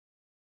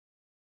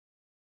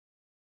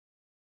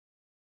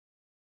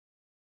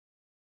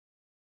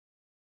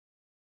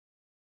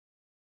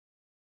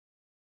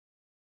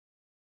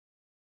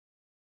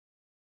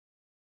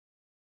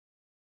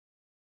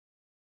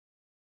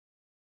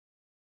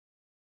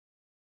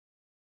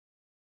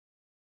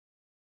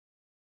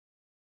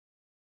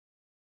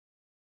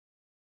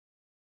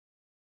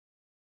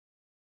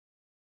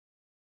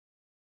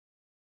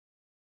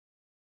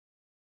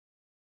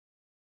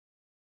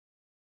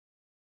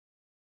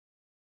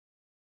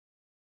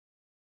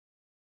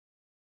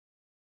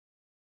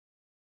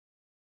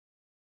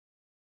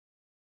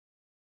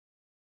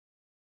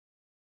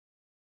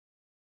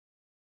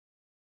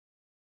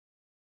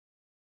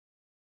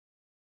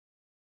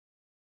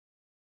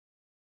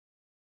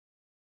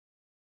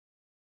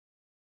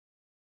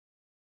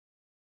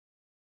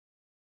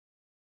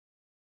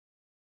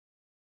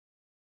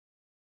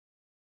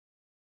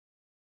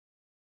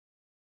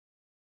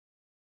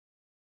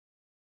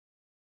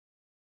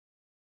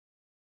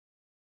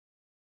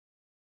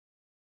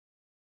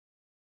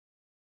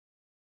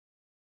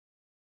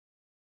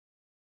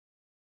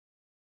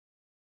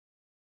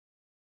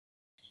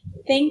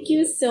Thank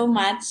you so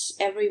much,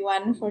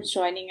 everyone, for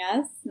joining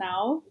us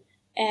now.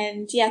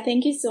 And yeah,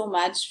 thank you so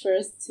much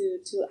first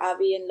to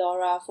Avi and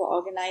Laura for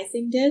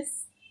organizing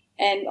this,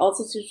 and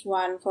also to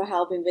Juan for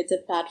helping with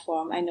the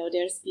platform. I know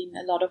there's been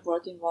a lot of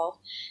work involved.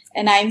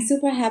 And I'm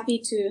super happy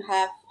to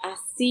have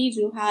Asti,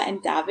 Dhuha,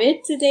 and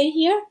David today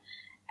here.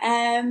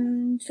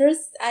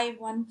 First, I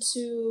want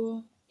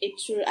to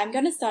I'm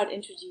going to start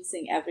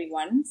introducing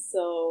everyone.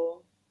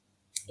 So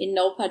in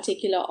no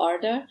particular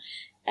order.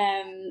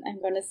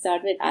 I'm going to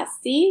start with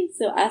Asti.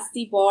 So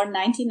Asti, born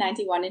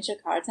 1991 in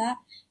Jakarta,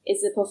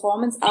 is a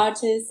performance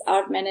artist,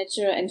 art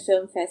manager, and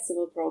film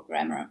festival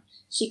programmer.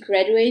 She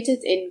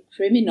graduated in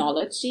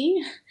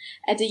criminology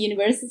at the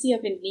University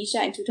of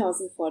Indonesia in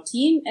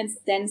 2014 and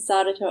then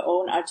started her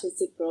own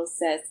artistic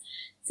process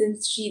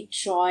since she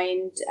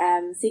joined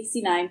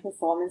 69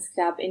 Performance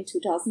Club in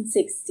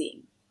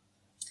 2016.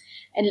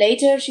 And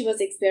later, she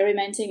was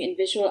experimenting in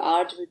visual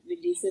art with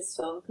Releases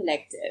Film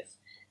Collective.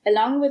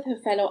 Along with her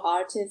fellow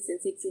artists in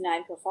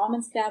 69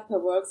 Performance Club, her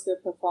works were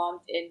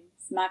performed in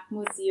SMAC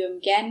Museum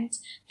Ghent,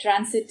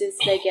 Transit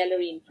Display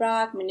Gallery in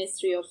Prague,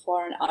 Ministry of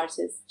Foreign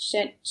Artists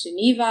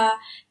Geneva,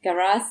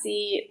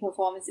 Garasi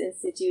Performance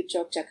Institute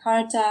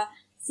Yogyakarta,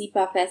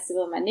 SIPA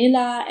Festival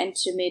Manila, and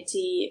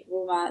Cemeti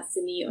Rumah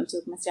Seni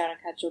untuk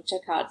Masyarakat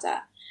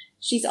Yogyakarta.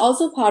 She's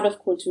also part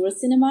of Kultur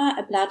Cinema,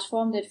 a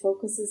platform that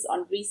focuses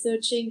on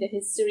researching the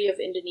history of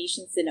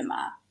Indonesian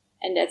cinema.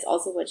 And that's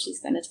also what she's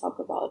going to talk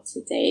about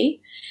today.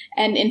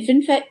 And in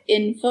film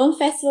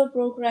festival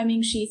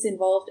programming, she's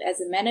involved as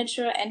a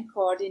manager and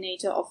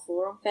coordinator of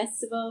Forum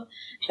Festival,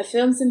 a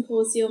film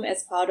symposium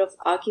as part of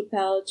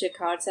Arkipel,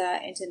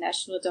 Jakarta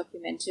International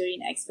Documentary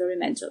and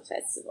Experimental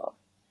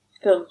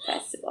Film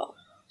Festival.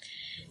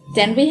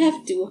 Then we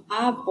have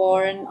Dhuha,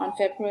 born on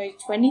February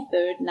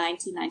 23rd,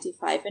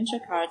 1995 in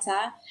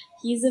Jakarta.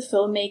 He's a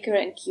filmmaker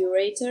and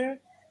curator,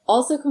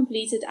 also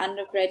completed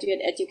undergraduate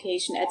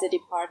education at the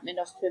Department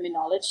of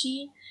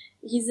Criminology.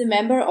 He's a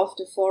member of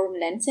the Forum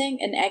Lenteng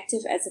and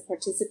active as a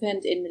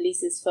participant in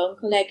Melissa's Film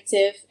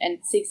Collective and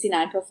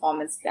 69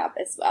 Performance Club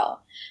as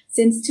well.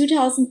 Since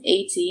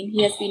 2018,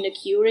 he has been the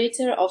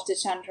curator of the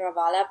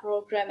Chandrawala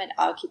program at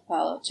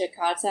Arkipel,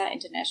 Jakarta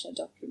International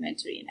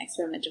Documentary and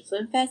Experimental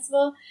Film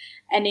Festival.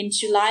 And in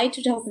July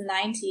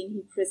 2019,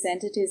 he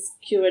presented his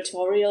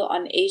curatorial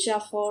on Asia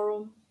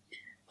Forum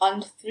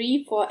on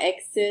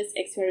 3-4-Axis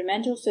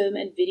Experimental Film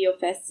and Video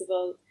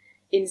Festival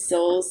in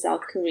Seoul,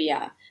 South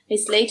Korea.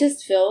 His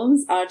latest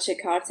films are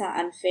Jakarta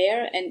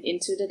Unfair and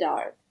Into the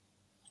Dark.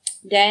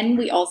 Then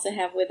we also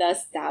have with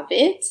us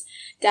David.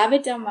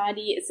 David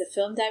Darmadi is a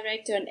film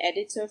director and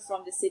editor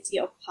from the city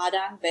of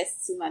Padang,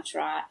 West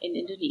Sumatra in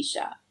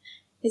Indonesia.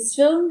 His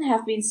films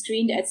have been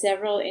screened at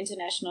several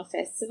international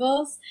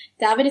festivals.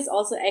 David is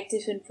also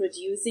active in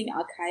producing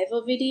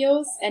archival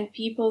videos and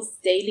people's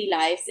daily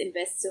lives in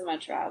West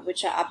Sumatra,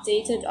 which are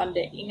updated on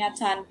the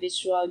Ingatan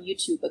Visual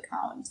YouTube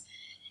account.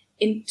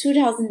 In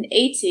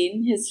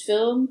 2018, his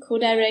film,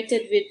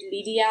 co-directed with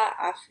Lydia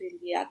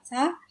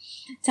Afriliata,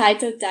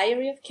 titled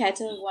Diary of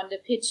Cattle, won the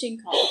pitching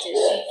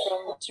competition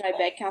from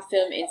Tribeca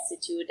Film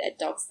Institute at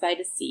Dogs by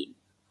the Sea.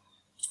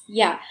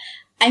 Yeah,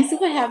 I'm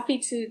super happy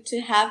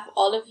to have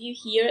all of you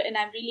here, and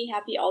I'm really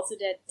happy also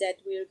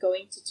that we're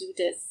going to do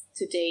this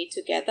today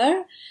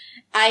together.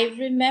 I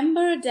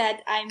remember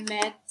that I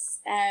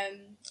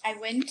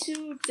went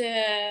to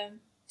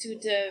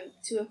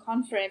a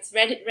conference,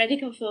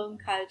 Radical Film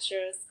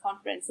Cultures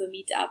conference, a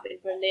meetup in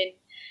Berlin,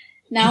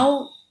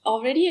 now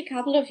already a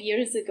couple of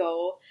years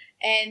ago,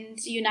 and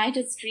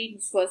United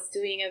Screens was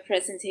doing a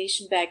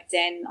presentation back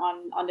then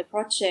on the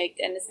project,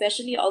 and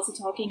especially also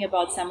talking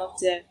about some of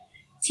the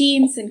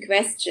themes and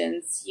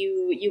questions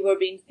you were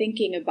been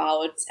thinking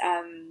about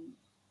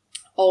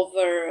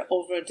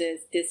over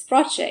this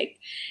project.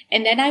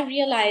 And then I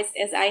realized,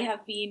 as I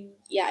have been,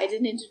 I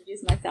didn't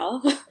introduce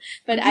myself,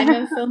 but I'm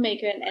a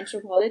filmmaker and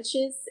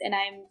anthropologist, and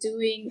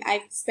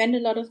I've spent a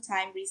lot of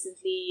time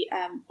recently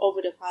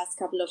over the past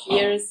couple of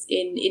years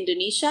in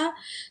Indonesia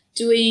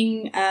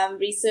doing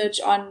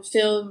research on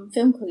film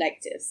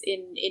collectives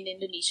in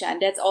Indonesia,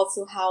 and that's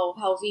also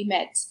how we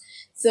met.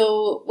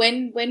 So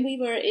when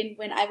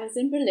I was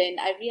in Berlin,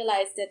 I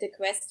realized that the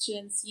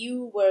questions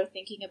you were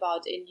thinking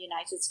about in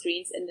United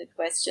Screens and the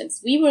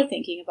questions we were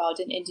thinking about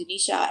in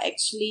Indonesia are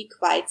actually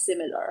quite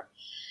similar.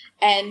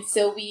 And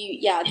so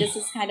this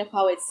is kind of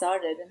how it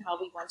started and how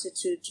we wanted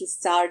to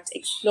start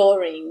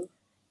exploring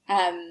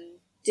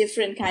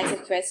different kinds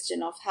of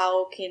question of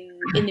how can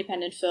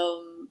independent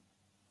film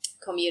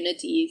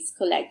communities,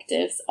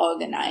 collectives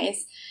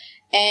organize.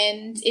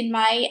 And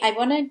I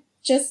want to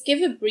just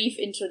give a brief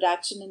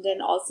introduction and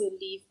then also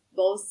leave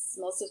most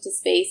of the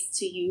space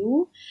to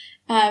you.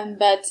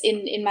 But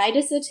in my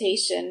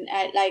dissertation,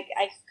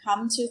 I've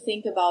come to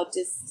think about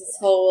this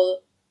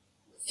whole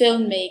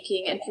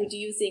filmmaking and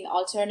producing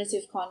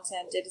alternative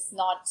content that is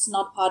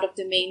not part of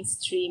the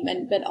mainstream,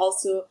 but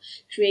also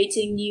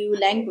creating new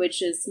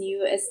languages,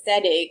 new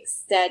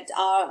aesthetics that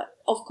are,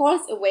 of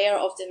course, aware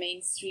of the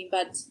mainstream,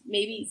 but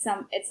maybe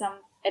at some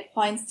at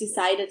points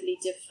decidedly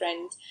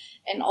different,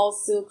 and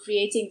also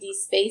creating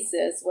these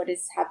spaces, what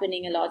is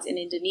happening a lot in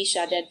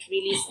Indonesia, that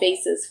really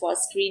spaces for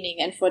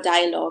screening and for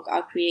dialogue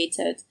are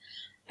created,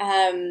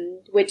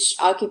 which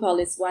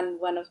Arkipel is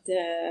one of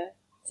the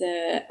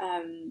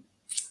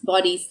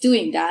bodies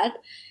doing that.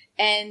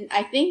 And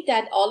I think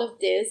that all of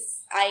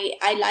this,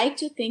 I like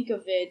to think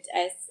of it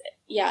as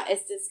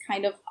this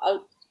kind of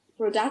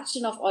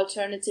production of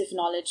alternative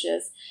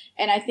knowledges.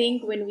 And I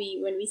think when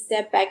we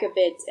step back a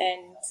bit,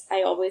 and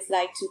I always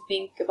like to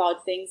think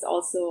about things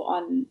also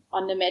on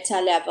the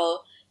meta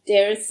level,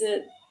 there's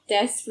a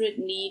desperate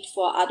need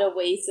for other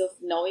ways of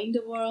knowing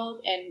the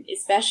world, and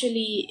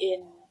especially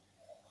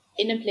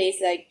in a place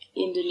like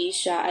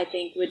Indonesia, I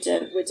think with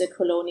a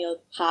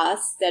colonial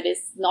past that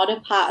is not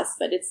a past,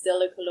 but it's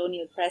still a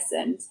colonial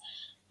present.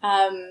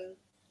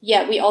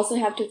 We also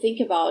have to think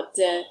about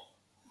that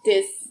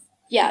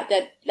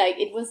like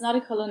it was not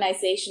a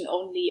colonization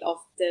only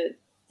of the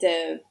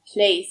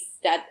place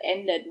that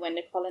ended when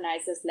the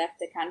colonizers left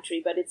the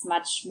country, but it's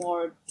much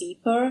more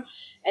deeper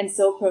and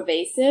so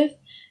pervasive.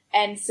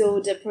 And so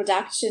the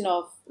production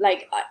of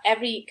like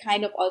every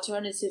kind of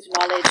alternative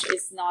knowledge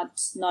is not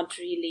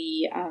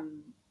really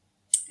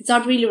it's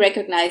not really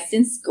recognized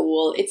in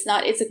school. It's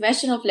a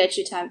question of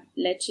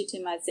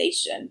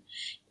legitimization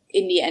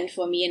in the end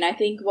for me. And I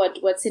think what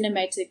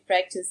cinematic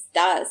practice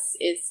does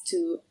is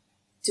to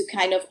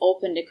kind of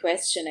open the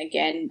question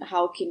again: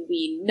 how can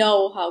we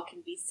know? How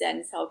can we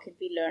sense? How can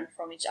we learn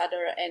from each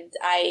other? And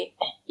I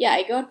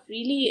got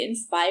really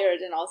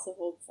inspired and also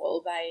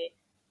hopeful by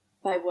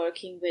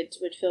working with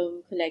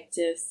film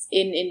collectives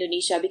in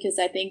Indonesia, because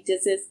I think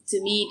this is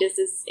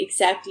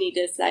exactly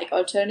this, like,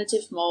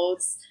 alternative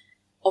modes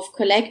of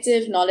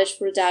collective knowledge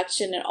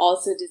production and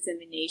also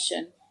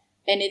dissemination.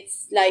 And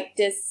it's like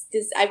this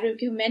I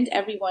recommend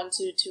everyone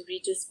to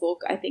read this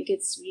book. I think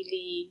it's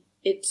really,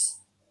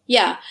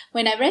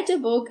 when I read the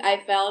book, I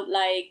felt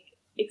like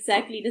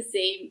exactly the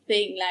same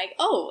thing, like,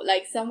 oh,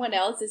 like someone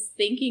else is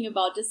thinking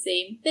about the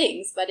same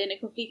things, but in a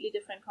completely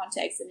different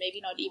context, and maybe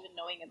not even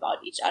knowing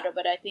about each other.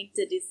 But I think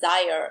the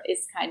desire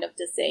is kind of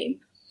the same.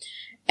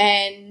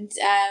 And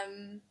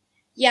and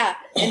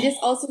this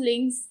also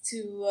links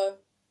to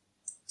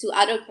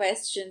other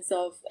questions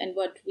of, and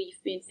what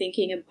we've been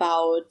thinking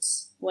about,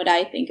 what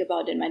I think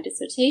about in my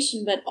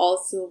dissertation, but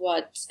also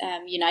what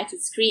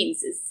United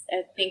Screens is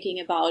thinking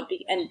about.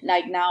 And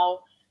like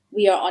now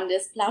we are on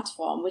this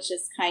platform, which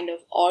is kind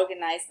of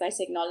organized by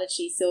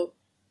technology. So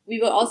we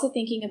were also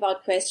thinking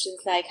about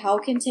questions like, how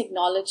can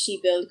technology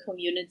build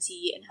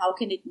community, and how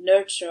can it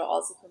nurture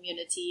also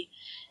community?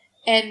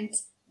 And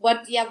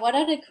what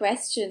are the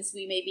questions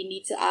we maybe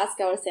need to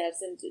ask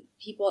ourselves? And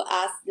people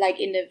ask, like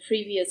in the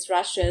previous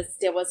rushes,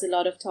 there was a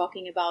lot of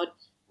talking about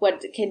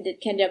what can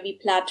there be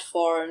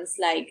platforms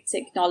like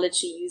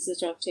technology,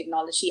 usage of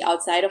technology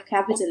outside of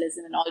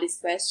capitalism, and all these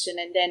questions.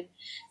 And then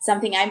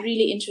something I'm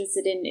really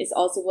interested in is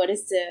also, what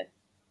is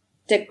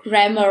the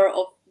grammar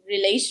of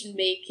relation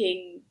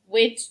making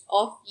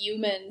of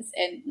humans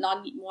and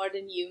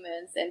non-modern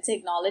humans and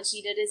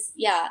technology that is,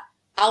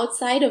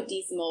 outside of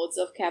these modes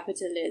of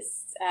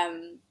capitalist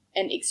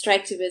and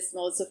extractivist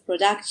modes of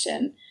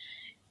production.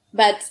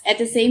 But at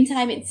the same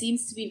time, it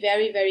seems to be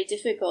very, very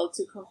difficult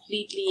to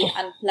completely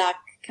unplug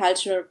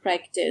cultural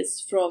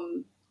practice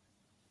from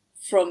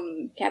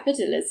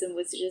capitalism,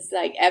 which is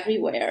like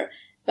everywhere.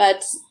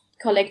 But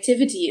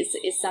collectivity is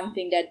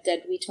something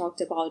that we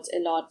talked about a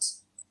lot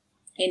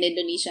in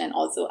Indonesia, and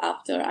also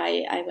after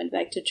I went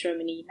back to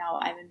Germany. Now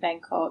I'm in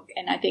Bangkok,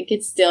 and I think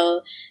it's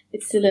still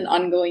an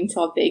ongoing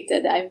topic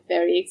that I'm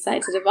very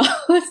excited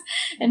about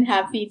and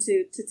happy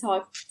to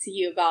talk to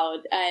you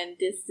about. And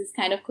this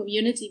kind of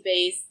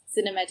community-based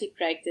cinematic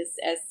practice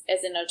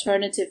as an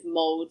alternative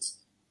mode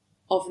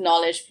of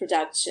knowledge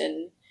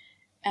production.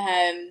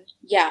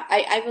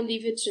 I will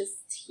leave it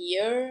just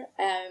here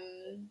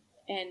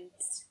and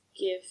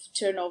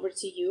turn over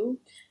to you.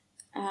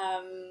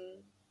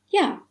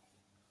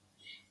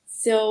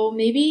 So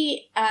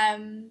maybe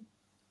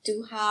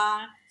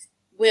Dhuha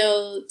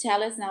will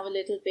tell us now a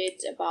little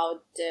bit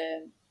about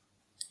the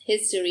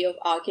history of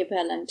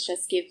Arkipel, and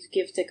just give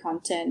the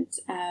content,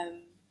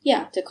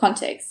 the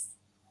context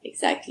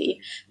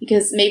exactly,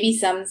 because maybe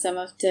some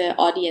of the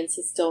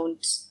audiences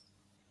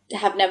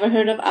have never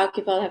heard of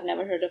Arkipel, have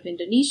never heard of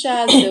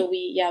Indonesia. So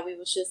we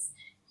will just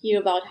hear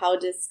about how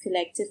this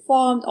collective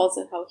formed,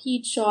 also how he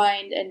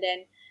joined, and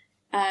then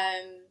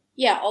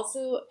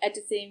also at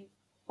the same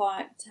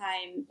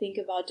time think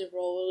about the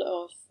role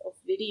of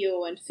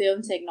video and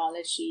film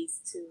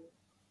technologies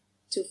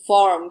to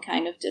form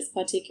kind of this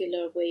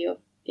particular way of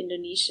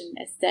Indonesian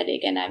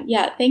aesthetic. And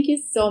thank you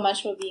so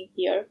much for being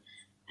here.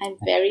 I'm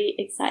very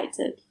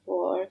excited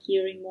for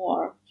hearing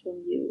more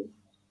from you.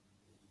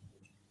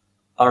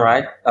 All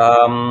right.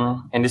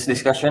 In this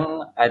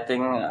discussion, I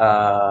think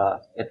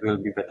it will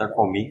be better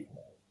for me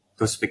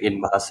to speak in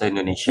Bahasa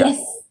Indonesia.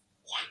 Yes.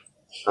 Yeah.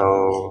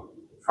 So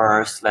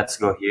first, let's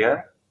go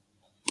here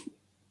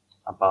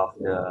about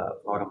the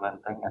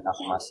Benteng and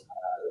Akmas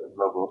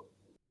logo.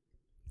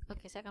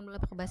 Oke, saya akan mulai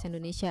pakai bahasa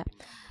Indonesia.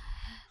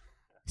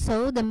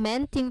 So the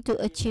main thing to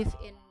achieve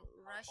in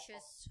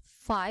Russia's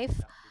 5,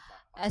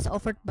 as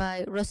offered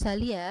by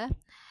Rosalia,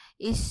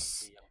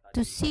 is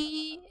to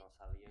see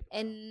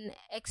and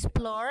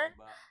explore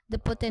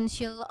the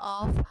potential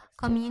of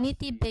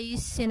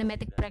community-based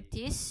cinematic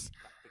practice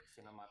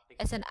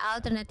as an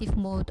alternative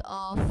mode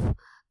of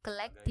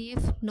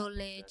collective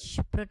knowledge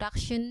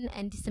production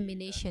and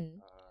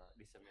dissemination.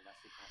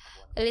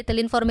 A little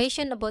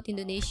information about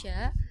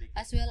Indonesia,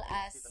 as well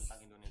as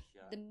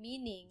the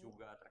meaning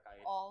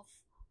of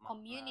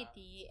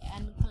community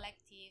and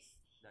collective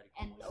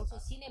and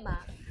also cinema.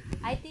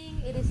 I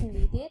think it is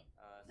needed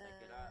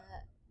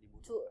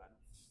to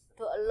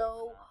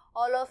allow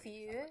all of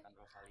you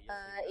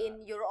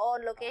in your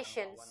own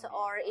locations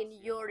or in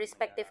your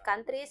respective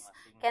countries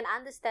can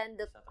understand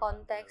the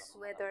context,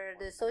 whether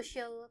the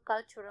social,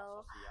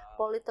 cultural,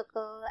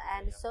 political,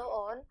 and so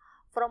on,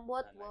 from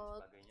what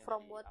will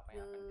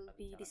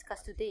be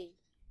discussed today.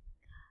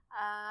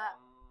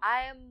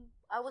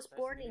 I was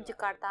born in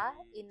Jakarta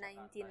in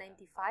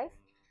 1995,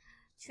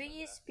 3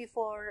 years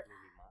before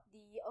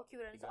the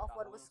occurrence of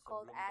what was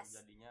called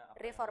as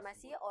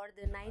Reformasi, or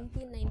the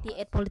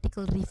 1998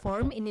 political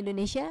reform in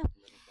Indonesia.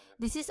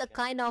 This is a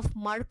kind of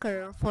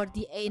marker for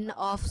the end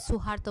of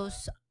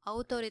Suharto's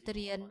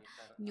authoritarian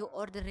New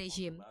Order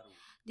regime.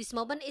 This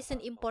moment is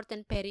an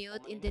important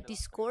period in the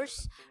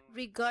discourse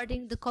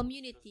regarding the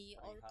community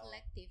or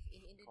collective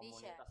in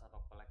Indonesia.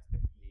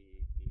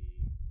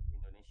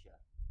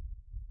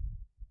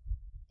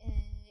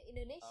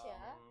 Indonesia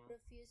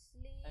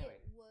previously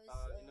was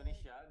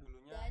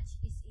Dutch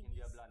East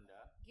Indies.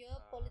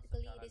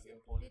 Geopolitically, it is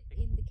included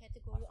in the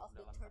category of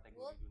the Third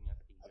World,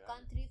 a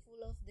country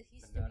full of the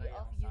history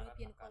of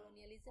European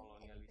colonialism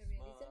and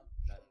imperialism,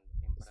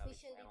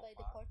 especially by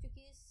the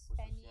Portuguese,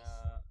 Spanish,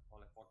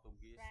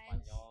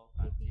 French,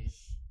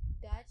 British,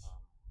 Dutch,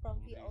 from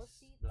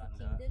VOC to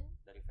Kingdom,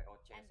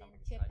 and then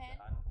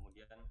Japan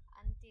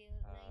until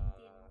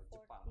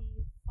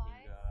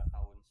 1945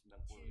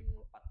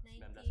 to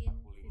 1950.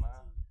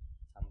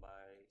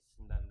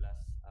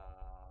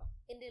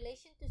 In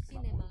relation to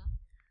cinema,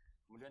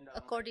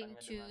 according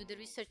to the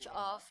research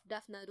of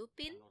Daphna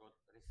Rupin,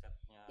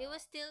 it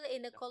was still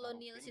in a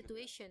colonial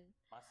situation.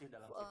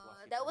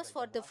 That was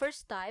for the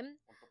first time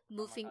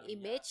moving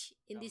image,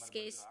 in this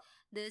case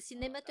the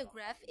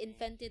cinematograph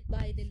invented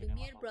by the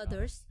Lumiere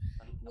brothers,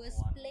 was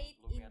played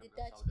in the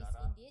Dutch East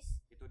Indies,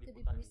 to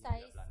be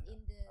precise in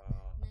the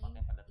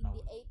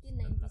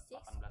 1896,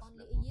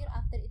 only a year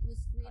after it was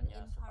screened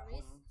in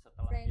Paris,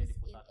 France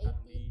in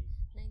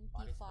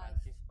 1895.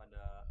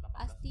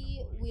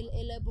 Asti will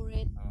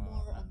elaborate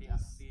more on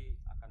this.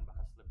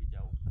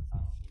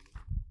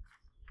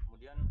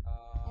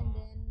 And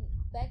then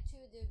back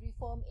to the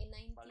reform in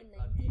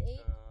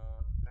 1998,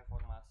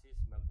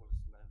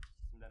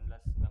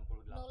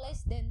 no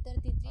less than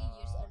 33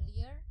 years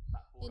earlier,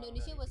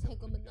 Indonesia was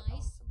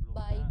hegemonized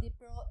by the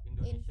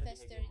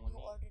pro-investor New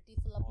Order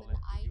development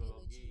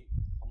ideology.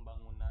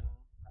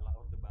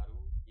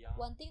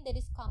 One thing that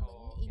is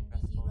common in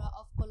the era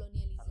of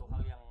colonialism,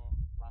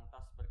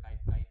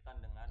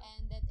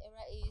 and that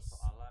era is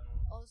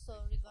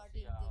also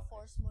regarding the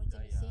forced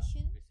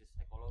modernization.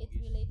 It's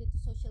related to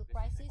social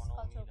crisis,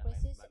 cultural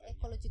crisis,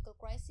 ecological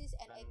crisis,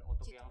 and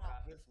etc.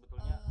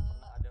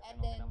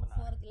 And then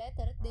for the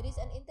latter, there is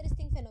an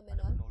interesting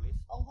phenomenon.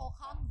 Ong Ho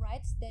Kham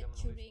writes that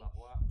during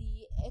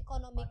the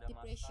economic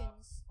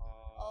depressions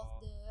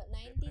of the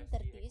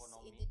 1930s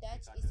in the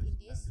Dutch East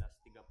Indies,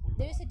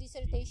 there is a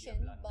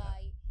dissertation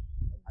by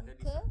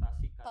Dhuha,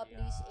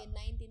 published in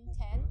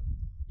 1910,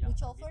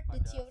 which offered the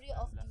theory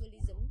of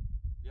dualism,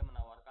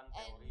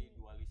 and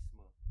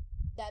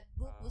that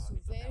book was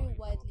very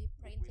widely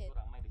printed.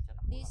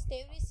 This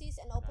theory sees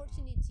an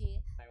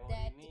opportunity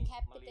that the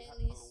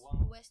capitalist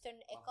Western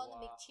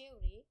economic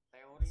theory,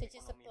 such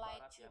as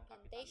applied to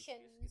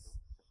plantations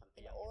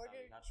in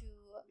order to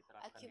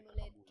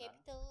accumulate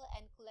capital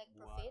and collect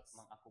profits,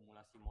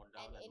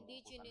 and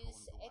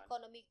indigenous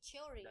economic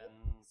theory,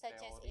 such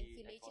as in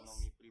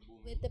villages,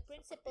 with the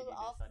principle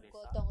of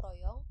gotong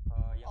royong,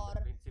 or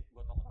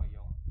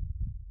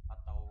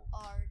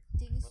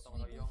things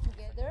we do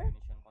together,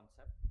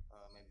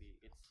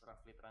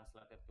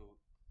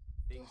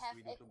 to have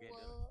equal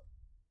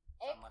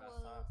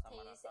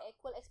taste,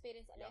 equal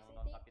experience, and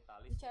everything,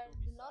 which are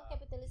the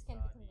non-capitalists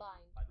can be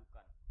combined.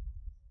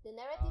 The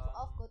narrative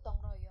of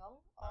gotong royong,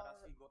 or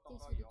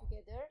things we do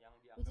together,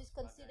 which is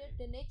considered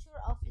the nature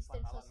of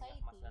Eastern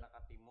society,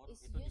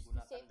 is used to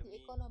save the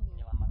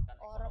economy,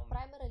 or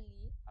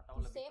primarily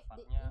to save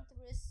the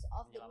interests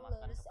of the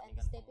rulers and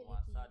the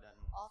stability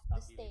of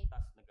the state,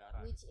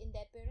 which in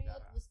that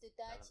period was the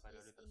Dutch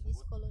East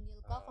Indies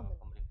colonial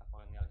government.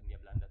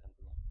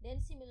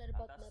 Then similar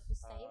but not the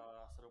same,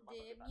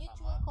 the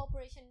mutual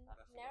cooperation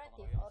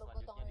narrative, or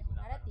gotong royong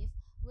narrative,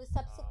 was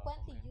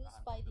subsequently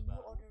used by the New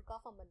Order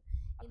government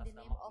in the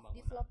name of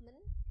development,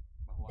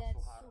 that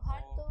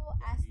Suharto,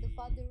 as the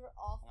father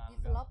of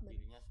development,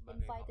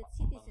 invited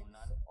citizens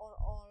or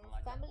all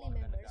family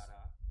members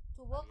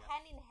to work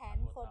hand in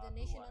hand for the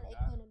national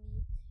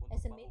economy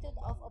as a method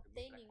of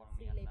obtaining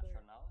free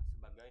labor.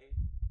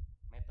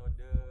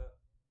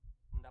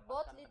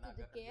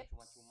 kerja gaps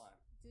cuma-cuma.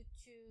 due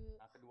to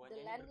Nah, the keduanya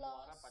ini land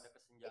bermuara loss, pada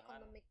kesenjangan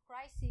economic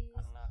crisis,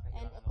 karena and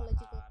kehilangan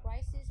ecological lahan,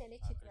 crisis, terus and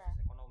etc.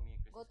 krisis ekonomi,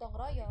 krisis Gotong ekologi,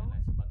 dan royong,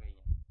 lain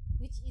sebagainya.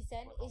 which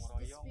isn't Gotong is the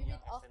royong spirit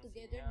yang of esensinya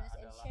togetherness and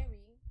adalah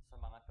sharing,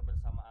 semangat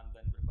kebersamaan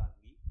dan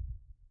berbagi,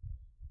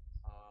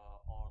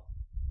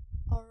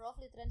 or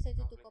roughly translated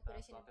to roughly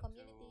cooperation and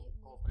translated community, to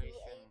move to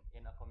cooperation aid,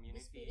 in a the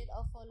community, spirit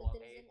of mutual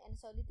volunteerism aid, and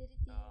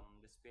solidarity,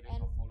 the spirit and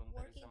of working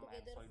volunteerism and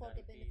together for the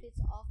solidarity, benefits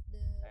of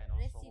the and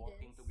also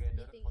working residents together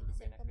living for in the the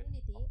same benefit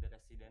community. of the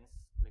residents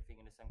living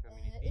in the same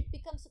community. It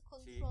becomes a Si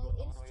control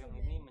gotong royong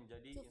ini instrument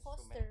menjadi to instrumen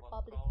foster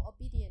public kontrol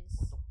obedience.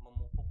 untuk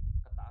memupuk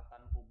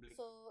ketaatan publik,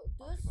 So public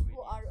those who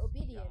are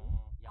obedience obedient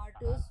yang are taat,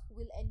 those who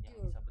will yang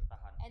endure, bisa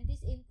bertahan. and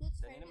this includes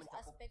Dan ini various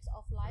mencakup aspects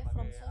of life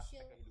from berbagai aspek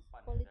social, kehidupan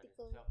ya, dari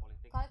political, sosial,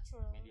 politik,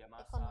 cultural, media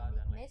massa, economic,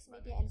 dan lain mass media,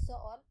 sebagainya. and so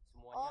on.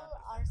 Semuanya All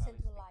are tersentralistik.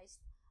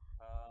 centralized.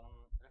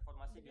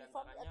 Reformasi The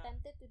reform diantaranya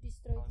attempted to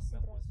destroy tahun this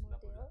centralized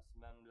model.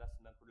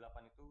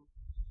 1998 itu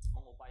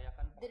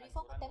mengupayakan The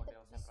reform penghancuran attempted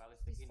model to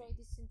sentralistik destroy ini.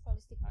 this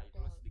centralistic Nah, itu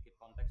model. sedikit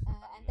konteks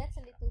tentang And that's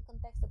a Indonesia. little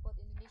context about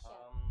Indonesia.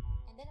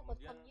 And then about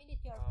Kemudian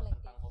community or tentang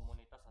collective.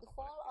 komunitas The atau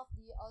fall kolektif. of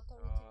the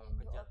authoritarian new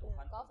Kejatuhan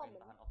order government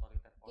pemerintahan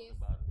otoriter Orde gave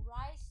Baru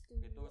rise to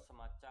itu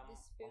semacam the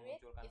spirit,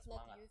 memunculkan if not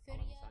semangat, the kalau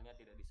euphoria, misalnya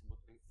tidak disebut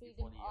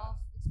freedom euforia, of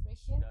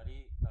expression, dari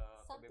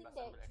something kebebasan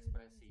that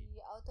during berekspresi,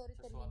 the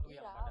authoritarian sesuatu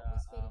yang era pada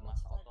was very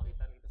much masa guarded,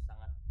 otoriter itu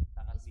sangat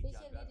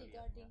especially dijaga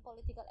regarding terlihatnya.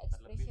 political Terlebih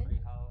expression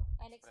perihal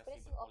and ekspresi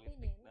expressing berpolitik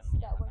opinions dan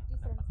that were menyatakan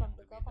different pendapat from yang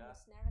the berbeda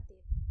government's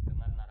narrative.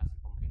 dengan narasi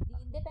pemerintah. The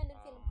independent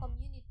film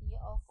community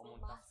of Rumah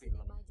Komunitas film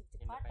Cinema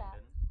Yogyakarta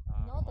independen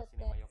noted Rumah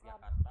Sinema that from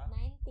Yogyakarta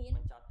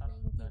mencatat dari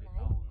 1999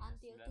 tahun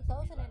until 99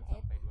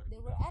 2008, sampai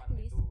there were at 2008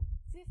 least itu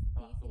 50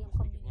 telah film tumbuh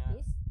sedikitnya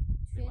communities,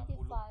 50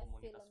 25 komunitas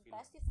film film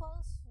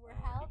festivals were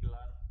held,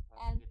 digelar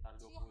and sekitar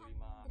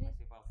 25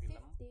 festival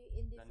film 350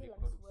 indie dan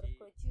films were diproduksi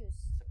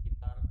produced,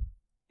 sekitar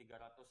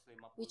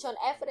 350 which on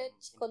film average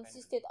independen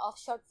consisted of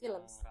short yang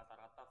films.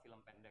 rata-rata film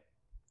pendek.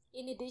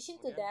 In addition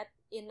to Kemudian, that,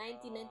 in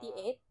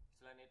 1998,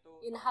 selain itu,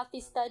 in tahun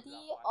Hafiz study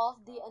 2008, of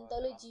the dalam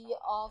anthology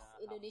tahapannya of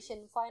Hafiz,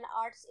 Indonesian fine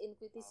arts in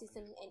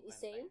criticism pendiri and Forum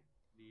essay, Lenteng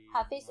di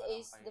Hafiz bunga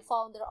is rampai the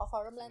founder of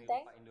Forum seni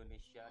Lenteng. rupa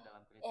Indonesia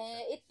dalam kritik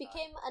dan It esai.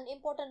 became an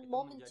important Itu menjadi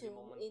momentum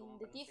momentum in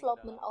the penting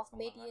development dalam of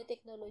media perkembangan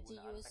technology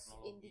penggunaan use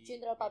in the teknologi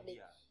general public.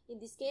 media In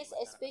this di case,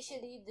 masyarakat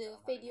especially umum. the Dalam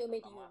hal ini video terutama,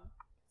 medium.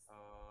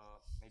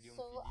 medium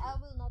So video. I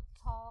will not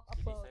talk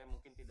Jadi about saya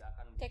mungkin tidak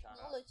akan bicara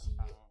technology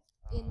tentang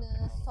in a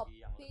teknologi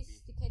yang lebih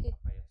sophisticated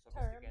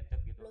sophisticated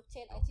gitu,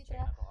 blockchain, blockchain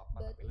etc. atau apa,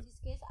 But tapi in this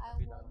case, I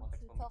tapi dalam want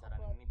konteks to talk pembicaraan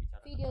about ini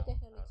bicara video tentang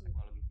technology.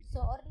 teknologi video. So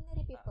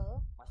ordinary people,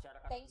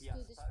 Masyarakat thanks to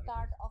the biasa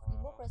start gitu, of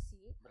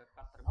democracy,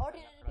 berkat terbukanya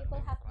ordinary peran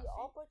people have the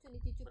demokrasi,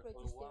 opportunity to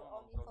produce their berpeluang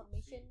own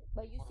information memproduksi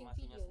by using informasinya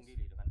videos.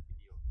 sendiri dengan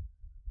video.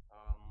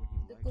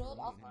 The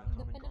growth of the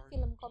independent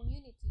film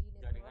community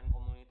Jaringan network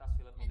komunitas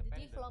film and the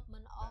independen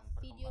development dan of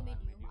video perkembangan medium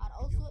medium are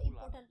video also pula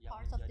important yang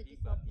parts of the menjadi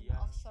development bagian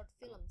of short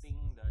films, penting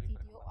dari video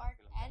perkembangan art,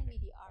 film and pendek,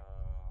 media art.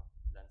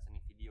 dan seni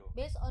video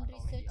Based on atau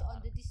research media on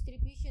art. the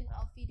distribution Nah,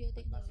 of video berbasis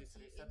technology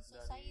riset in dari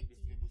society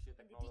distribusi in the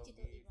teknologi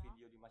digital era,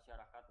 video di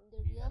masyarakat in the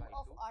di realm era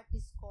of itu, art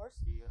discourse,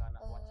 di ranah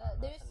wacana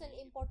there is an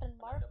seni, important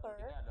penanda marker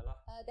pentingnya adalah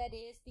that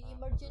is the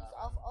emergence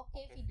of pegelaran OK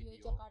Video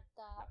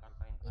Jakarta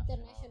Jakarta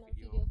International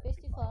Video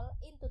Festival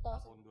in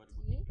tahun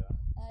 2003.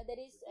 2003. That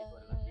is Itu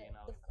adalah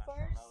Biennale the internasional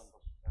first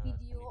untuk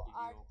video seni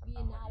art pertama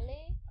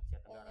biennale, di Asia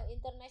Tenggara.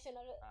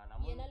 international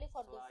Namun biennale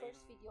for the selain,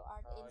 first video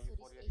art in euforia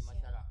Southeast di Asia.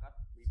 masyarakat,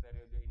 di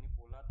periode ini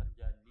pula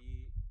terjadi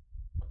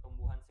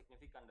pertumbuhan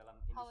signifikan dalam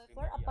industri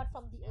However, media, apart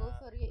from the khususnya,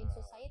 euphoria in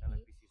society,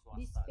 televisi swasta.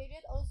 this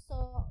period also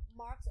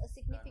marks a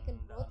significant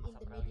Dan growth dalam in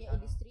masa the media peralihan,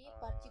 industry,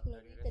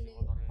 particularly dari rezim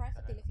otoriter private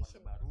Orde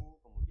television. Baru,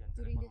 kemudian ke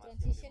During the reformasi yang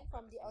transition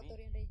from the demokratis ini,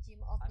 authoritarian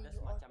regime of the ada new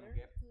semacam order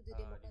gap, to the di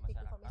democratic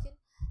masyarakat, reformation,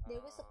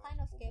 there was a kind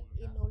of gap umumnya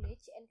in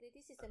knowledge and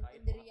criticism terkait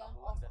in the realm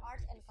pengetahuan of dan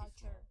arts and kritisisme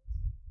culture,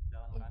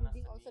 dalam ranah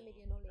including seni also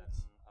media knowledge.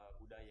 dan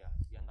budaya.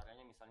 Di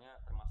antaranya misalnya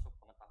termasuk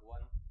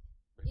pengetahuan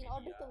In bermedia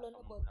order to learn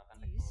atau about menggunakan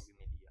this, teknologi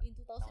media. in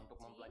Nah, untuk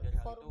 2003, mempelajari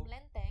hal Forum itu,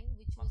 Lenteng,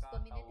 which was maka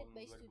dominated tahun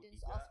by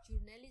students 2003, of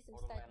journalism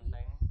Forum study,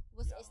 Lenteng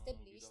was yang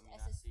established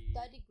as a didominasi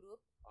study group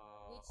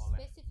which oleh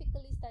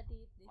specifically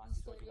studied the mahasiswa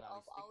history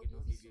of jurnalistik itu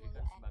audiovisual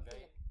didirikan and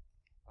sebagai film.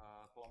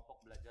 kelompok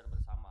belajar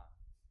bersama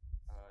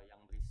yang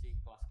berisi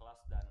kelas-kelas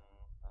dan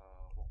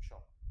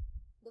workshop.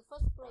 The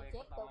first Proyek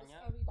project that was pertamanya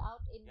carried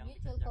out in yang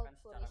mutual dikerjakan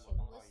secara cooperation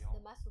gotong was royong,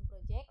 the Mushroom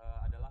Project,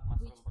 adalah which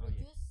Mushroom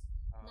Project. produced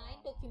 9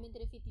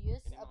 documentary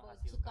videos Ini about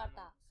menghasilkan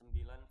Jakarta.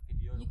 9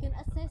 video You can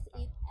dokumenter access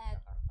tentang it at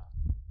Jakarta.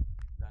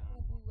 Dan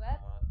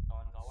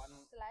kawan-kawan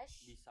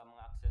bisa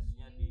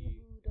mengaksesnya di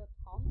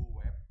 /yuhu.com, Dhuha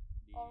Web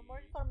di or more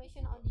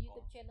information on the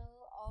YouTube channel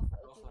of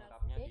Terus Journal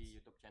lengkapnya di Footage.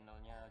 YouTube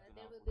channelnya Journal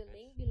There will be a Footage.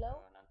 link below,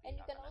 Nanti and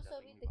you can akan also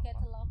ada read link the di bawah.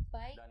 catalog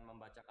by Dan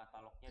membaca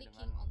katalognya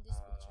clicking dengan on this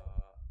picture.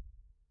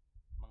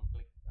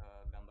 mengklik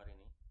gambar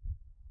ini.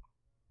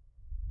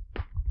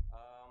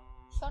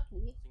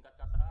 Shortly, Singkat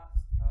kata,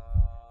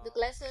 the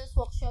classes,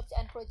 workshops,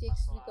 and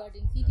projects kelas,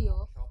 regarding kemudian video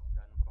workshop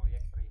dan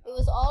proyek perihal It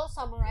was all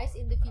summarized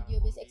in the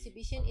video-based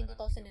exhibition in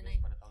 2009.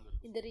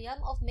 In the realm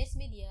of mass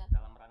media,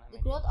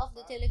 the growth of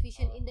the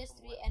television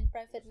industry and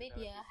private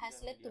media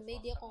has led to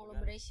media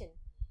conglomeration.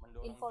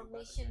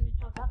 Information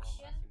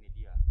production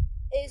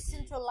is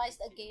centralized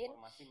again,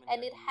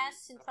 and it has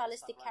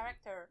centralistic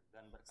character,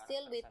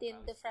 still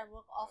within the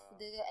framework of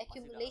the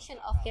accumulation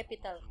of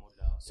capital.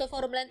 So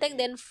Forum Lenteng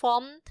then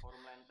formed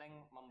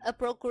a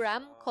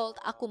program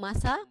called Aku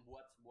Masa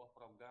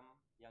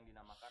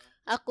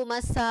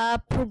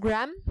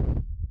program.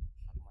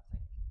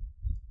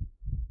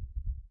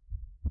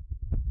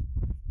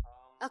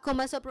 Aku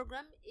Masa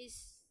program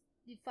is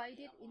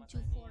divided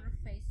into 4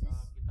 phases.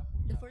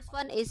 The first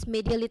one is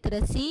media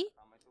literacy.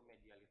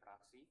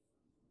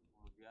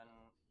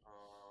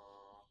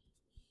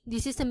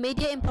 This is a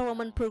media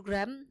empowerment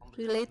program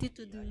related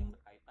to the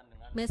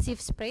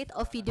massive spread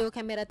of video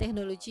camera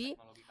technology,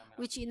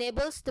 which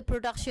enables the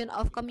production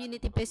of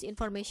community-based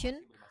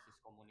information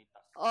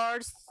or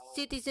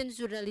citizen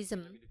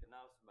journalism.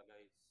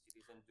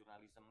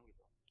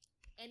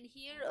 And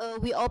here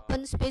we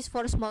open space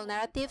for small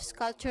narratives,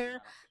 culture,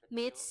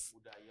 myths,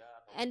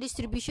 and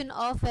distribution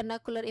of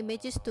vernacular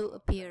images to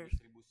appear.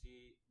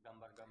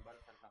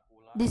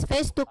 This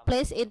phase took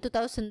place in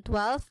 2012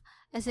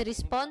 as a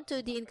response to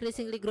the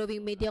increasingly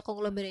growing media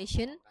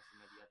conglomeration,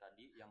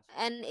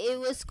 and it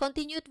was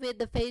continued with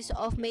the phase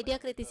of media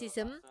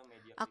criticism,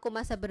 Aku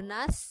Masa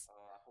Bernas,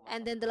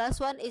 and then the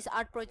last one is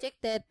art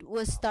project that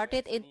was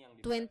started in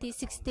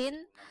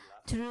 2016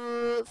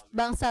 through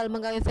Bangsal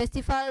Menggawe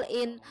Festival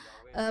in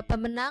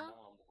Pemenang,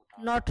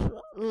 North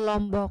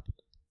Lombok.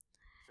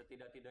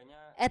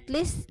 At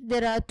least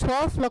there are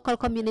 12 local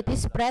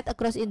communities spread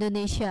across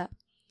Indonesia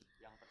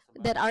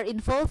that are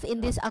involved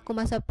in this Aku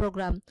Masa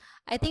program.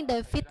 I think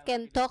David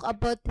can talk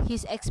about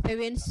his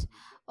experience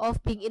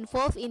of being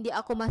involved in the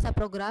Aku Masa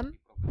program,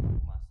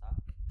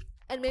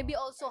 and maybe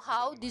also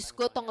how this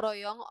gotong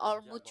royong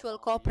or mutual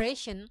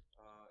cooperation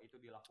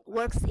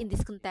works in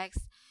this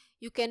context.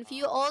 You can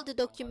view all the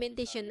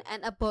documentation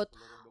and about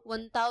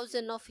 1,000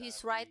 of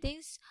his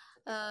writings,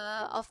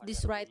 of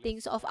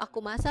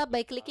Aku Masa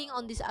by clicking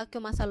on this Aku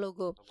Masa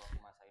logo.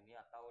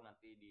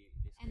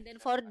 And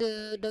then for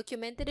the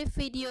documentary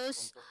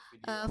videos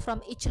from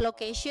each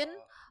location,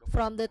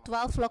 from the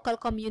 12 local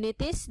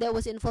communities that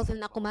was involved in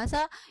Aku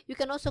Masa, you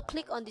can also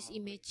click on this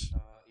image.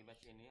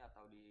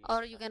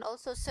 Or you can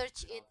also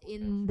search it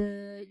in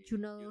the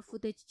journal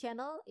footage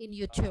channel in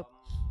YouTube.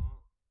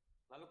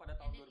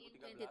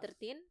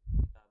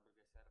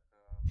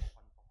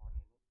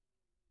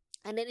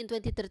 And then in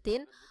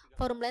 2013,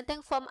 Forum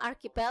Lenteng formed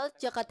Arkipel,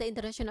 Jakarta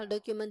International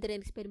Documentary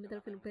and Experimental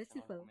Film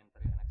Festival.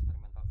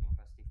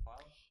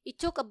 It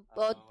took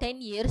about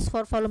 10 years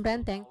for Forum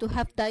Lenteng to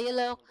have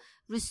dialogue,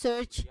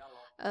 research,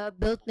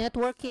 build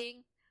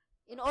networking,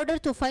 in order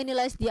to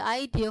finalize the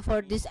idea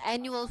for this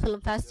annual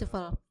film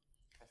festival.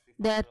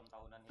 That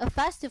a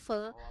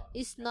festival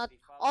is not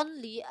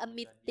only a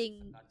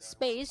meeting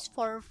space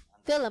for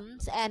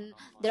films and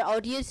their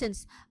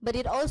audiences, but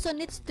it also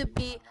needs to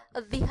be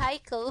a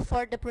vehicle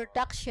for the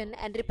production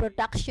and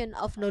reproduction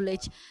of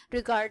knowledge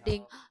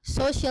regarding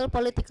social,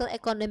 political,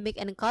 economic,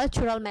 and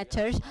cultural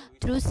matters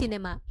through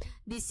cinema.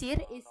 This year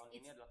is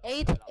its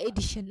 8th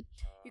edition.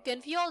 You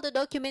can view all the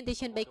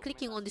documentation by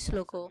clicking on this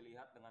logo.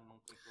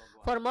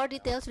 For more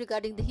details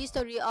regarding the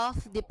history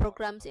of the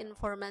programs in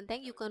Forum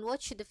Lenteng, you can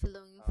watch the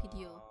following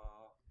video.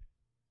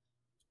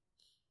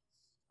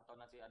 Atau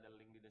nanti ada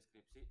link di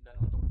deskripsi, dan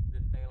untuk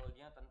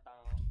detailnya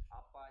tentang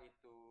apa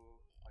itu,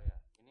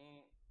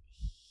 ini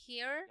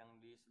here yang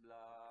di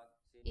sebelah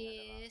sini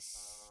is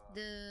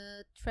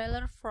the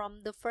trailer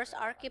from the first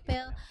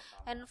Arkipel,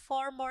 and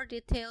for more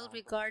detail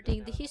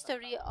regarding the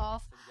history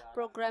of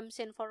programs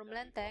in Forum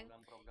Lenteng,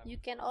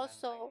 you can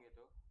also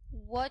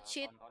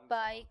watch it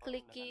by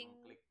clicking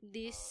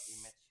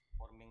this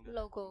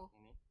logo.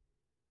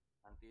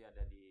 Nanti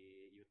ada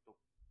di YouTube.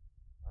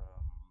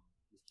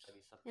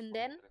 And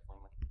then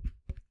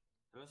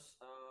terus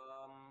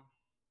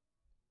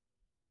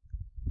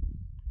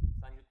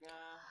selanjutnya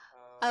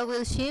I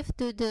will shift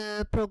to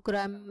the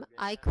program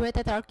I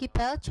created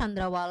Arkipel,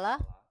 Chandrawala.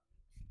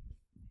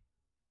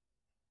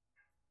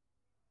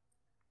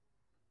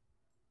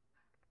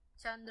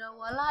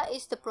 Chandrawala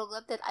is the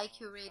program that I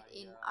curate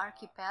in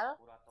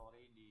Arkipel.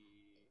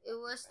 It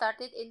was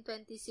started in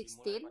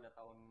 2016.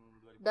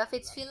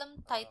 David's film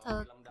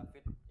titled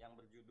yang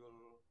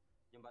berjudul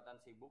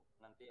Jembatan Sibuk,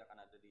 nanti akan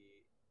ada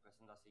di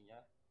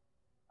presentasinya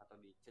atau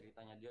di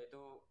ceritanya. Dia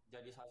itu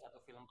jadi salah satu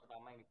film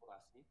pertama yang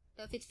dikurasi.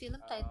 David's film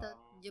titled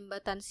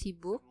Jembatan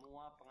Sibuk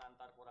Semua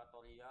pengantar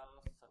kuratorial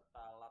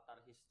serta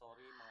latar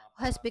histori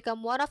has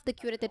become one of the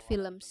curated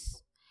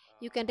films.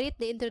 You can read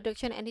the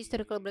introduction and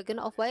historical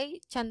background of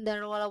why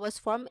Chandrawala was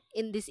formed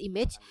in this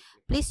image.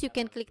 Please, you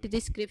can click the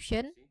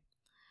description.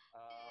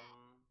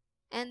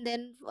 And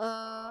then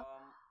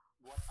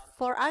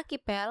for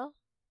Arkipel,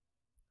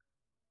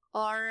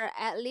 or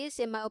at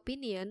least in my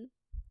opinion,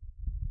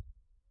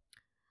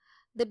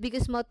 the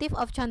biggest motive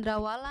of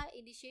Chandrawala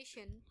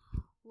initiation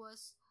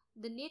was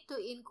the need to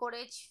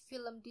encourage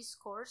film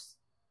discourse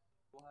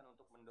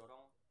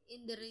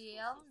in the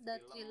realm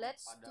that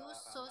relates to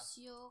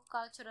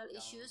socio-cultural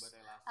issues,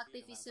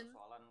 activism,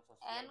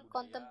 and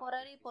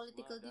contemporary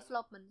political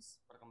developments.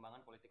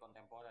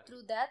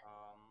 Through that,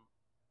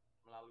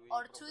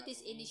 or through this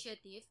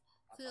initiative,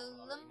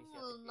 film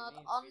will not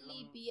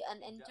only be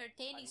an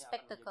entertaining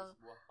spectacle,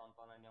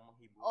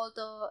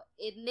 although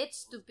it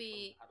needs to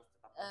be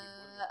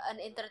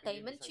an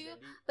entertainment too,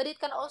 but it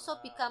can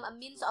also become a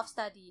means of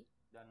study.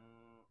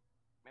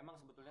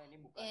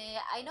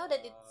 I know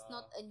that it's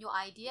not a new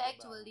idea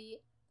actually,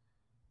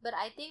 but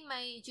I think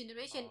my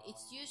generation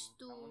is used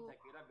to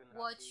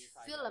watch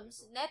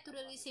films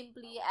naturally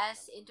simply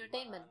as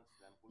entertainment.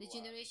 The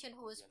generation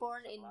who was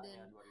born in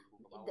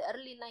the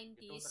early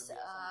 90s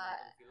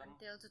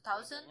until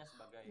 2000,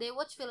 they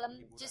watch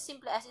film just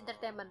simply as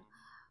entertainment.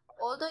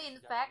 Although in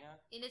fact,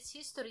 in its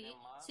history,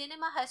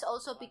 cinema has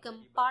also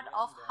become part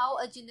of how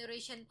a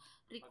generation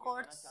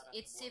records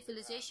its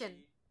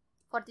civilization.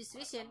 For this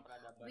reason,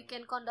 we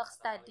can conduct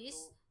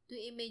studies to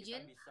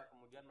imagine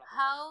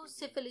how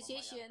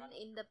civilization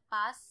in the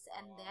past,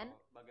 and then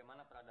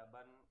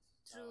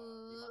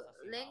through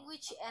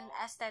language and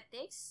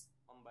aesthetics,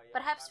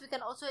 perhaps we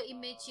can also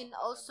imagine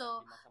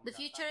also the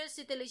future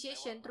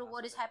civilization through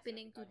what is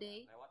happening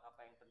today,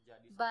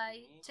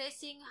 by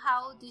tracing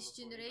how this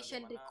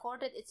generation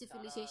recorded its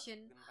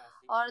civilization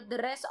or the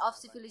rest of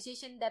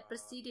civilization that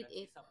preceded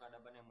it.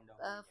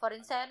 For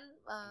instance,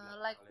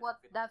 like what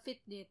David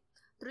did.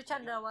 Through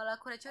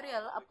Chandrawala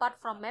curatorial, apart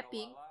from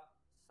mapping,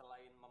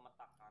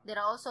 there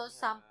are also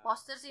some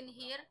posters in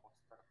here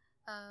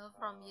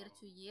from year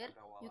to year.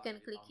 You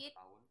can click it.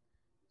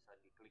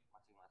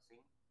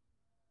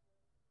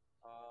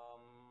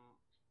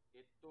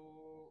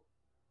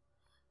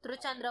 Through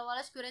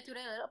Chandrawala's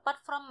curatorial, apart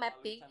from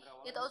mapping,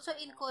 it also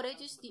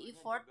encourages the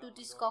effort to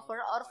discover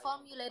or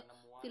formulate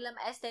film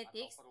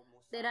aesthetics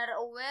that are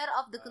aware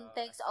of the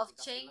context of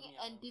change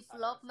and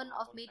development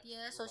of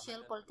media,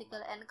 social, political,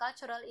 and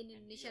cultural in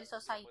Indonesian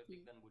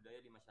society.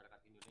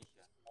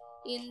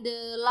 In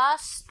the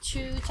last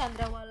two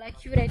Chandrawala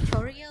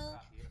curatorial,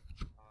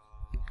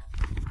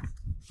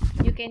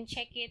 you can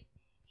check it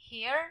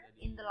here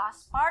in the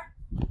last part.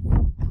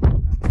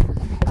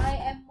 I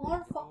am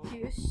more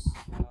focused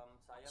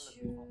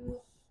to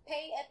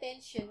pay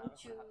attention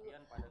to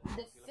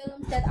the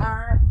films that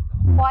are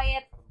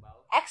quite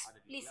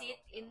explicit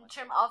in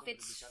terms of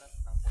its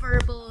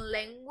verbal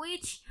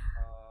language.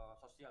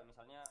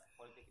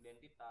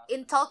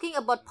 In talking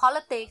about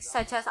politics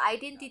such as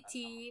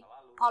identity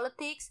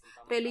politics,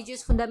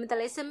 religious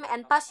fundamentalism,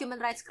 and past human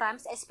rights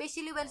crimes,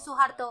 especially when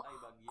Suharto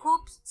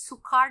coups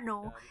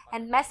Sukarno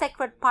and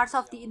massacred parts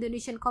of the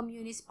Indonesian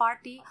Communist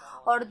Party,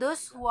 or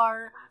those who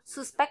are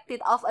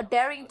suspected of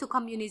adhering to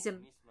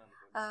communism.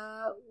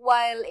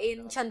 While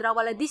in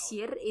Chandrawala this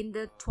year, in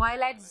the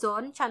Twilight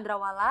Zone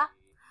Chandrawala,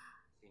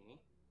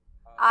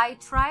 I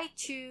try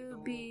to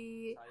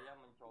be...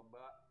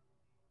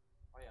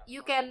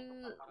 You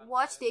can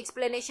watch the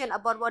explanation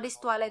about what is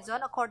Twilight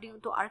Zone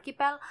according to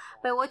Arkipel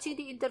by watching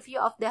the interview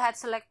of the head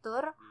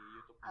selector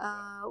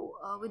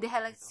with the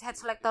head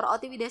selector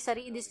Oti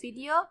Widasari in this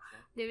video.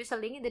 There is a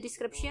link in the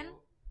description.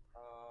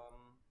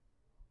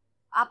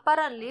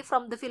 Apparently,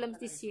 from the films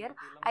this year,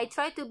 I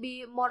try to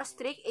be more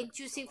strict in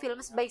choosing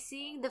films by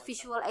seeing the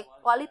visual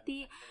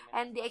quality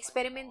and the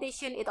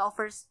experimentation it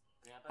offers.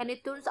 And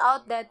it turns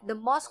out that the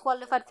most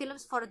qualified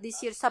films for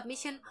this year's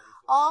submission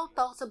all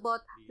talks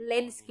about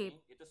landscape.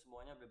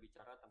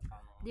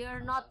 They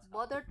are not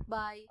bothered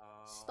by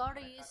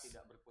stories,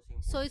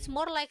 so it's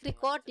more like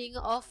recording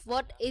of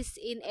what is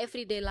in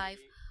everyday life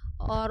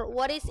or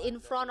what is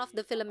in front of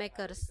the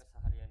filmmakers.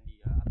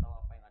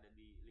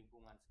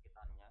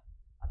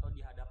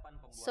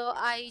 So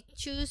I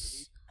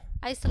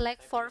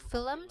select 4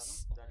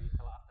 films,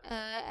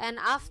 and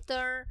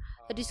after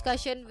a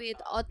discussion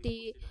with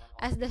Oti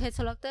as the head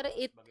selector,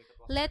 it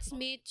lets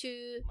me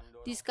to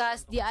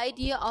discuss the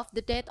idea of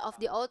the death of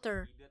the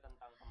author.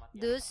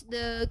 Thus,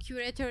 the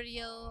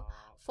curatorial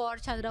for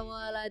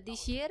Chandrawala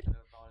this year,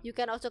 you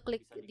can also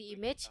click the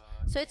image.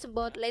 So it's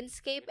about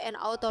landscape and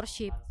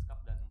authorship.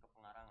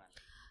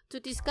 To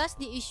discuss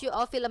the issue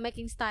of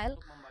filmmaking style,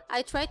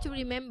 I try to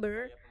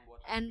remember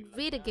and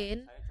read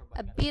again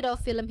a bit of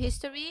film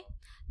history.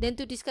 Then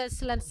to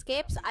discuss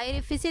landscapes, I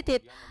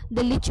revisited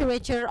the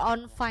literature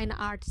on fine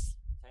arts.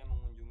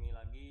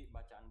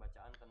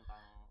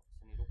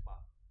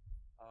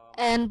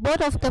 And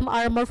both of them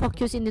are more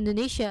focused in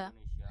Indonesia.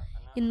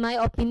 In my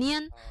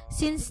opinion,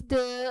 since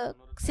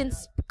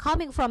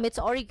coming from its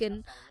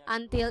origin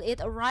until it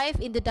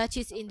arrived in the Dutch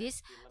East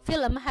Indies,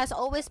 film has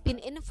always been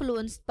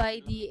influenced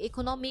by the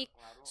economic,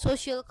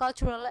 social,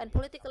 cultural, and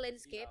political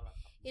landscape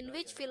in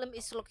which film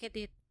is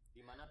located.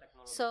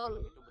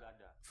 So,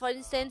 for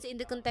instance, in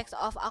the context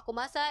of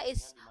Akumasa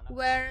is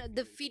where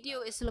the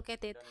video is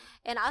located,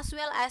 and as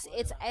well as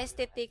its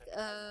aesthetic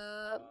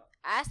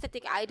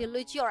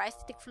ideology or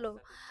aesthetic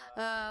flow.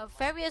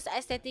 Various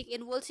aesthetic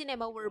in world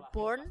cinema were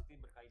born.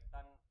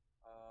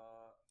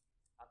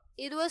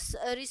 It was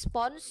a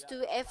response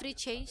to every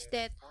change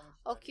that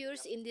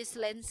occurs in these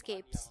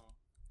landscapes,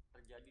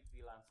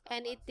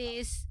 and it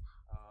is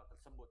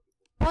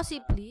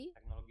possibly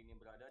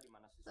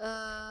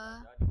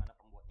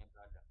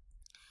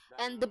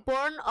and the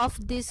born of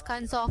these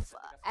kinds of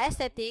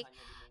aesthetic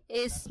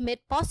is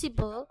made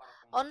possible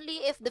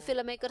only if the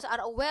filmmakers are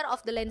aware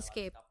of the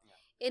landscape,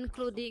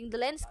 including the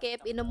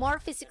landscape in a more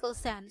physical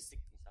sense.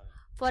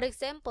 For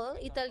example,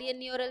 Italian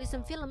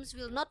neorealism films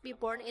will not be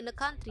born in a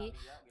country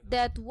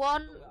that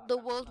won the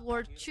World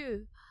War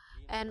II,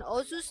 and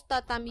Ozu's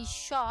tatami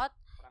shot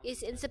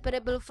is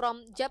inseparable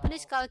from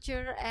Japanese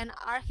culture and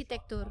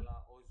architecture.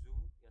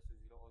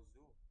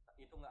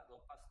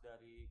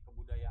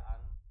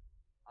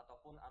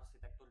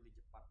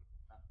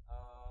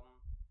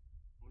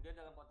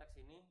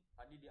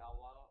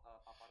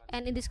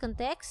 And in this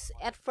context,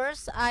 at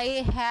first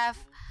I have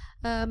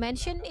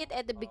mentioned it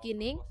at the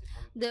beginning,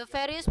 the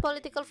various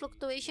political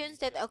fluctuations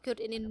that occurred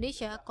in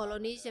Indonesia,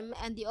 colonialism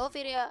and the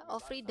euphoria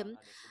of freedom,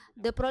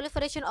 the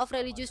proliferation of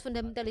religious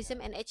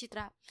fundamentalism and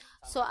etc.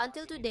 So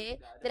until today,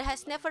 there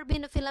has never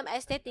been a film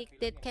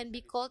aesthetic that can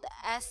be called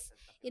as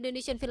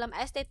Indonesian film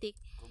aesthetic.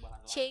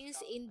 Change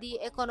in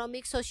the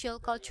economic, social,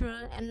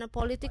 cultural and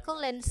political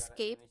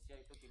landscape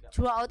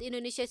throughout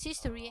Indonesia's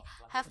history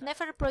have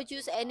never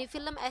produced any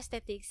film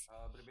aesthetics.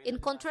 In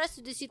contrast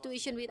to the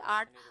situation with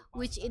art,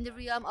 which in the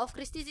realm of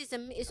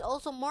criticism is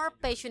also more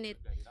passionate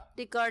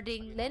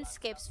regarding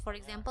landscapes, for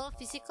example,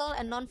 physical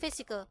and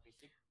non-physical.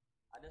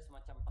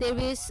 There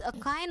is a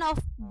kind of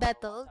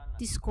battle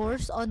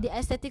discourse on the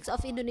aesthetics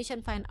of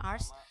Indonesian fine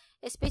arts,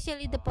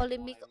 especially the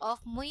polemic of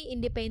Moi in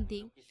the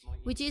painting,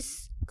 which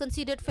is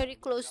considered very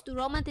close to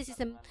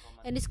Romanticism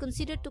and is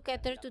considered to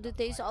cater to the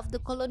taste of the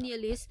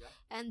colonialists,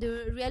 and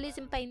the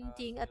realism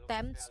painting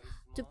attempts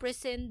to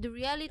present the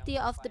reality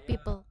of the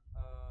people.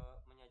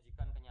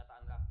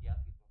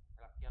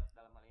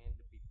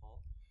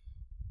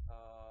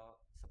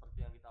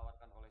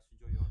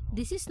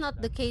 This is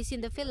not the case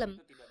in the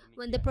film.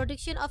 When the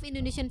production of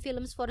Indonesian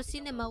films for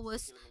cinema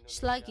was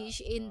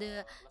sluggish in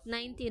the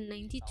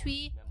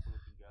 1993,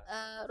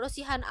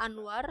 Rosihan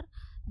Anwar,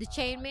 the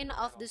chairman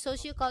of the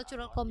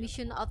Socio-Cultural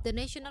Commission of the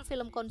National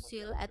Film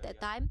Council at that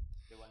time,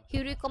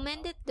 he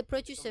recommended the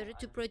producer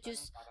to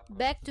produce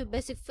back to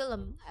basic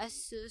film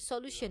as a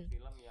solution.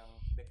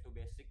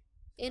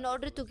 In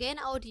order to gain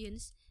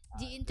audience,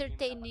 the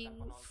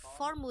entertaining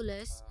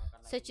formulas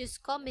such as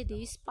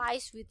comedy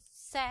spiced with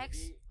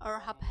sex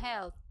are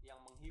upheld.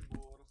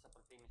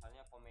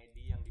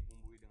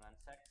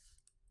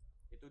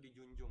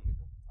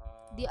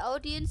 The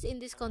audience in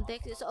this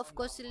context is of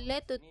course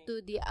related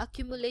to the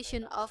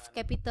accumulation of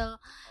capital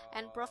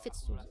and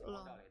profits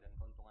alone.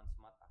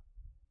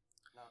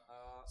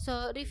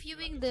 So,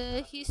 reviewing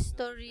the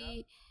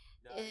history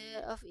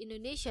of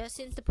Indonesia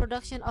since the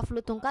production of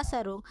Lutung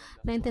Kasarung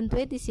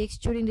 1926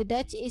 during the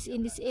Dutch East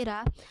Indies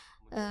era,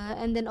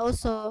 and then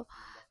also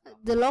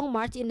the Long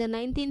March in the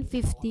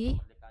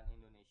 1950.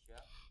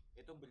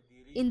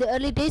 In the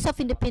early days of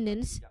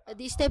independence,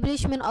 the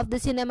establishment of the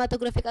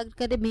Cinematographic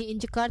Academy in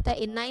Jakarta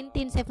in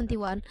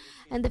 1971,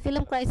 and the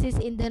film crisis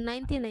in the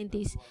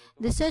 1990s,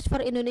 the search for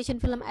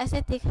Indonesian film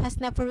aesthetic has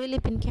never really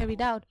been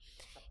carried out.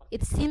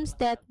 It seems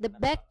that the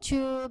back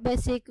to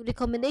basic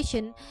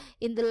recommendation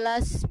in the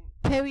last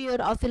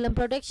period of film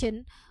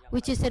production,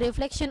 which is a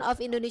reflection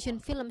of Indonesian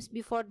films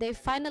before they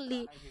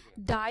finally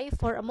die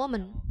for a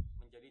moment.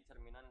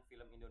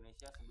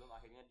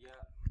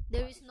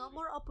 There is no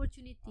more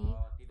opportunity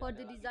for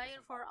the desire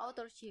for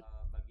authorship,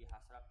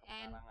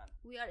 and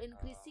we are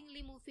increasingly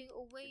moving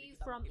away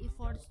from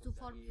efforts to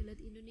formulate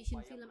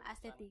Indonesian film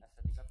aesthetic.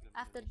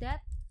 After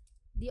that,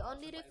 the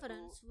only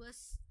reference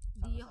was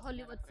the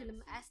Hollywood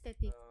film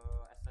aesthetic.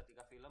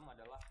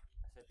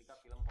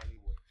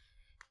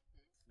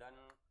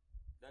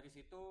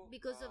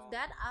 Because of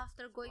that,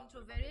 after going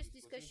through various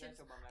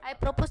discussions, I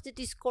proposed the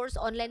discourse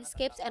on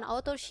landscapes and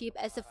authorship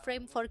as a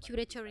frame for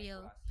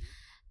curatorial.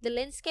 The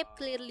landscape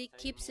clearly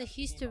keeps a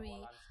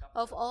history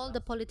of all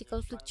the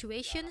political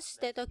fluctuations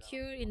that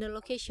occur in the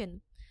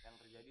location.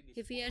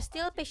 If we are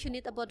still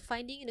passionate about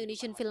finding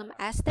Indonesian film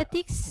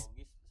aesthetics,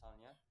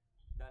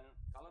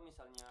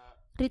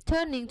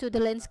 returning to the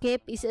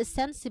landscape is a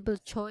sensible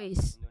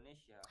choice.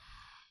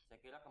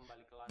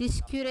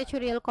 This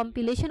curatorial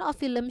compilation of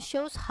films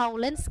shows how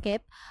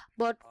landscape,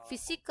 both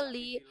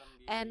physically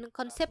and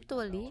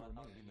conceptually,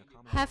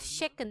 have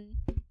shaken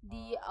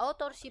the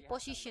authorship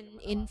position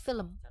in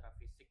film.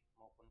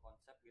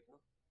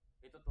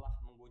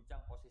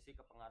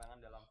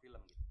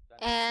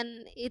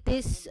 And it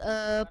is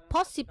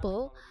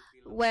possible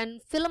when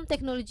film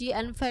technology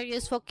and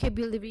various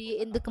vocabulary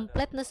in the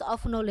completeness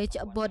of knowledge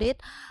about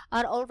it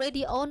are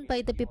already owned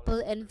by the people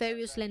in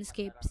various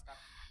landscapes.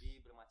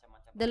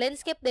 The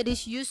landscape that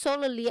is used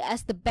solely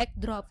as the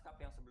backdrop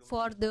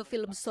for the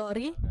film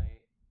story,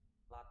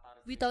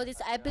 without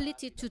its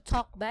ability to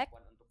talk back.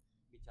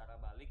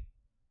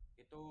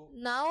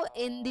 Now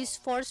in these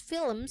forced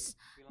films,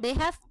 they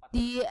have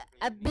the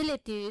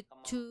ability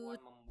to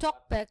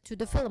talk back to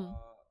the film.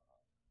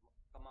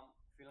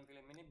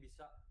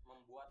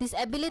 This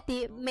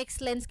ability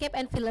makes landscape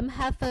and film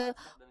have a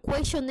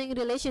questioning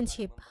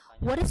relationship.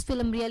 What is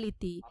film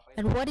reality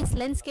and what is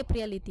landscape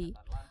reality?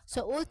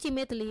 So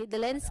ultimately, the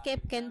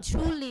landscape can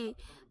truly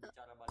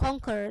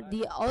conquer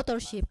the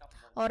authorship,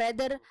 or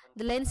rather,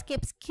 the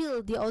landscapes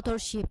kill the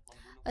authorship.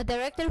 A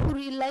director who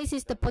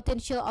realizes the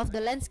potential of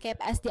the landscape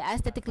as the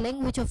aesthetic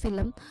language of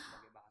film,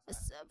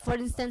 for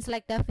instance,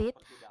 like David,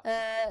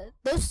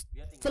 those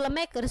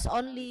filmmakers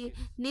only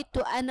need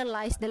to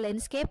analyze the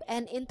landscape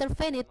and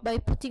intervene it by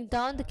putting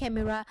down the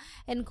camera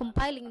and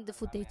compiling the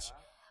footage.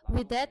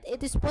 With that,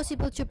 it is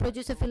possible to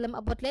produce a film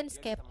about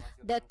landscape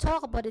that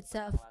talk about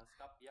itself.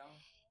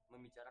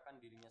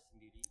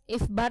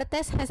 If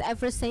Bartes has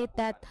ever said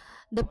that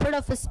the birth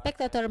of a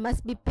spectator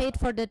must be paid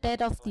for the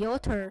death of the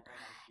author,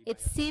 it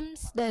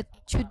seems that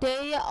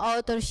today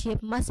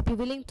authorship must be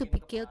willing to be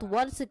killed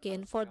once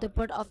again for the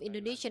birth of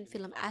Indonesian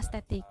film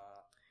aesthetic.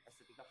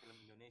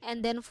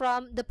 And then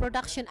from the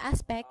production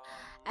aspect,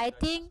 I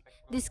think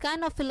this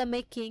kind of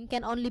filmmaking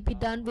can only be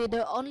done with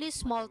a only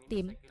small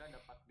team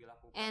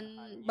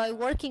and by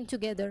working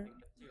together.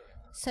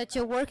 Such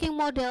a working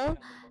model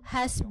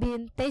has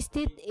been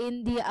tested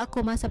in the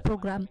Akomasa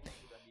program.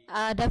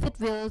 David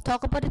will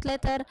talk about it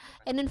later.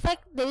 And in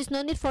fact, there is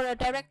no need for a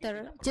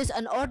director. Just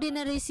an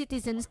ordinary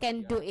citizens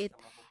can do it.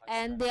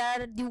 And they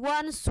are the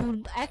ones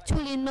who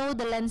actually know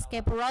the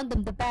landscape around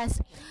them the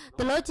best.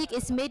 The logic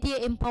is media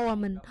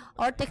empowerment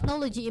or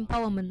technology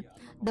empowerment.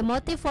 The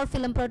motive for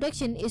film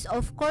production is,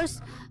 of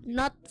course,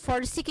 not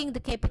for seeking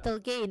the capital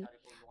gain,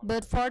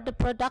 but for the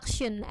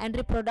production and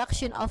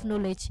reproduction of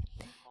knowledge,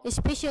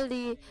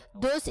 especially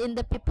those in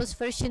the people's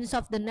versions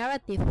of the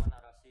narrative.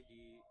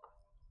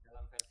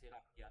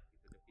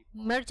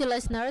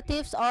 Marginalized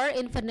narratives or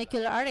in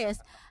vernacular areas.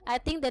 I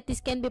think that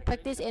this can be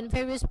practiced in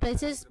various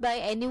places by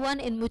anyone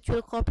in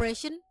mutual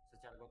cooperation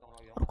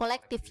or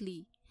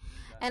collectively.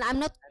 And I'm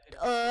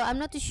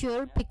not too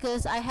sure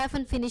because I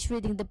haven't finished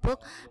reading the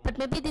book, but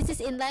maybe this is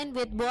in line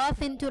with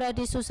Boaventura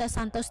de Sousa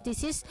Santos'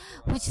 thesis,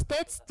 which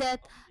states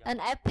that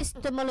an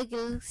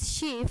epistemological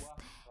shift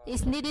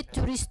is needed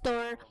to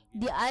restore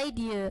the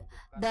idea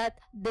that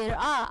there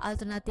are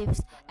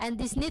alternatives, and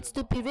this needs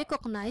to be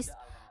recognized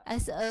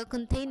as a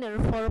container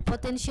for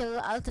potential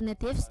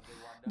alternatives.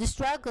 The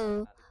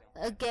struggle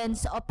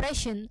against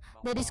oppression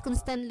that is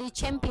constantly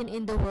championed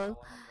in the world.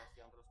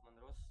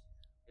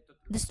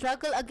 The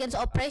struggle against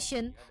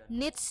oppression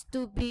needs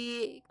to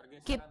be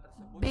keep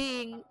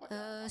being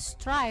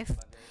strived,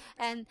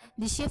 and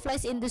the shift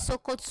lies in the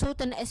so-called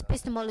Southern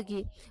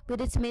epistemology,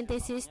 with its main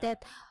thesis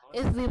that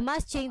if we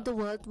must change the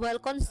world while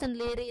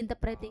constantly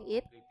reinterpreting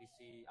it,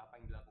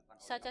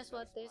 such as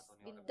what has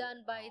been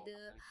done by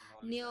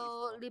the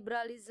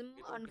neoliberalism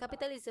on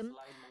capitalism,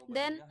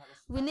 then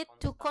we need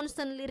to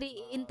constantly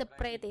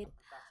reinterpret it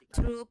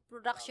through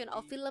production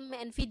of film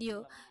and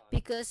video,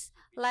 because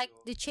like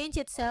the change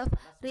itself,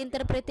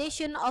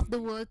 reinterpretation of the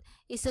world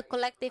is a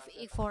collective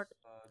effort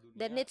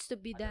that needs to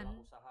be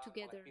done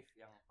together.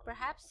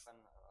 Perhaps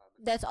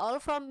that's all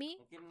from me.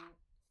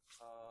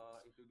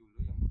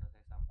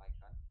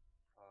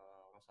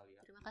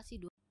 Terima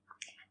kasih.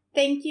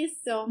 Thank you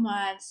so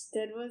much.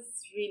 That was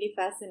really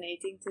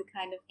fascinating to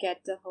kind of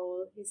get the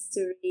whole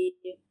history,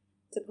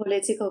 the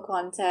political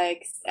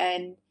context,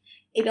 and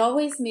it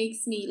always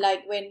makes me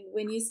like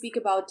when you speak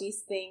about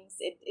these things,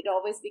 it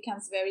always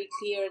becomes very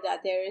clear that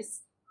there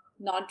is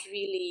not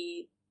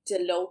really the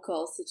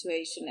local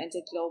situation and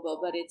the global,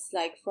 but it's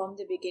like from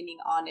the beginning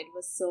on, it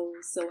was so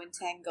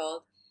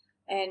entangled.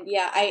 And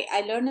yeah,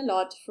 I learn a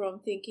lot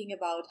from thinking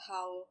about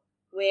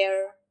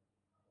where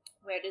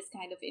this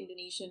kind of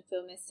Indonesian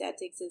film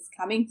aesthetics is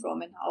coming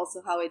from, and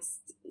also how it's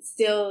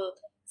still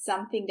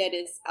something that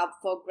is up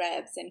for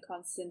grabs and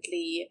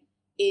constantly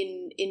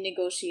in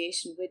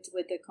negotiation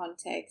with the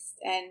context.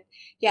 And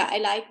yeah, I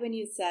like when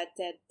you said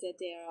that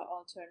there are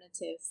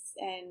alternatives,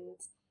 and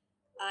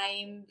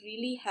I'm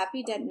really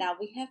happy that now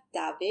we have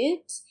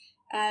David.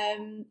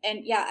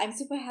 And yeah, I'm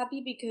super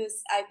happy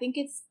because I think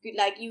it's good,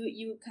 like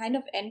you kind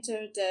of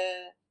enter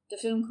the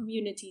film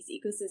community's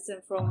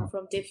ecosystem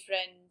from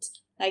different,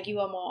 like you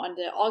are more on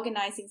the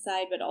organizing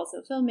side, but also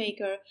a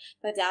filmmaker.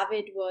 But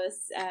David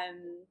was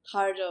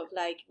part of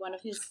like one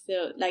of his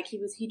like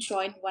he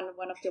joined one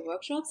of the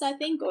workshops, I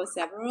think, or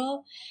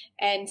several,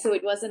 and so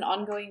it was an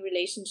ongoing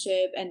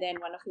relationship. And then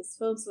one of his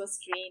films was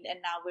screened, and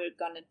now we're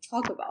gonna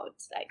talk about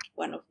like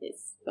one of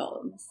his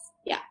films.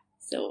 Yeah,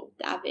 so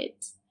David.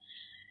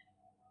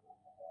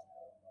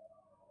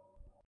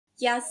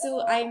 Yeah,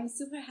 so I'm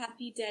super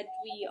happy that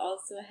we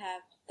also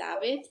have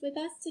David with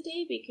us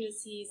today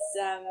because he's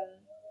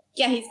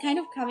kind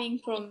of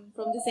coming from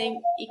the same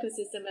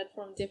ecosystem but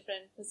from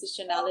different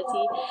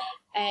positionality.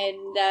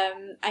 And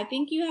I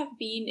think you have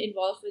been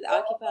involved with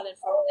Arkipel and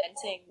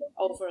Formatting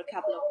over a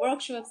couple of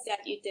workshops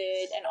that you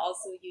did, and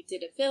also you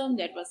did a film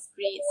that was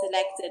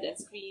selected and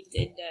screened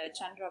in the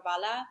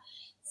Chandrawala.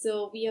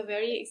 So we are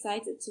very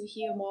excited to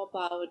hear more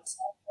about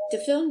the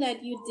film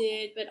that you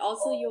did, but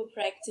also your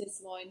practice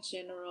more in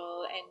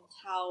general, and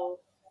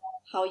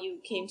how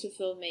you came to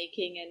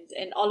filmmaking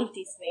and all of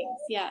these things.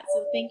 Yeah,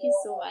 so thank you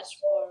so much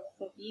for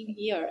being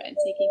here and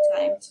taking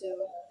time to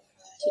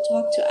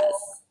talk to us.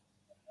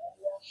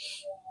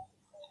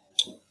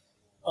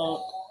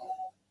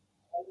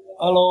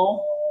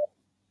 Halo.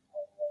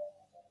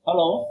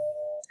 Halo.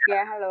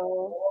 Ya,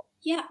 halo.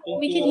 Yeah,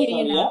 we can hear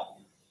you now.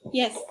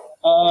 Yes.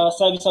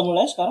 Saya bisa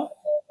mulai sekarang?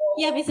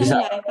 Ya, bisa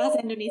mulai. Bahasa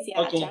Indonesia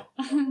Okay. aja.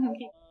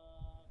 Okay.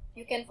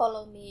 You can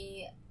follow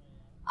me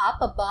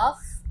up above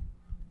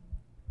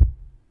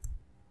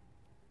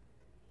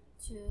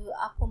to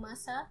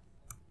Akumasa.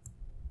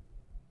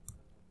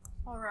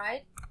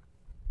 Alright.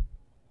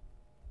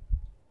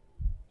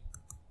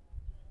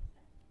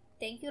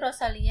 Thank you,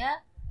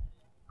 Rosalia.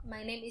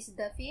 My name is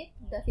David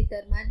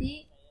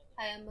Darmadi.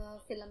 I am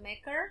a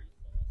filmmaker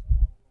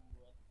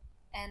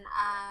and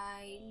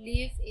I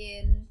live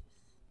in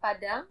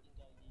Padang,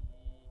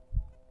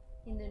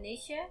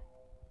 Indonesia.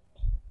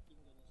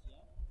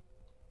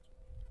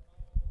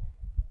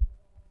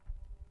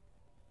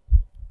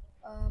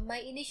 My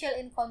initial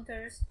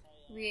encounters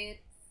with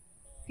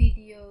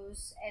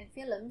videos and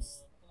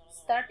films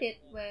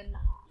started when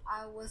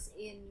I was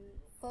in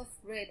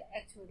 4th grade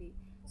actually.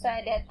 So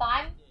at that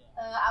time,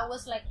 I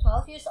was like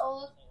 12 years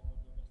old.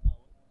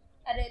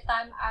 At that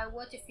time, I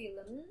watched a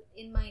film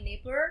in my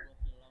neighbor.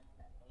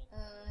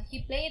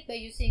 He played by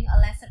using a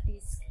laser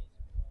disc.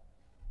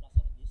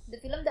 The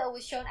film that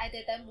was shown at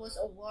that time was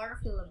a war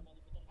film,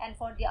 and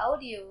for the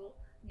audio,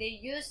 they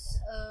use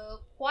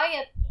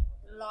quiet,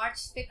 large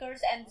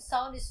speakers, and the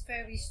sound is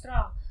very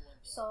strong.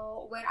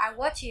 So when I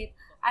watch it,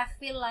 I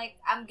feel like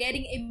I'm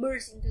getting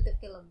immersed into the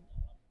film.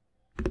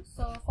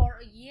 So for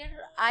a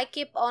year, I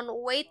keep on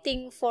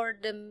waiting for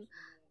them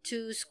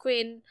to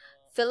screen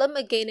film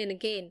again and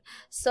again.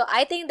 So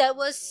I think that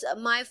was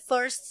my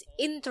first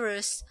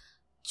interest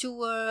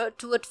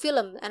toward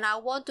film, and I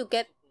want to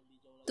get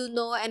to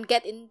know and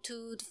get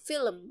into the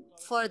film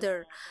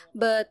further.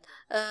 But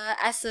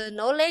as a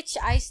knowledge,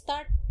 I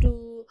start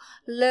to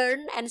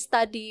learn and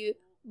study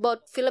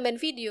about film and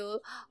video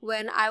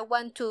when I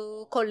went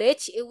to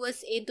college. It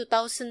was in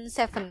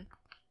 2007.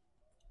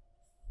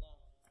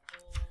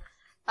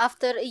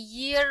 After a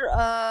year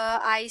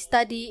I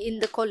study in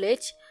the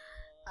college,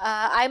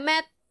 I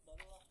met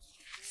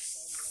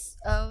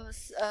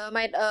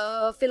my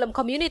film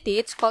community.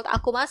 It's called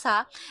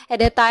Akumasa. At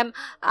that time,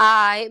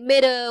 I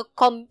made a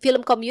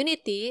film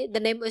community.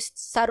 The name was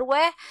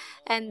Sarwe,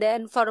 and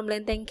then Forum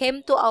Lenteng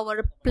came to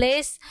our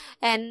place,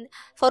 and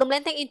Forum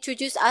Lenteng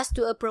introduced us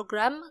to a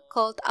program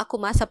called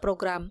Akumasa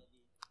program.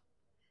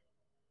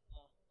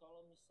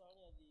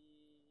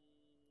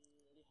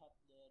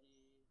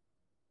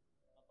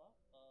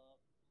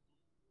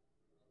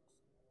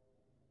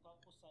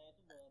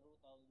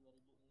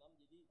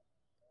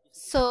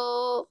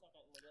 So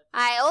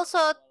I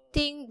also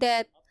think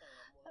that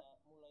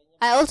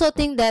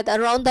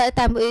around that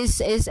time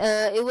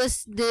it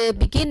was the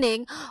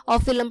beginning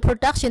of film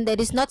production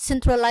that is not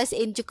centralized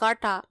in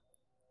Jakarta.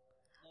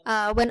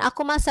 When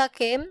Akumasa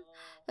came,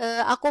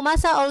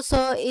 Akumasa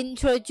also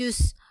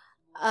introduced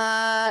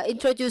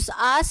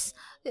us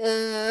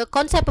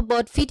concept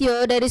about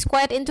video that is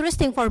quite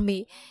interesting for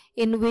me,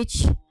 in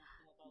which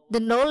the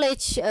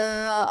knowledge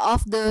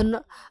of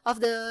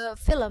the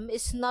film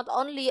is not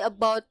only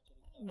about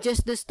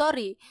just the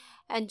story.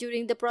 And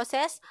during the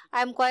process,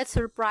 I'm quite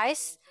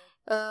surprised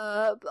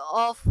to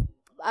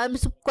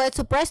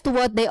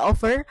what they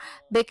offer,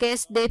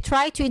 because they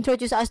try to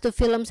introduce us to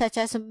films such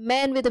as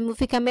Man with a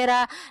Movie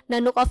Camera,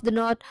 Nanook of the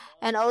North,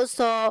 and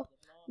also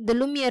the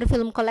Lumiere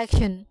film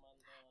collection.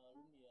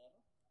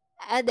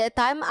 At that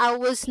time, I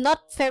was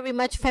not very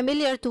much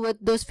familiar to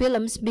those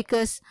films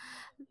because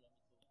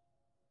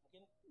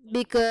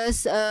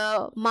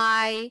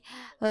my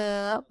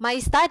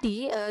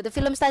study, the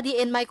film study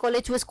in my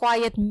college was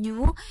quite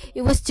new.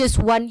 It was just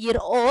 1 year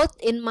old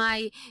in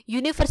my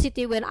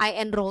university when I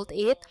enrolled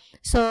it,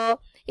 so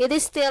it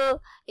is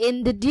still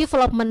in the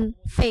development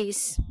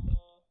phase.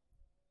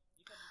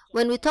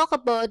 When we talk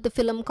about the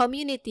film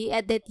community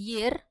at that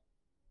year,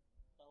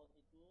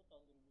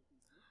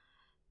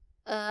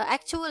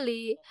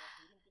 actually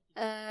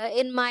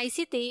in my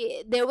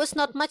city there was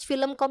not much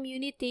film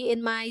community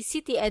in my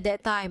city at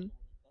that time.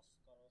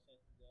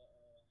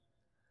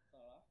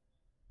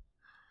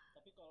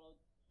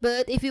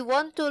 But if you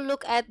want to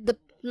look at the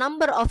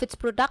number of its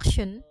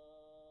production,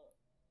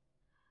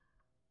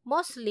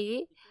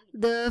 mostly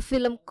the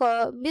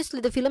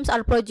films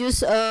are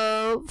produced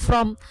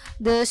from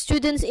the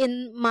students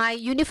in my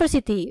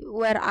university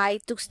where I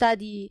took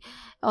study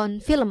on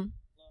film.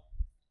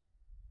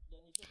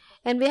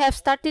 And we have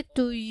started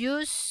to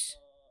use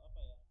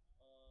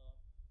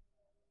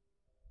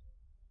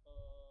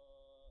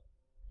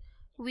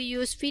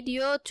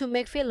video to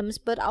make films,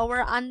 but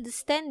our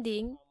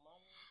understanding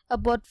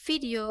about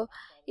video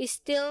is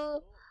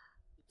still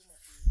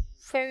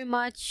very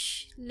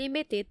much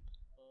limited.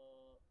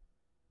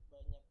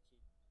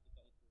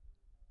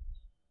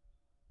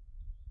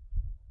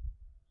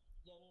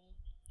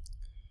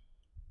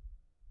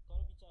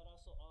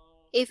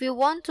 If you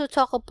want to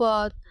talk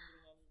about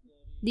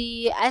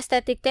the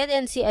aesthetic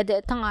tendency at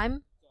that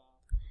time,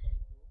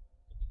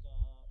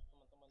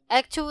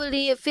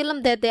 actually a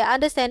film that they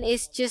understand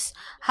is just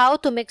how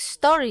to make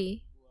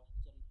story,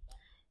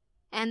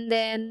 and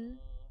then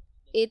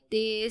it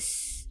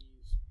is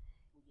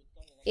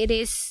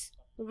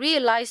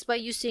realized by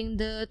using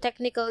the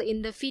technical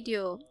in the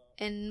video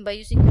and by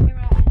using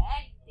camera and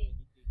editing.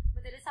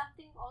 But there is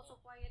something also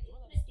quite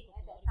interesting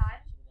at that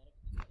time.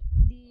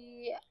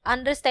 The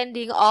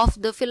understanding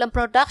of the film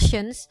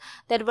productions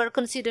that were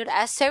considered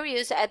as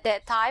serious at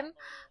that time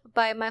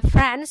by my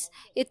friends,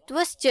 it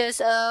was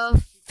just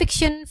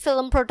fiction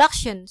film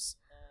productions.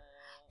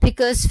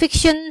 Because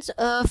fiction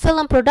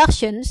film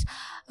productions,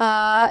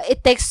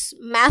 it takes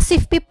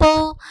massive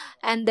people,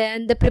 and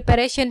then the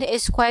preparation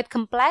is quite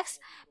complex.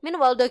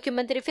 Meanwhile,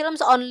 documentary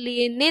films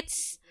only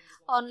needs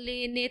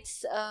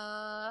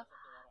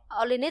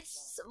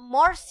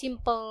more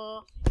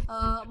simple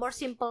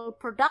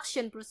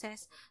production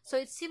process. So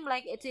it seems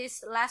like it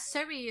is less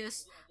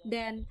serious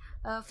than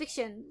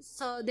fiction.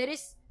 So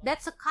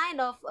that's a kind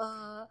of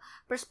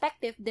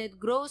perspective that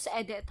grows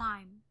at that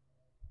time.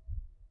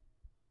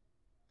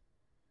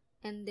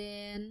 And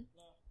then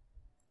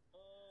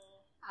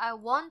I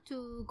want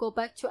to go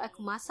back to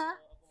Akumasa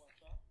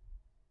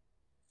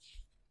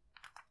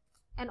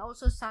and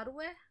also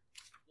Sarwe.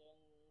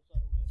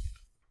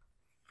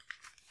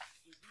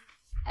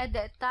 At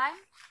that time,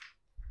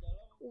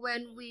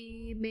 when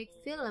we make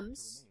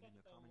films,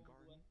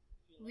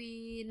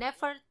 we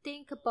never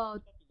think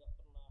about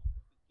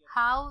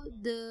how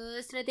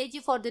the strategy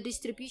for the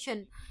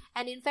distribution,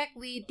 and in fact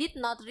we did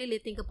not really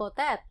think about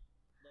that.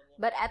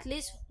 But at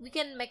least we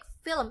can make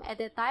film at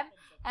that time,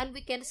 and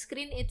we can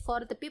screen it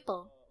for the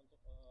people.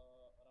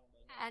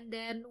 And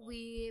then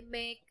we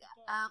make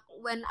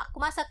when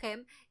Akumasa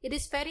came, it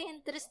is very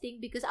interesting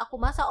because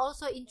Akumasa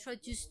also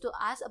introduced to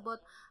us about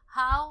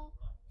how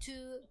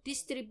to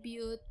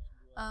distribute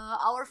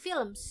our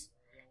films.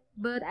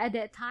 But at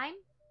that time,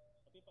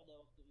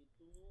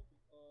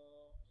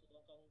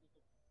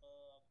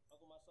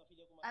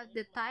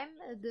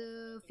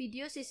 the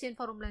videos is in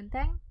Forum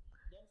Lenteng.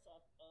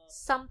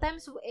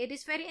 Sometimes it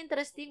is very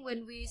interesting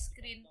when we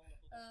screen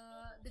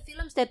the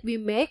films that we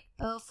make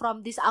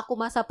from this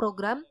Akumasa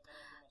program.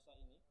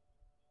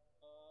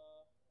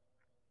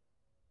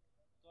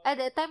 At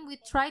that time, we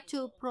try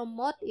to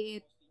promote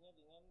it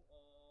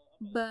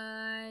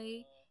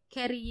by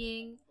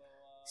carrying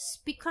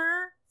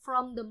speaker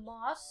from the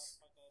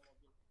mosque,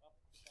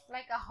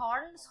 like a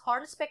horn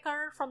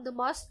speaker from the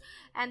mosque,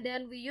 and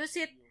then we use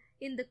it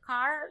in the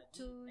car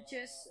to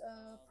just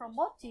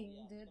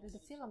promoting the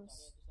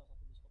films.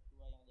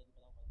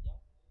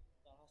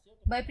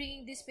 By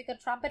bringing this speaker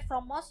trumpet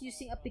from mosque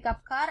using a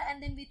pickup car,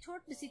 and then we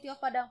toured the city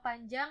of Padang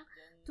Panjang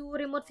to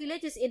remote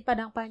villages in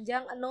Padang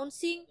Panjang,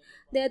 announcing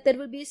that there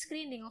will be a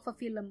screening of a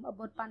film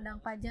about Padang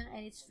Panjang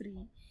and it's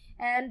free.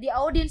 And the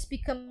audience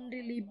become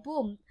really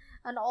boomed.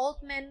 An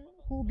old man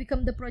who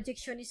became the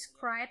projectionist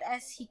cried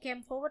as he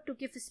came forward to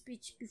give a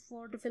speech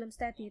before the film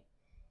started.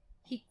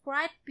 He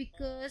cried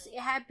because it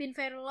had been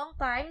very long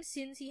time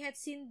since he had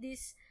seen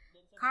this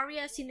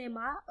Karya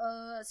cinema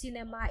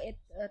at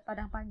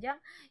Padang Panjang.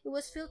 It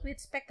was filled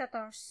with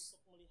spectators.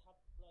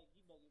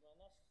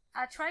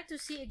 I tried to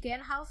see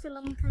again how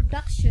film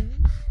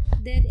production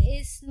that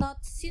is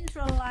not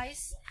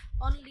centralized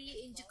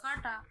only in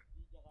Jakarta.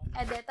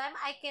 At that time,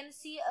 I can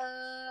see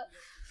a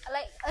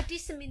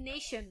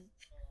dissemination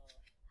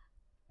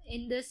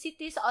in the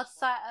cities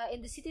outside,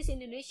 in the cities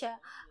in Indonesia,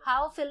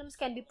 how films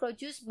can be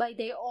produced by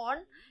their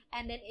own,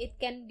 and then it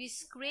can be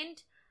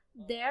screened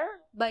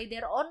there by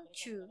their own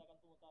too.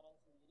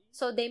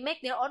 So they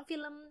make their own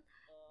film,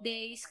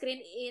 they screen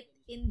it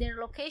in their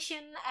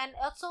location, and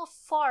also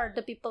for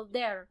the people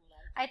there.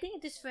 I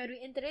think it is very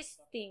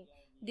interesting,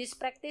 this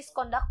practice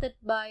conducted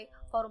by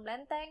Forum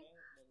Lenteng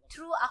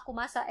through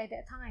Akumasa at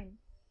that time.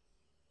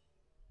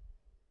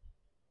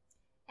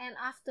 And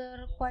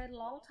after quite a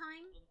long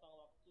time,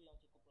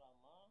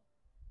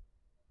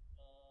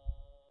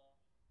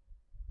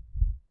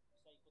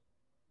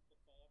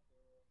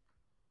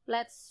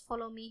 let's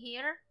follow me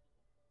here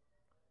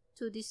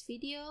to this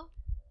video.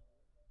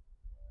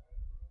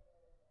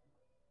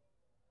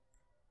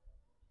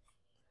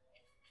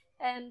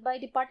 And by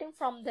departing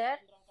from that,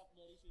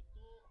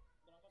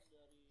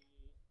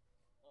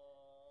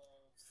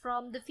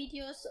 from the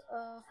videos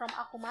from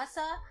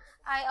Akumasa,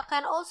 I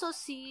can also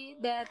see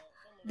that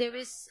there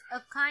is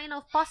a kind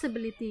of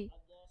possibility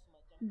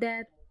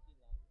that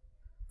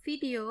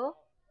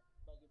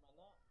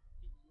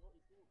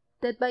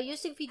by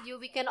using video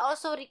we can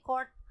also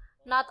record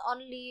not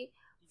only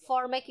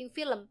for making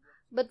film,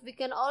 but we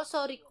can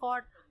also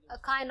record a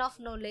kind of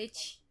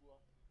knowledge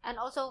and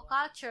also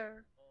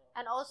culture,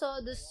 and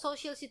also the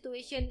social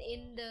situation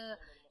in a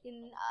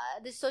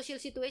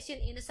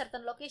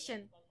certain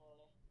location.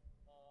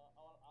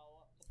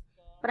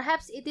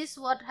 Perhaps it is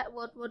what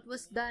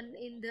was done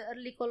in the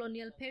early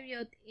colonial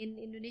period in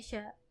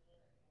Indonesia.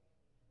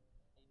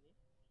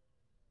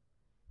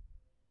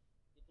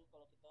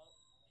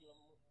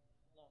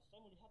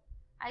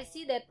 I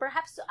see that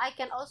perhaps I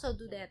can also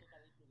do that.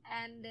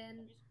 And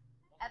then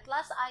at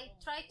last I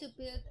tried to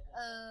build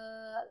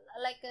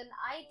like an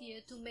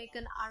idea to make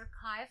an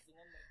archive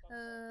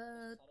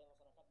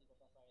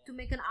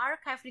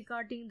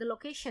regarding the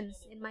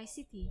locations in my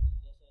city.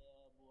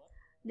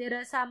 There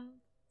are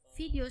some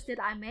videos that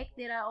I make.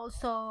 There are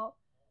also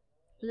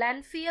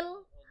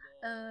landfill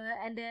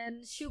and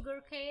then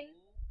sugarcane.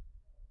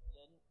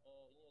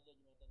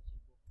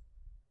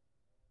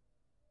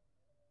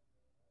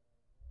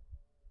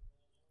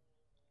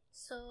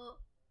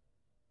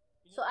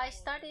 So I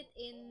started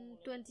in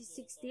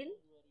 2016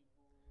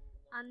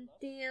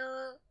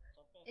 until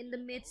in the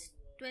mid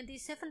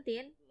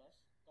 2017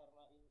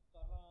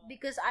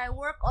 because I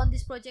work on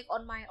this project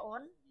on my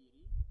own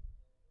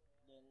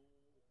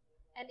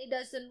and it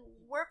doesn't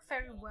work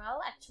very well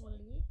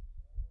actually.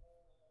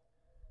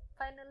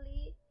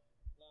 Finally,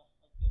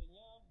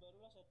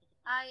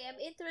 I am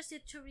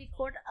interested to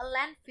record a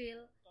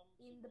landfill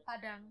in the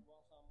Padang.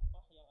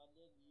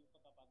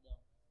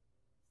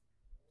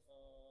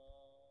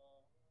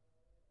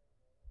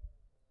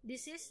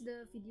 This is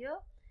the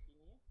video,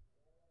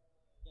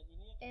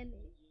 and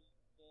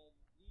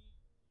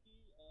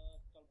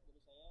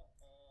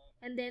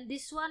then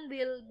this one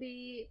will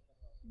be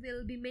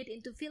made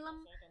into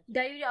film,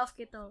 Diary of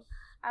Kettle.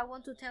 I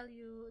want to tell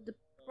you the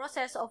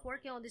process of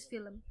working on this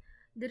film.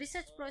 The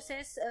research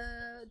process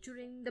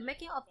during the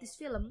making of this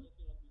film,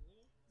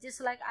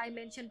 just like I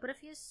mentioned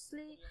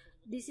previously,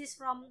 this is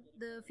from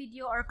the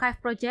video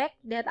archive project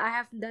that I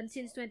have done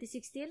since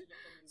 2016.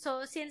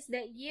 So since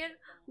that year,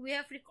 we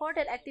have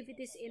recorded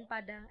activities in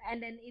Padang,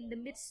 and then in the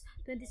mid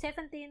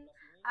 2017,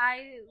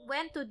 I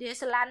went to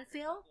this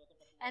landfill,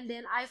 and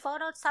then I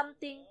found out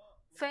something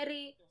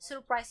very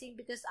surprising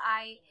because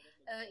I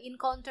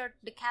encountered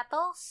the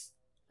cattles,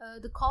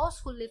 the cows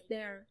who live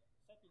there.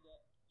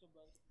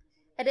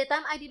 At the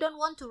time, I didn't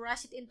want to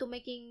rush it into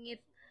making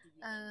it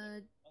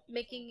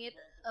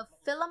a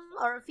film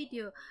or a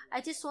video. I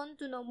just want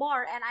to know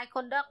more, and I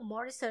conduct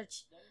more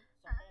research.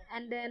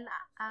 And then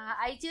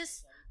I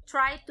just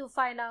try to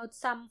find out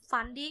some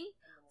funding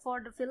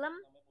for the film,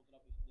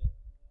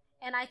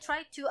 and I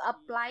try to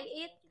apply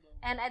it.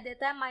 And at the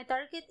time, my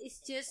target is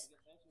just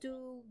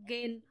to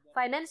gain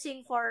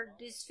financing for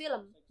this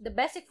film, the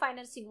basic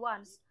financing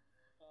ones.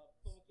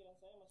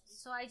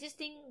 So I just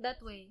think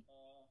that way.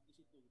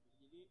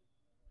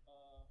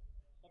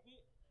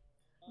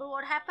 But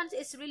what happens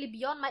is really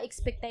beyond my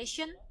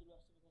expectation.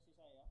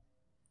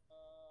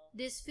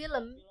 This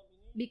film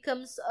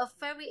becomes a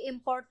very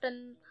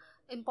important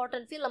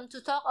film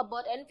to talk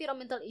about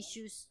environmental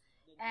issues,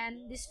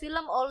 and this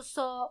film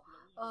also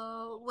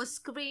was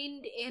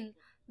screened in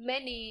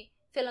many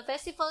film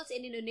festivals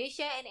in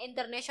Indonesia and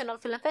international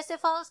film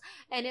festivals,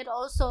 and it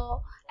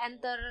also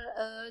entered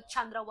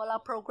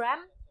Chandrawala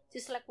program,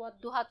 just like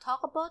what Dhuha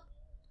talked about.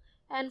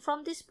 And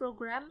from this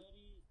program,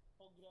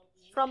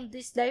 from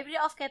this Diary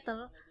of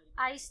Kettle,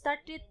 I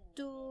started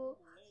to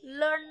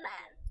learn,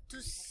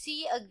 to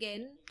see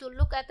again, to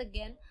look at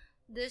again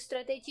the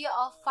strategy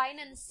of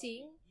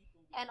financing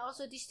and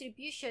also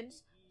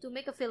distributions to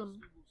make a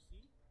film.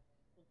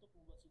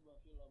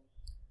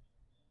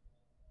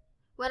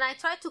 When I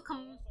try to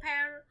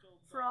compare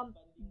from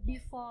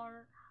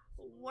before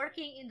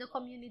working in the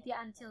community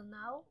until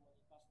now,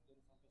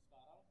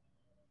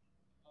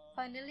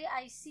 finally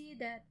I see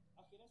that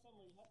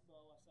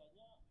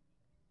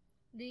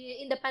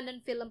the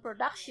independent film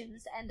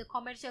productions and the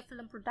commercial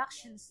film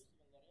productions,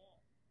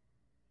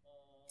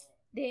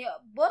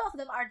 both of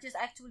them are just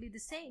actually the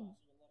same.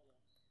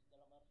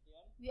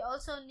 We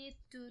also need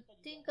to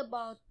think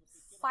about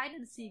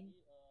financing.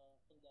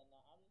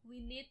 We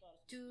need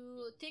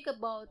to think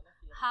about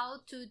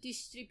how to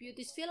distribute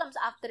these films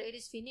after it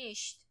is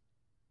finished.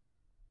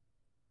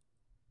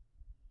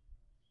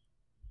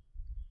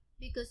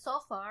 Because so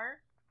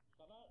far,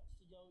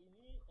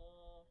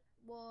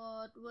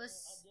 what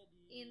is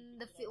in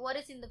the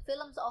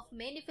films of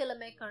many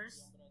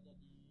filmmakers,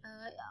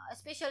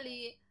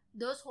 especially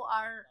those who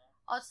are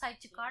outside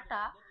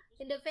Jakarta,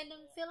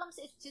 independent films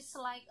is just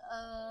like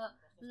a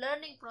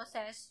learning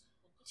process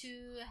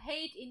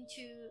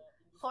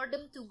for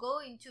them to go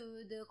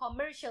into the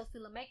commercial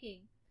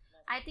filmmaking.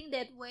 I think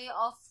that way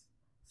of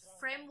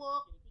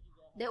framework,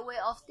 that way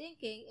of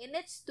thinking, it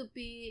needs to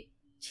be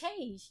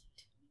changed,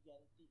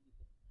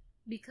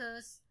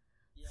 because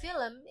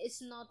film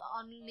is not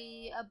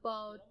only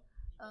about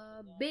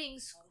being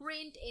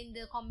screened in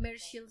the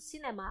commercial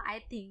cinema,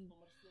 I think,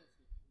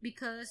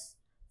 because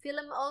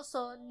film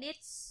also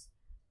needs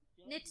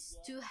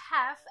to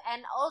have,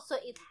 and also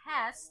it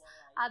has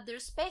other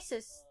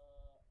spaces.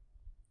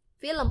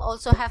 Film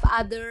also have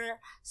other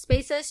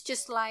spaces,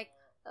 just like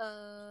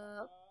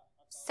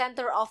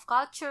center of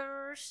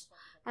cultures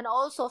and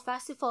also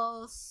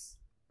festivals.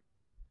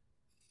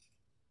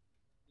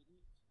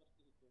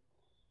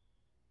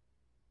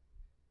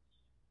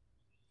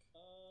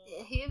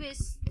 Here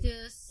is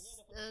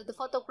just the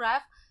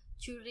photograph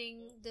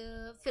during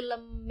the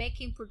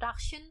filmmaking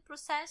production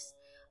process,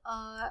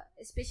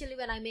 especially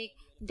when I make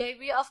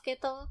Diary of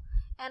Kettle.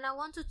 And I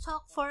want to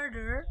talk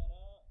further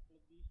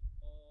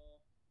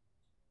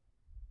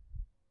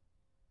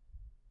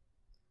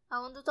I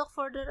want to talk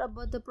further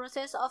about the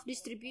process of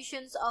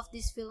distributions of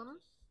this film.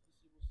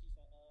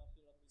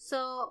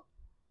 So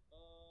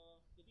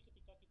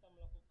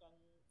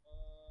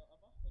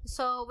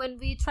when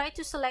we try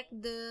to select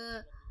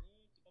the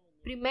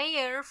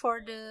premiere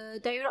for the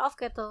Diary of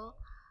Kettle,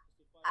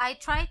 I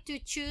try to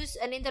choose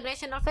an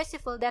international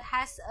festival that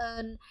has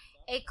an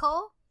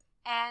echo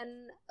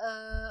and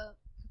a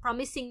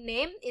promising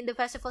name in the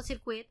festival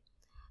circuit.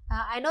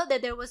 I know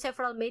that there were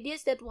several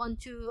medias that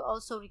want to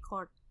also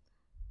record.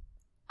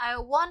 I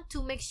want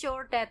to make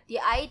sure that the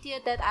idea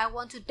that I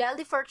want to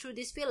deliver through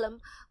this film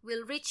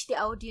will reach the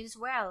audience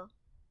well.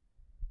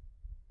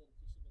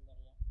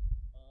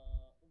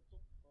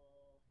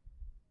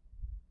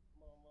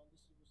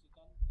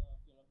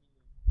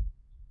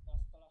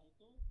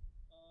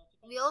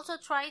 We also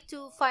try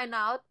to find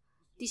out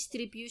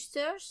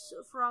distributors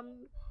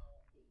from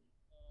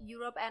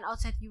Europe and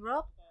outside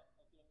Europe.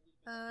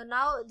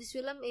 Now this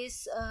film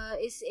is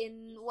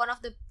in one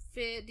of the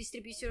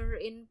distributor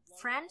in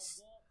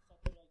France,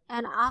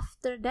 and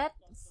after that,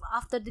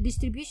 after the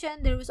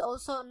distribution, there is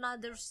also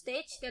another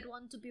stage that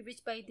want to be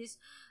reached by this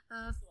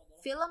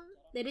film.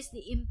 That is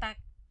the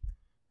impact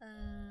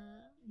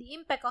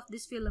of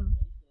this film.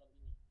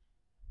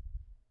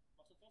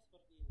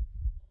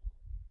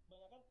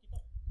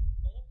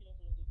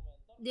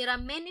 There are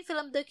many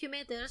film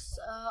documenters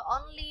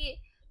only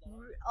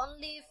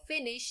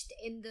finished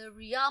in the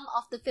realm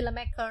of the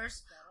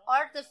filmmakers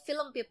or the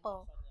film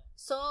people.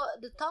 So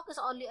the talk is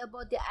only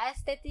about the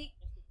aesthetic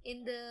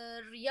in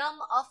the realm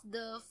of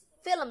the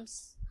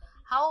films.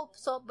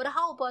 But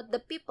how about the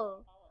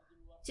people?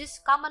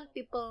 Just common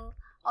people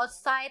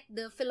outside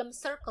the film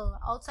circle,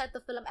 outside the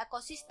film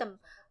ecosystem.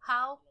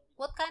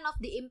 What kind of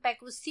the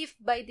impact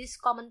received by these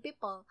common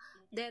people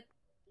that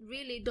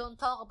really don't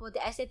talk about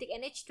the aesthetic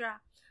and etc.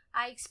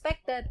 I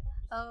expect that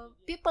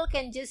people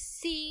can just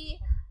see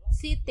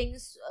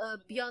things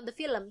beyond the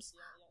films.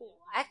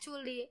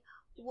 Actually,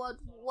 what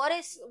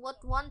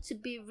want to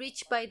be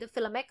reached by the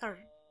filmmaker?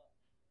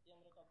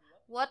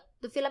 What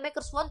the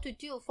filmmakers want to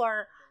do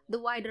for the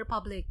wider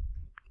public.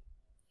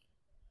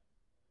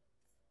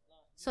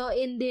 So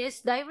in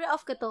this Diary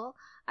of Kettle,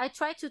 I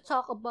try to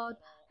talk about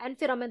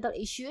environmental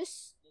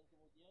issues,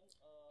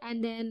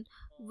 and then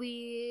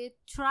we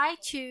try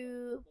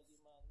to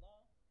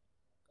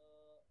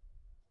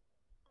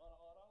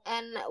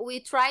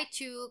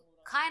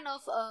kind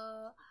of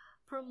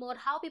promote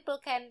how people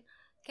can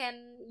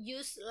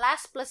use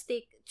less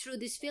plastic through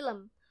this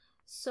film.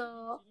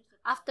 So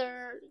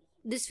after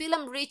this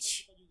film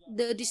reach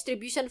the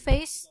distribution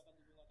phase,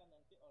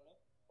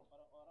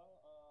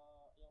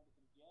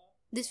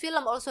 this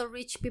film also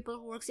reach people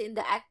who works in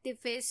the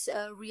activist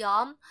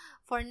realm,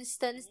 for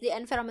instance the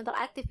environmental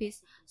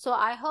activists. So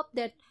I hope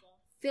that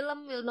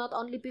film will not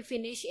only be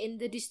finished in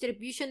the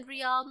distribution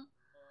realm,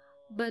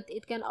 but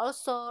it can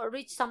also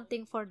reach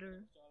something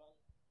further.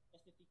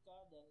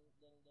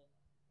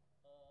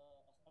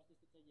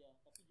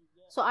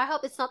 So I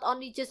hope it's not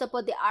only just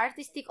about the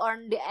artistic or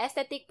the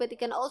aesthetic, but it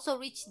can also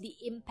reach the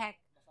impact.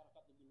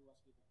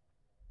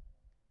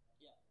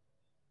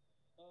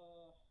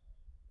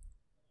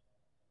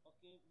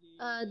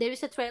 There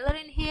is a trailer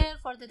in here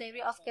for the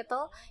Diary of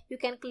Kettle. You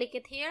can click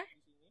it here.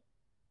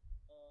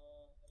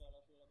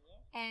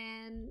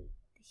 And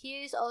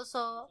here is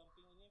also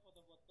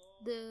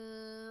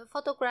the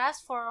photographs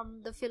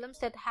from the films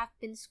that have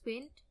been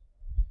screened.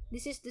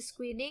 This is the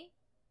screening.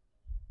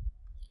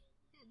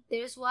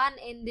 There's one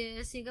in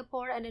the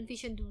Singapore and then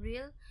Vision to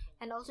Real,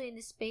 and also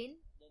in Spain.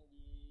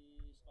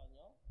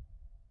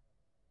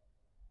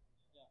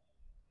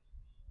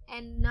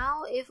 And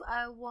now if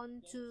I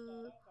want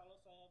to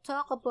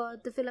talk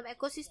about the film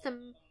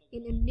ecosystem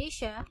in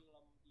Indonesia,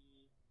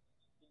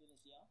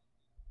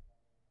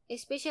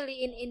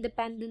 especially in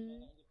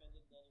independent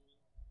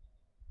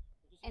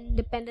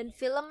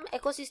film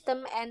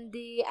ecosystem and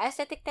the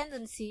aesthetic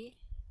tendency,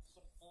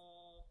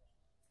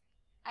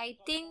 I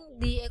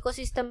think the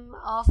ecosystem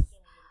of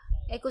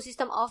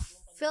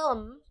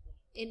film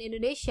in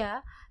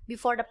Indonesia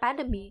before the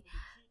pandemic,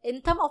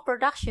 in terms of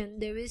production,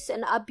 there is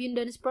an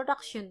abundance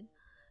productions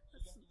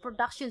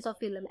of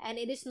film, and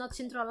it is not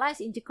centralized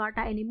in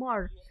Jakarta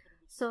anymore.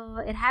 So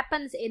it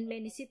happens in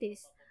many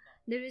cities.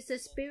 There is a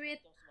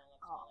spirit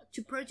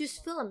to produce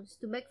films,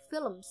 to make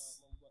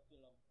films.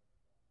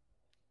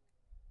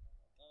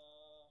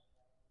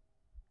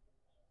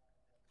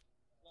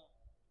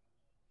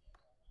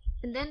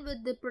 And then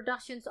with the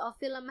productions of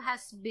film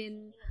has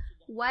been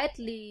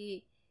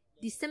widely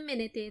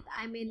disseminated,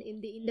 I mean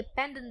in the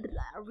independent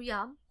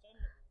realm,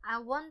 I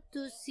want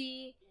to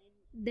see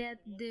that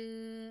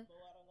the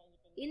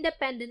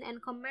independent and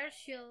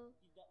commercial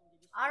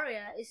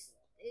area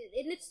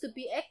it needs to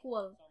be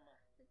equal.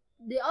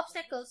 The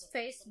obstacles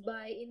faced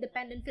by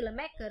independent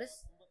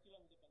filmmakers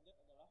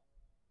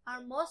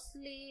are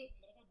mostly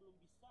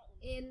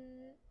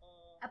in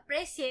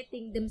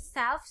appreciating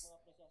themselves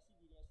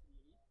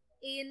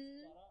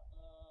in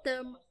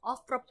terms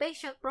of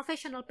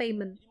professional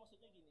payment.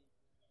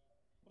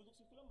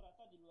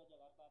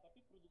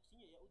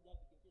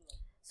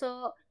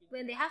 So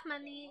When they have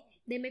money,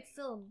 they make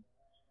film.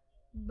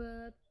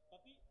 But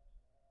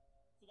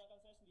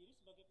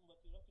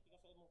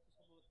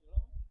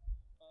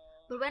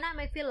when I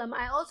make film,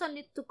 I also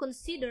need to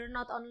consider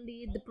not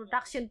only the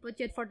production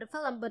budget for the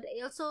film, but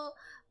also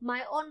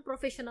my own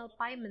professional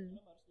payment.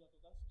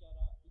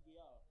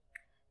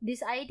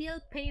 This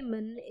ideal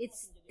payment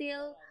is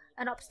still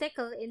an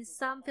obstacle in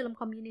some film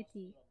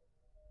community.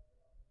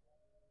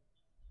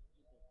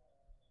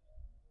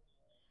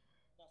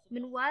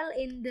 Meanwhile,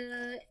 in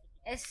the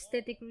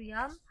aesthetic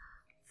realm,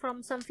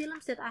 from some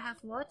films that I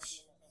have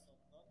watched,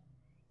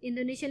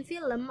 Indonesian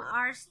film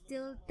are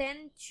still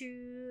tend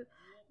to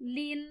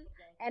lean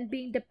and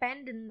being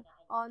dependent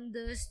on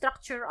the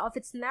structure of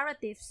its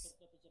narratives.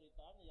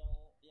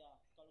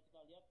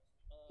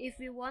 If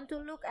we want to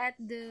look at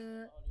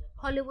the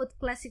Hollywood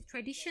classic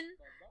tradition,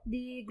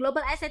 the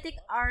global aesthetic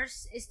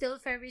arts is still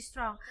very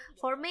strong.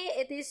 For me,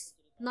 it is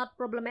not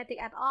problematic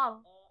at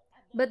all.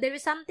 But there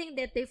is something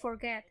that they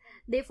forget.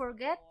 They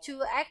forget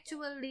to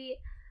actually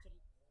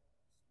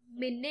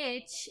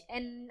manage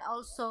and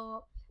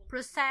also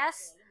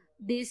process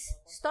this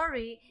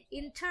story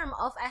in terms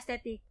of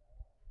aesthetic,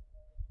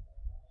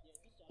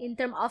 in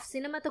terms of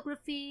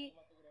cinematography,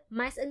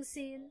 mise en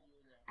scene,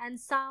 and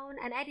sound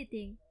and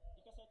editing.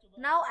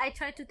 Now I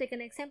try to take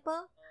an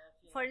example.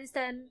 For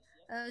instance,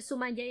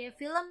 Sumanjaya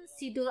film,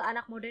 Sidul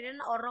Anak Modern,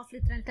 or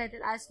roughly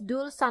translated as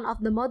Dul, Son of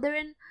the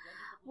Modern.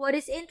 What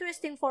is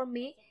interesting for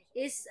me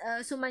is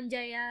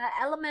Sumanjaya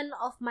element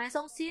of mise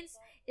en scene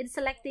in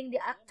selecting the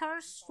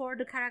actors for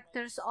the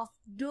characters of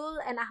Dul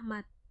and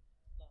Ahmad.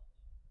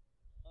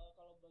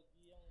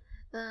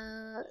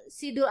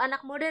 Sidul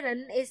Anak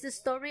Modern is the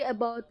story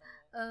about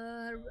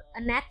a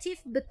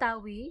native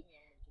Betawi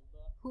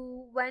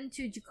who went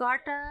to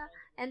Jakarta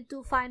and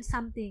to find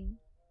something.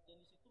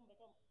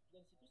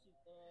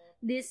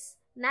 This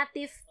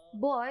native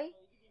boy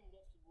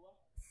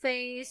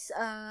faced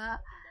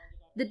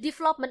the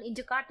development in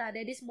Jakarta,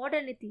 that is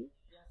modernity.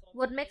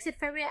 What makes it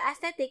very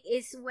aesthetic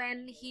is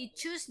when he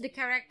choose the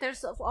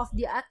characters of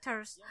the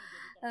actors.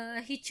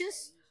 He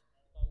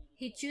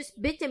choose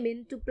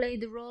Benjamin to play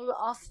the role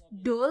of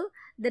Dul,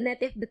 the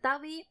native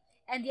Betawi,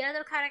 and the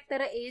other character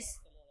is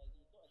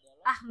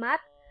Ahmad,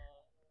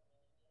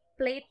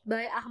 played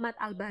by Ahmad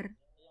Albar.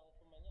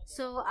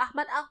 So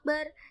Ahmad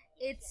Albar,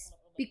 it's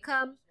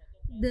become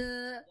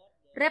the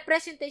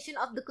representation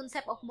of the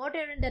concept of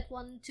modern that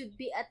want to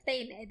be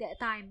attained at that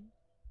time.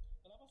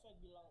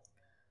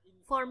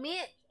 For me,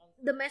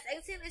 the mise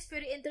en scene is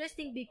very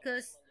interesting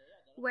because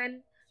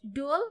when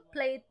Dul,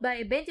 played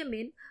by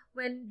Benjamin,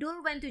 when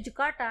Dul went to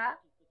Jakarta,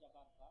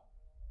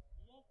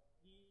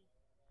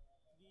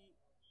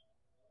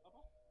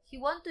 he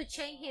want to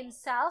change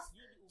himself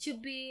to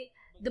be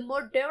the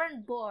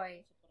modern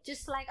boy,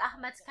 just like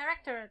Ahmad's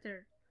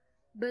character.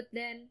 But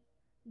then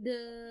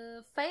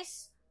the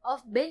face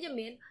of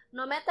Benjamin,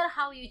 no matter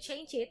how you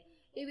change it,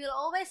 it will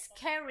always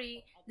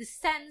carry the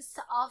sense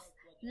of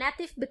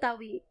native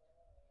Betawi.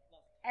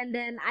 And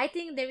then I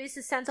think there is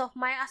a sense of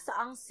mise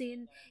en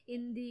scene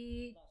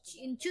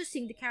in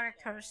choosing the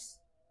characters.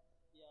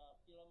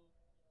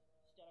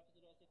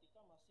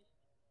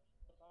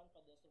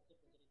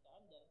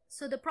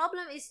 So the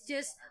problem is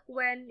just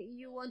when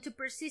you want to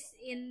persist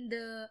in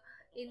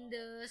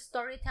the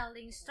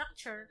storytelling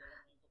structure,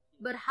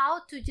 but how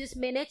to just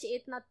manage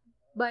it not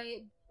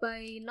by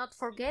not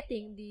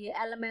forgetting the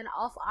element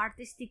of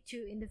artistic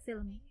too in the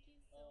film.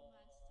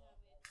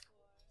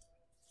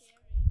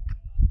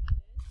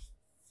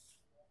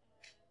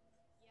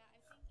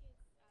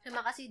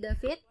 Terima kasih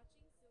David.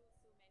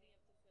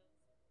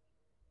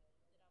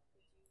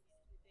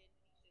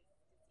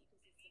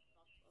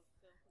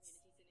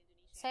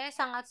 Saya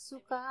sangat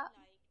suka,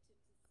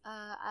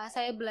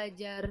 saya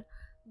belajar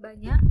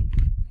banyak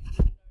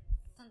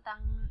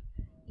tentang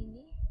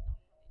ini.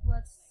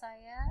 Buat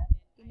saya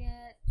ini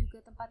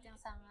juga tempat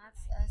yang sangat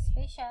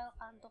spesial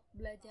untuk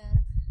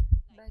belajar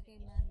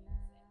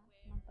bagaimana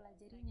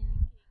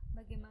mempelajarinya,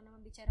 bagaimana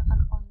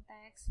membicarakan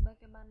konteks,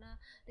 bagaimana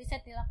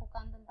riset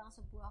dilakukan tentang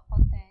sebuah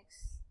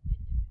konteks.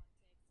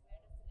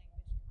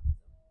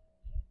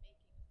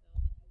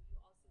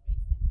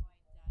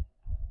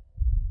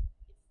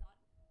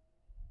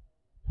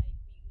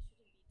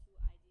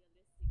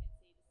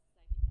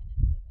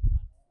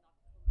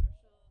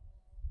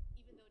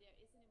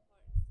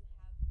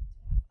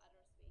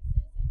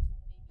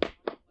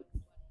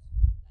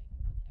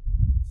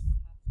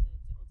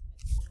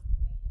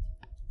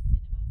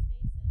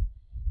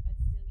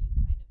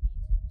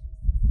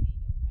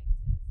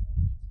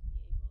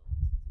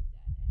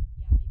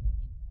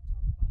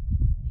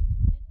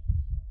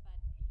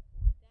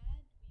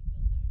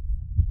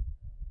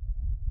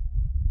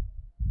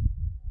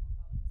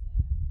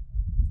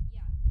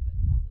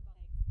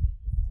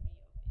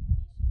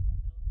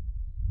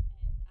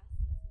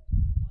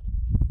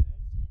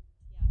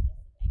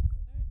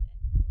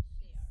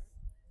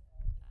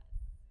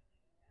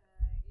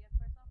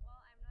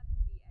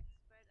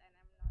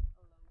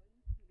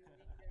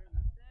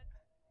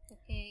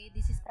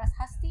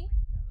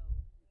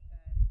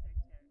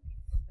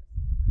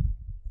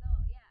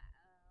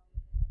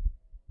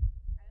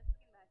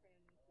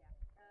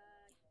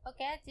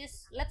 Okay,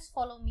 just let's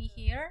follow me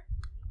here.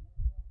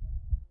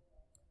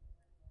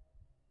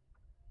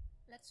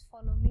 Let's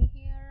follow me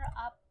here.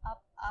 Up,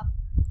 up, up.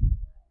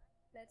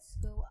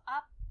 Let's go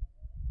up.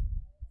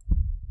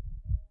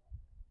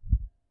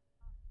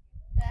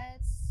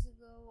 Let's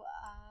go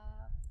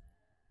up.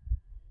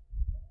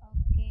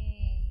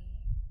 Okay.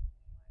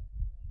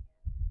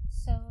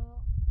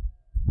 So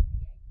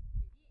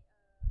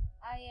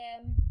I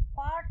am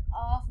part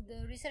of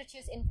the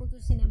researchers in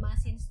Kultur Cinema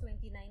since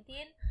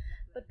 2019,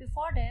 but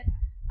before that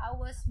I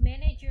was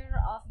manager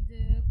of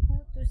the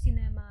Kultur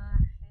Cinema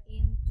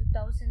in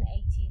 2018,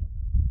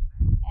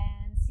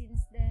 and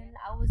since then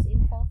I was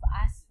involved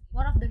as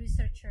one of the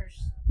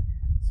researchers.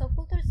 So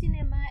Kultur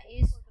Cinema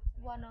is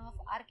one of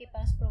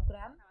Arkipel's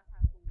program,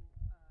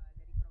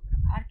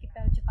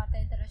 Arkipel Jakarta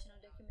International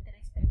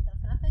Documentary Experimental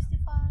Film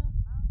Festival.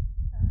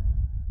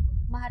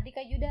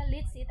 Mahardika Yuda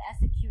leads it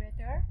as a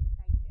curator,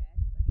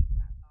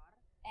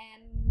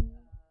 and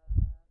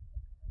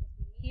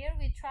here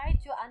we try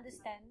to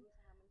understand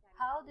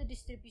how the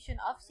distribution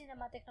of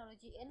cinema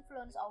technology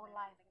influence our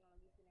life.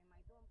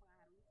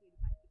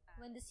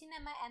 When the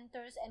cinema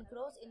enters and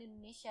grows in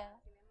Indonesia,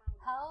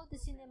 how the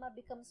cinema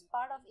becomes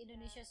part of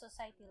Indonesian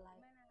society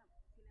life.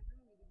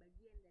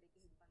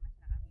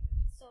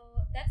 So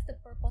that's the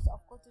purpose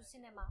of Kultur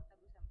Cinema.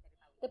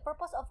 The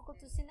purpose of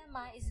Kultur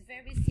Cinema is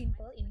very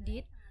simple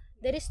indeed.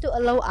 That is to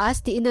allow us,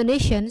 the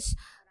Indonesians,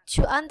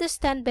 to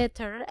understand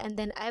better and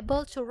then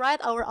able to write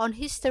our own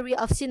history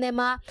of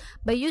cinema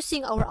by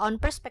using our own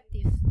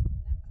perspective.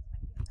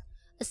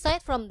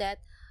 Aside from that,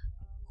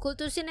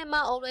 Kultur Cinema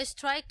always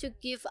try to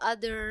give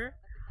other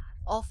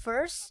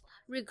offers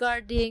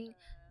regarding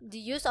the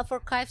use of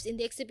archives in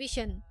the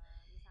exhibition.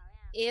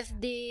 If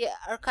the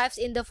archives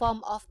in the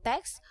form of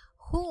text,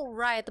 who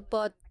write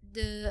about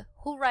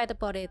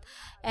it,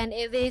 and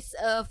if it's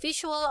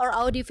visual or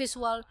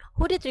audiovisual,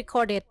 who did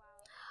record it,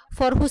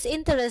 for whose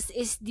interest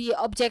is the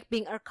object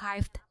being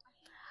archived,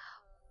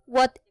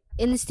 what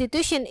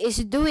institution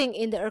is doing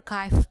in the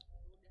archive.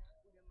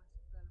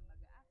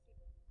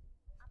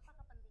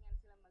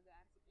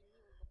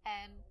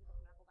 And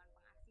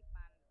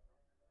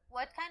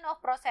what kind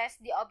of process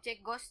the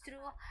object goes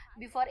through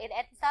before it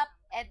ends up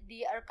at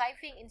the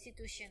archiving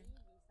institution.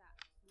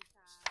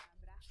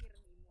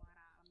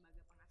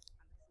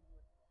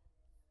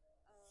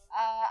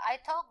 I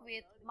talked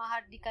with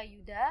Mahardika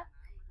Yuda.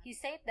 He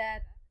said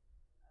that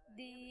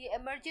the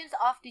emergence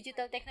of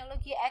digital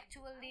technology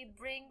actually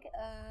bring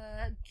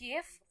a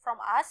gift from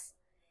us.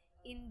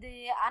 In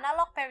the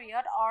analog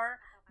period or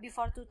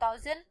before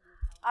 2000,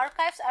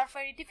 archives are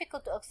very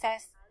difficult to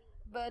access.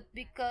 But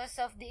because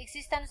of the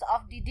existence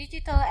of the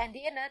digital and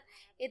the internet,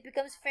 it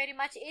becomes very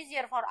much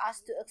easier for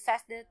us to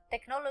access the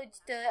technology,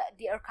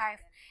 the archive.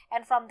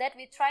 And from that,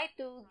 we try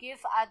to give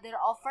other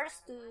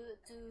offers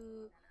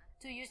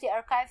to use the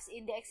archives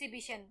in the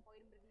exhibition.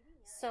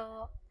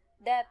 So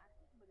that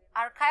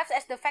archives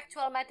as the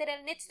factual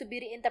material needs to be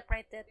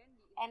reinterpreted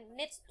and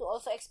needs to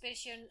also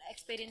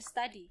experience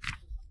study.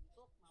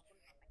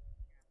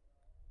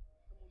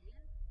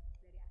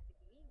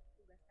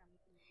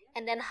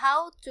 And then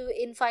how to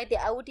invite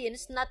the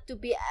audience not to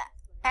be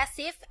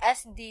passive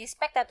as the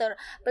spectator,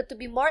 but to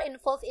be more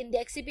involved in the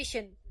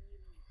exhibition,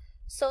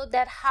 so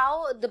that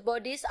how the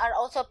bodies are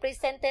also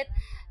presented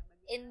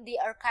in the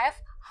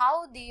archive,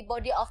 how the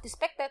body of the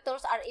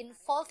spectators are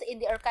involved in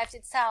the archives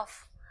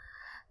itself.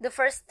 The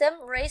first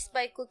term raised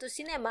by Kultur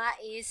Cinema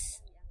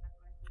is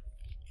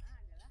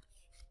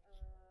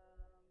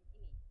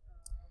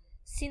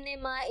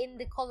cinema in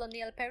the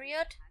colonial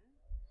period,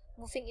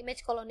 moving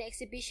image colony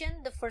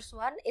exhibition. The first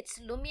one, it's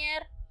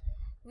Lumiere.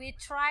 We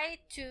try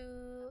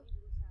to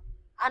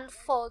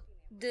unfold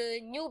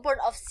the new birth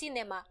of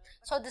cinema,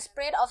 so the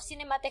spread of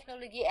cinema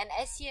technology in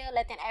Asia,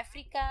 Latin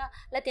America,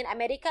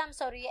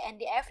 and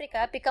the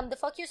Africa become the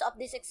focus of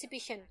this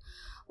exhibition.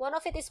 One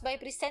of it is by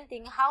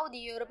presenting how the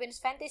Europeans'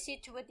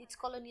 fantasy toward its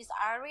colonies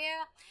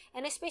area,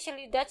 and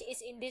especially Dutch is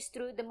in this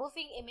through the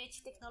moving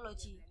image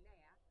technology.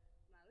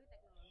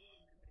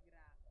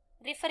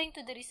 Referring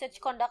to the research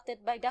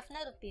conducted by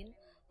Daphne Rupin,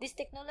 this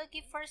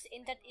technology first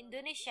entered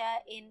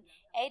Indonesia in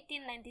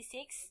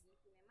 1896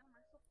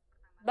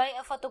 by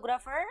a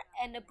photographer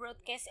and a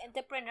broadcast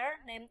entrepreneur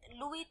named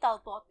Louis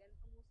Talbot.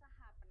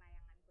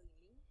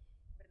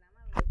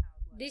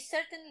 This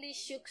certainly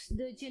shooks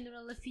the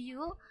general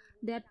view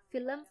that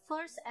film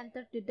first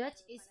entered the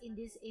Dutch East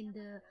Indies in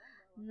the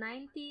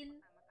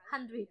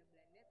 1900s.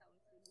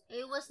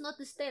 It was not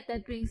the state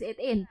that brings it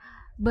in,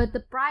 but the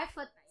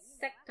private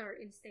sector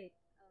instead.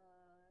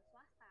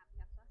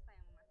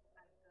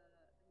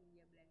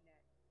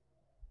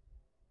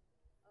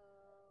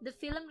 The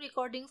film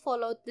recording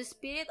followed the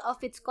spirit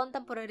of its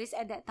contemporaries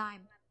at that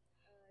time.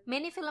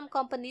 Many film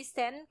companies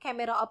sent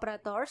camera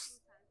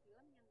operators.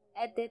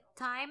 At that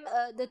time,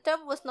 the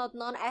term was not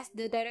known as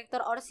the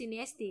director or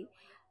cineast,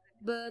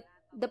 but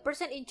the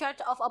person in charge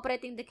of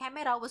operating the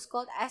camera was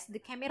called as the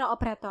camera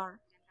operator.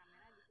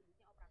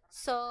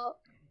 So,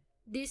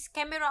 these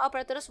camera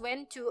operators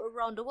went to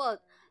around the world.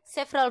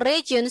 Several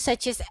regions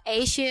such as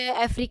Asia,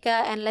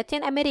 Africa, and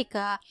Latin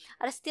America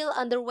are still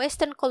under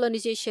Western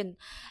colonization,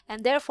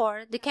 and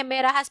therefore the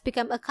camera has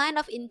become a kind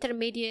of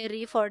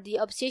intermediary for the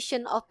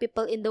obsession of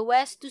people in the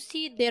West to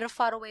see their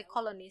faraway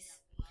colonies.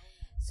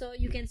 So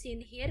you can see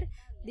in here,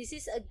 this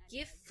is a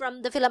gift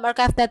from the film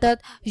archive titled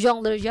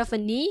Jongleur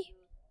Javanese,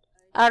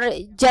 or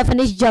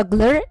Javanese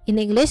Juggler in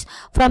English,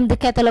 from the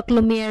catalog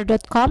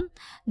Lumiere.com.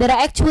 There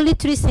are actually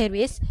 3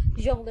 series: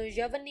 Jongleur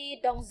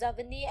Javanese, Dong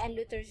Javanese, and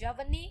Luther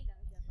Javanese.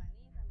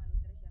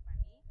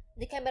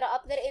 The camera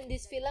operator in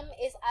this film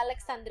is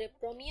Alexandre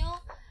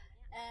Promio.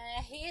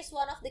 He is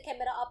one of the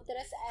camera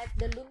operators at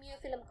the Lumiere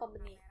Film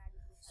Company.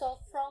 So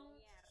from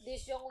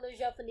this Jongleur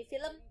Javanese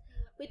film,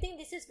 we think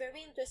this is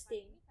very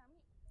interesting.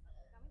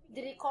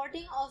 The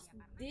recording of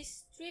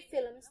these 3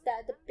 films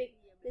that depict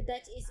the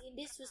Dutch East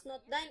Indies was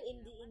not done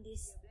in the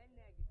Indies.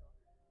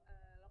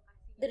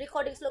 The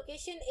recording's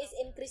location is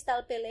in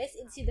Crystal Palace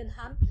in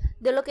Sydenham,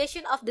 the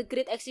location of the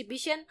great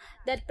exhibition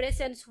that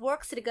presents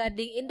works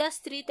regarding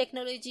industry,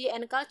 technology,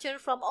 and culture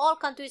from all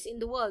countries in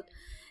the world.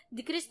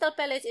 The Crystal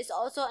Palace is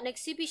also an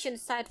exhibition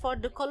site for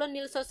the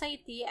colonial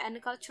society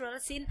and cultural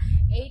scene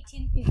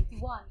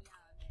 1851.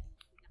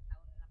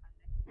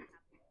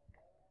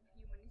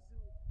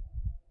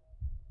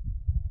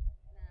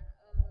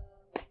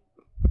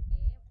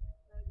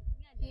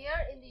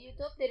 Here in the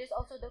YouTube there is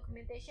also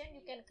documentation.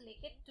 You can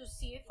click it to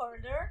see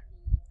further.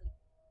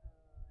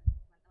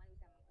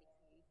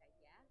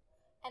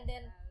 And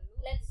then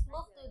let's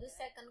move to the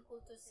second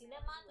culture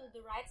cinema to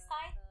the right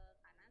side.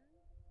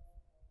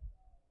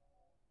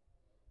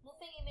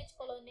 Moving image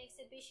colony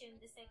exhibition,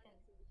 the second.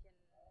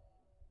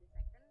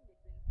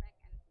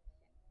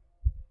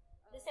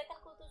 The second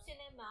culture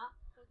cinema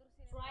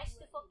tries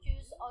to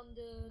focus on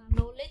the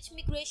knowledge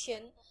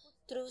migration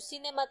through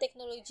cinema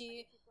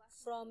technology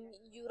from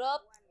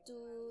Europe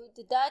to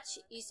the Dutch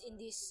East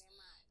Indies.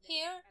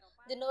 Here,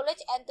 the knowledge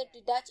entered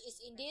the Dutch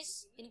East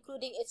Indies,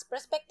 including its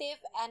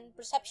perspective and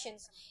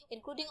perceptions,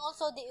 including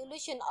also the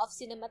illusion of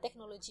cinema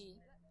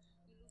technology.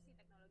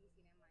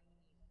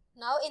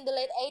 Now, in the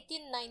late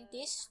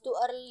 1890s to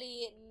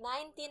early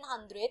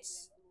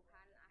 1900s,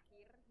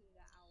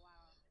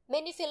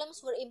 many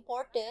films were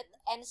imported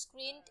and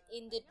screened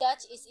in the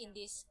Dutch East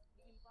Indies.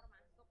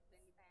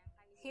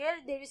 Here,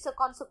 there is a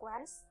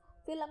consequence.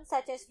 Films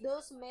such as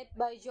those made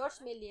by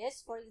George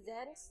Méliès, for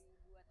instance,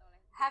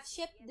 have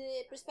shaped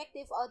the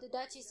perspective of the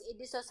Dutch East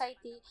Indies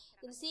society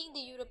in seeing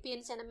the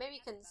Europeans and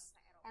Americans,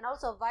 and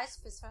also vice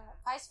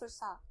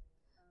versa.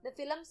 The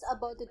films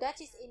about the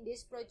Dutch East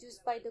Indies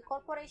produced by the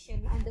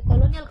corporation and the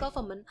colonial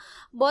government,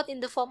 both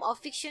in the form of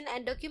fiction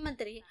and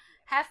documentary,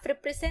 have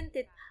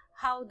represented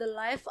how the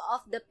life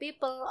of the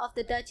people of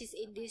the Dutch East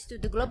Indies to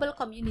the global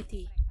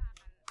community.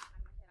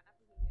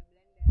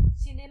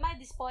 Cinema at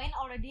this point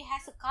already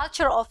has a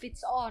culture of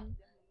its own.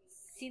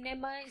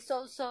 Cinema is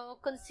also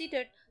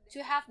considered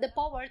to have the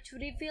power to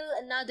reveal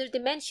another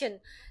dimension,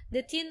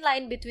 the thin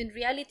line between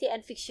reality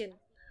and fiction.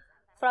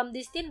 From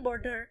this thin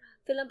border,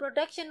 film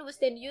production was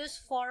then used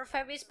for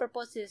various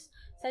purposes,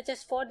 such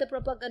as for the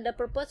propaganda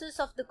purposes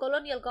of the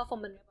colonial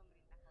government.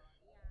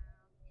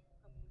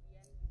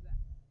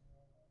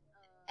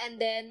 And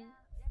then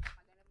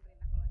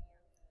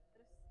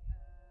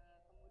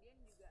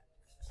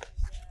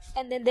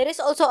there is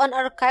also an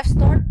archive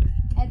stored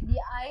at the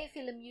I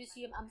Film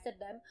Museum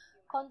Amsterdam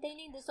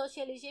containing the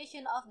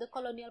socialization of the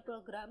colonial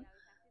program,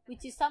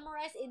 which is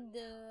summarized in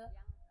the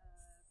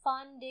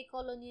Van de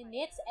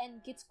Koloniënits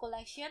and Gids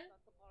collection.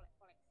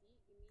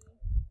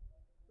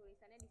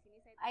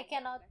 I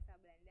cannot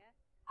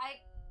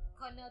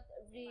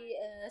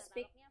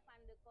speak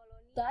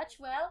Dutch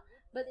well,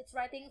 but it's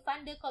writing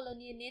Van de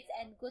Koloniënits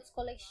and Gids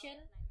collection,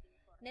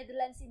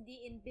 Netherlands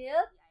Indie in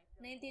Beeld,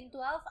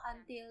 1912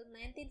 until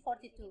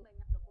 1942.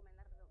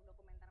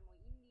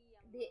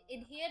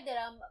 In here there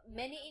are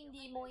many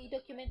indie Mooi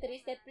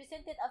documentaries that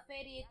presented a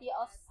variety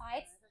of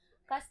sights,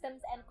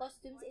 customs, and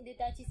costumes in the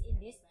Dutch East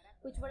Indies,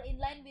 which were in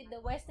line with the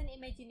Western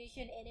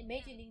imagination and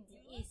imagining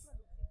the East.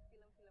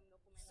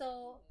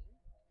 So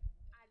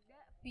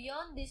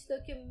beyond this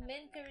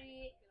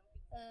documentary,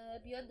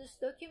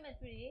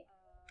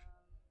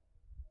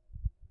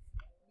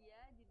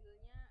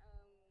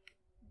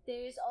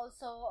 there is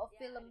also a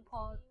film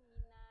called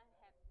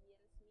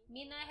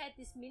Mina Het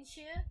is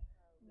Mensje,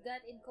 God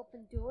in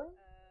Kopendoen,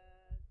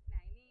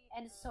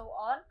 and so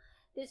on.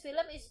 This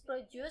film is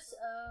produced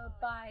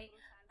by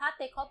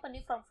Pathé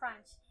Company from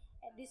France.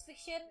 And this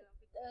fiction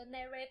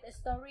narrates a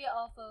story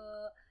of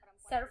a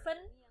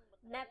servant,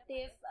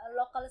 native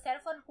local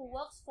servant who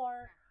works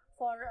for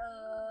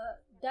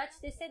Dutch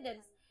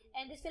descendants.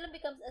 And this film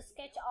becomes a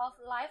sketch of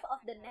life of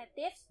the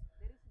natives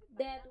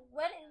that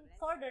went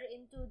further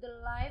into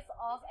the life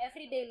of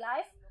everyday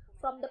life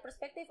from the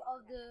perspective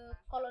of the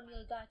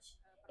colonial Dutch.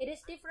 It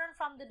is different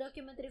from the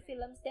documentary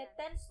films that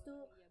tends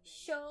to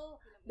show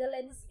the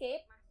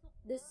landscape,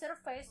 the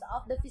surface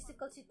of the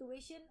physical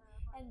situation,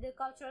 and the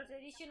cultural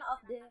tradition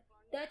of the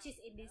Dutch East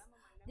Indies.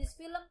 This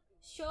film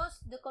shows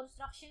the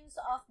constructions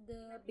of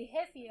the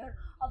behavior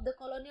of the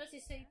colonial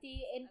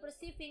society in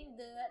perceiving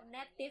the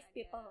native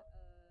people.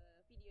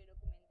 Video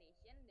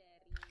documentation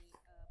dari pameran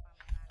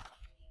kultur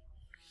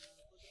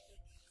di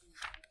situ.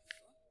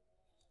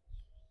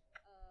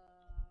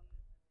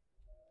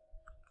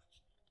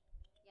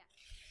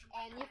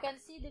 And you can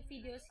see the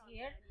videos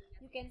here.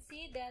 You can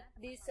see that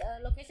this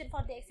location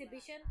for the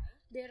exhibition,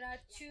 there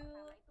are two.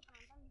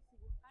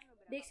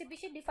 The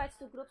exhibition divides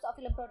two groups of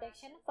film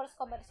production. First,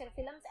 commercial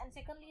films, and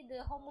secondly,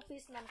 the home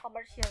movies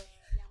non-commercial.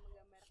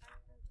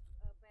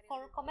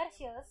 For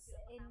commercials,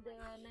 in the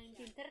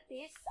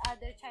 1930s,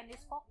 are the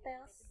Chinese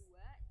folktales.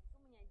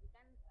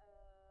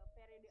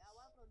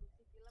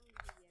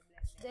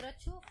 There are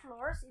two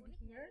floors in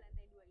here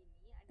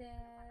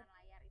that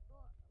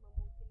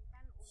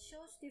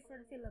shows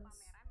different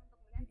films.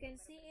 You can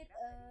see it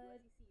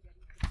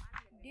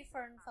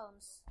different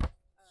films.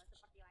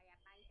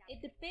 It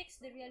depicts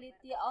the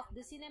reality of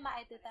the cinema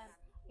at the time,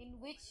 in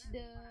which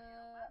the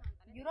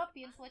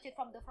Europeans watch it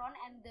from the front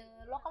and the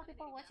local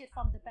people watch it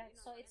from the back.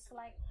 So it's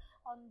like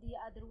on the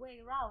other way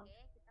around.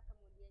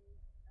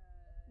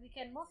 We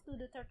can move to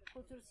the third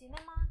culture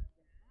cinema,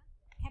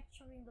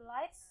 capturing the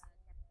lights.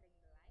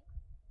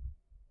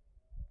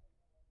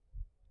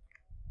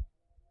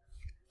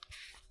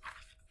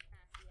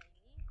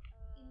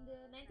 In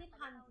the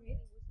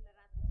 1900s,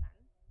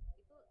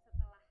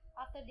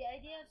 after the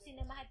idea of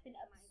cinema had been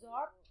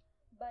absorbed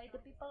by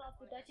the people of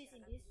the Dutch East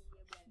Indies,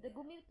 the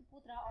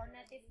Bumiputra or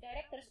native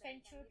directors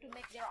ventured to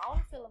make their own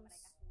films.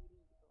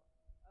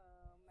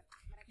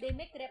 They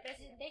make the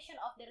representation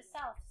of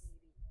themselves.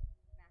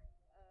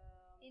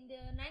 In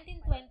the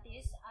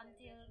 1920s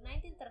until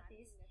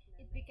 1930s,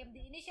 it became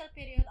the initial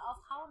period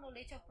of how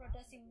knowledge of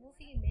producing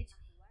moving image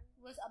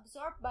was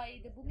absorbed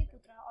by the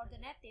Bumiputra or the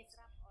natives,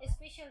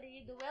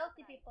 especially the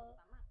wealthy people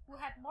who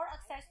had more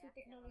access to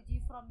technology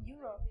from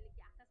Europe.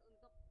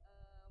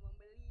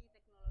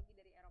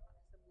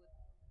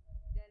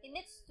 In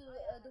its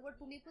the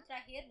word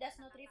Bumiputra here does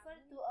not refer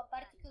to a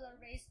particular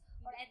race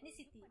or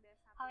ethnicity.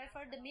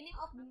 However, the meaning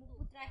of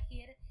Bumiputra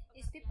here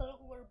is people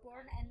who were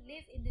born and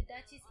live in the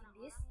Dutch East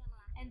Indies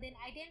and then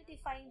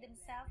identifying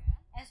themselves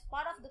as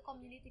part of the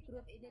community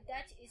group in the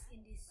Dutch East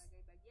Indies.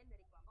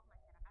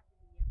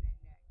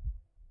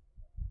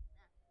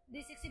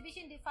 This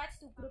exhibition divides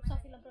two groups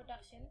of film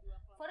production.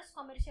 First,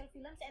 commercial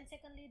films, and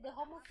secondly, the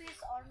home movies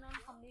or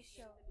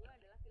non-commercial.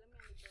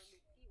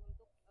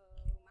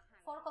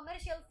 For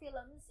commercial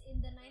films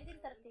in the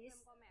 1930s,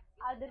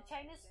 other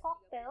Chinese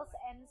folktales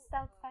and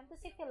stealth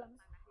fantasy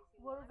films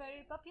were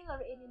very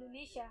popular in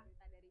Indonesia.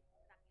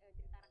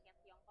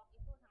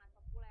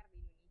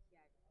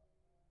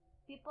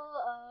 People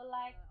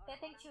like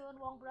Teteng Chun,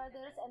 Wong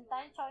Brothers, and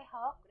Tan Choi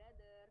Hock,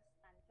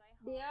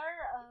 they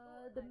are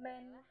the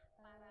main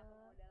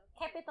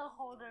capital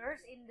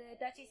holders in the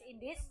Dutch East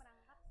Indies,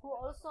 who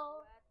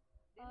also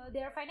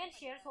they are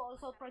financiers, who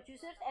also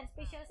producers and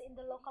specialists in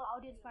the local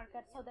audience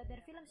market, so that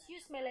their films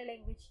use Malay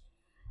language.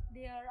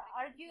 They are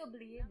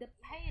arguably the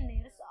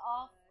pioneers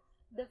of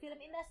the film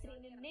industry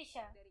in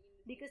Indonesia,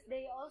 because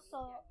they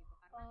also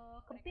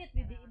compete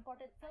with the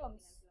imported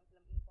films.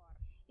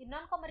 In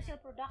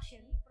non-commercial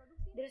production,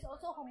 there is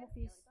also home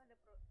movies.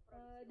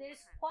 There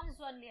is Huan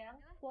Zhuanliang,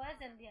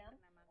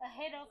 a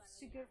head of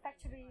sugar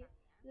factory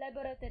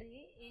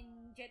laboratory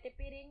in Jati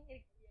Piring.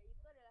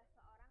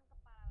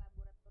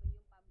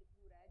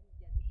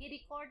 He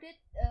recorded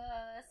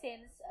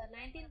since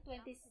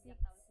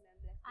 1926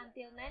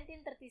 until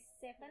 1937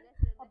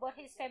 about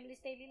his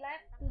family's daily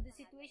life to the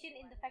situation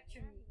in the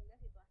factory.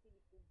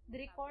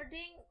 The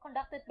recording,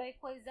 conducted by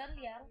Hui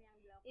Zhanliang,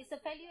 is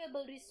a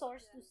valuable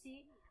resource to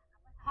see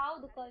how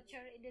the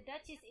culture in the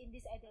Dutch East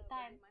Indies at that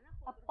time,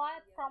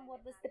 apart from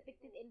what was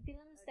depicted in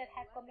films that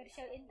had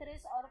commercial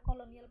interest or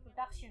colonial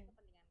production.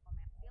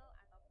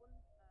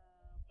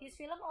 His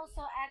film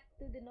also adds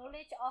to the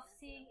knowledge of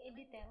seeing in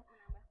detail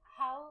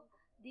how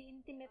the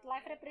intimate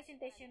life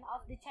representation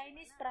of the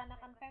Chinese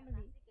Peranakan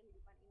family,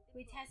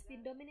 which has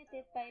been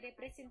dominated by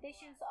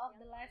representations of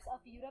the lives of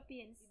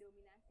Europeans,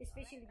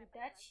 especially the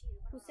Dutch,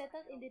 who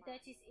settled in the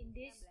Dutch East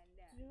Indies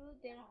through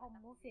their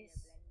home movies.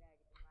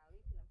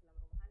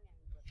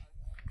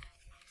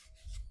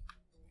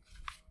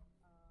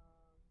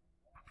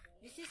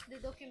 This is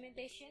the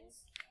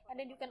documentations, and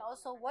then you can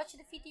also watch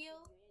the video,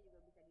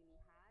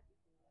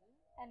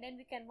 and then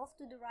we can move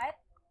to the right.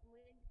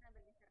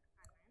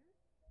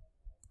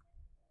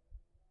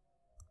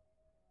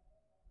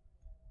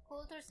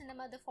 Culture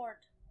Cinema the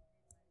Fourth,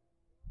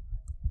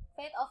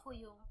 Fate of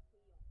Huyung.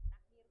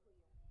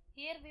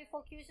 Here we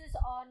focuses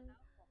on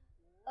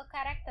a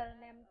character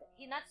named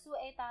Hinatsu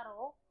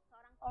Eitaro,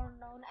 or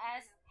known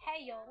as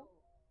Haeyong,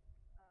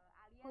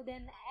 who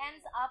then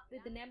ends up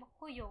with the name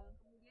Huyung.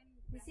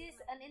 This is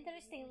an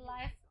interesting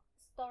life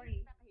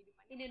story.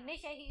 In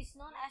Indonesia, he is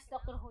known as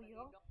Dr.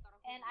 Huyung,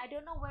 and I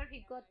don't know where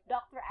he got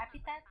Dr.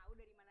 Epithet,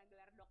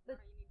 but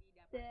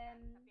then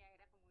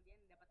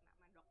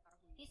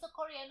he's a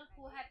Korean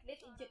who had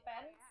lived in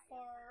Japan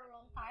for a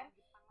long time,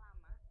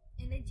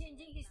 and then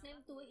changing his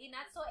name to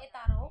Hinatsu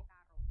Eitaro.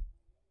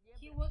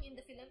 He worked in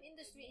the film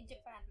industry in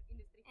Japan,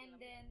 and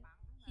then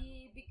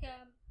he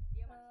became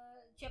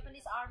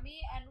Japanese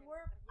army and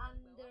worked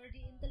under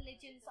the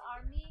intelligence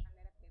army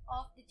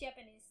of the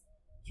Japanese.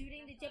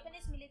 During the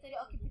Japanese military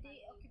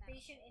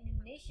occupation in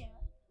Indonesia,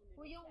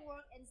 Wuyung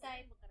worked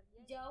inside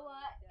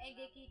Jawa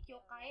Egeki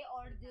Kyokai,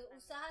 or the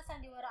Usaha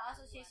Sandiwara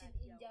Association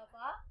in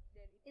Java.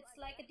 It's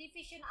like a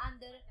division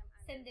under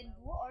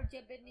Sendenbu, or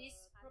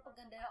Japanese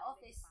Propaganda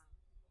Office.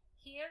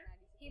 Here,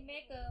 he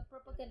made a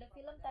propaganda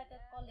film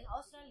titled Calling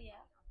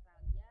Australia,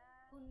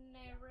 who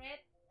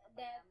narrate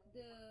that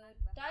the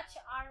Dutch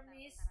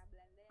armies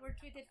were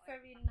treated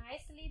very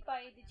nicely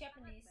by the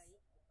Japanese.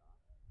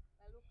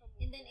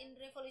 And then in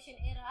Revolution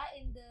era,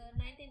 in the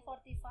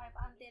 1945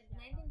 until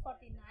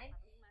 1949,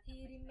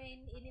 he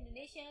remained in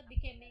Indonesia,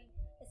 becoming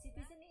a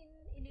citizen in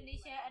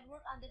Indonesia and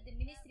worked under the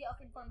Ministry of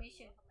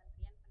Information.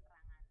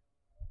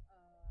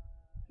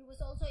 He was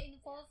also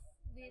involved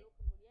with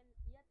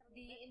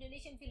the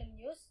Indonesian Film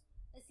News,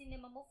 a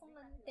cinema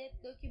movement that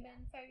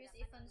documents various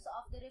events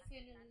of the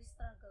revolutionary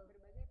struggle.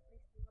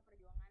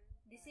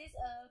 This is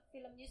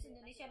Film News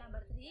Indonesia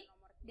number 3.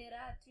 There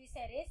are 3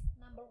 series,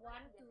 number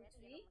 1, 2,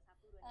 3.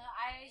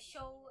 I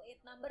show it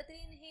number 3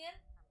 in here.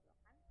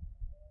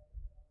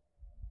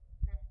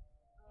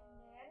 And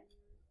then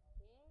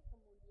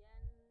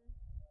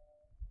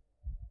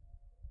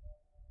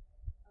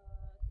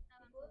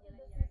go to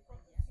the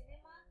film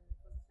cinema.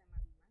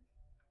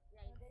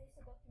 There is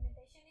a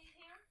documentation in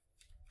here.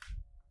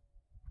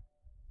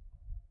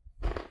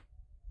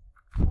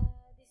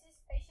 This is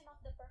Passion of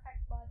the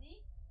Perfect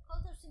Body.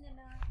 Culture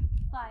Cinema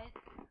 5.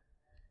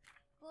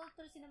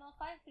 Culture Cinema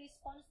 5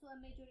 responds to a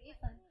major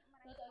event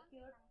that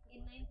occurred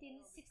in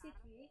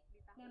 1963,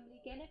 namely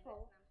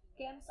Ganevo,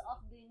 Games of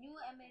the New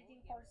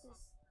Emerging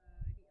Forces.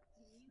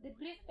 The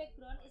brief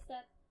background is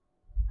that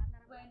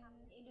when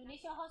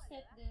Indonesia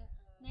hosted the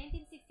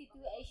 1962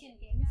 Asian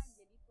Games,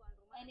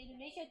 and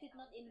Indonesia did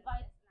not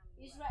invite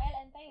Israel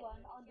and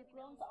Taiwan on the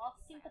grounds of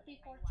sympathy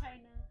for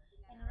China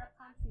and Arab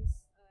countries.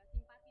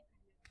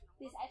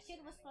 This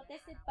action was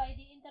protested by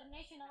the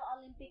International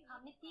Olympic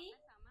Committee,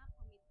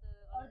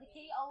 or the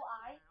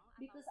KOI,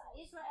 because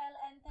Israel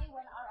and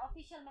Taiwan are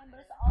official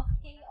members of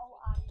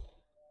KOI.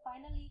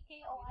 Finally,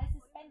 KOI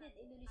suspended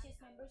Indonesia's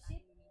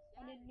membership,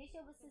 and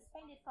Indonesia was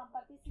suspended from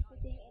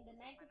participating in the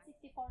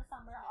 1964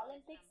 Summer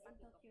Olympics in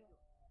Tokyo.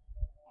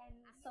 And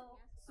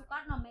so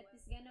Sukarno made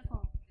this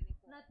Ganevo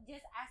not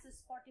just as a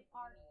sports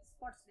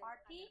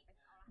party.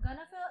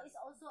 Ganevo is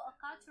also a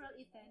cultural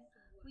event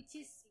which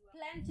is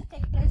planned to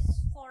take place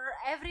for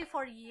every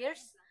 4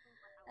 years.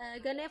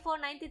 Ganevo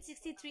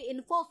 1963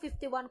 involved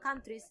 51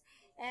 countries,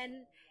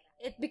 and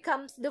it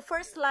becomes the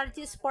first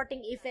largest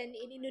sporting event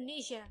in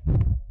Indonesia.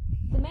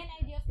 The main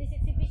idea of this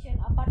exhibition,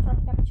 apart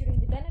from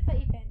capturing the Ganevo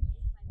event,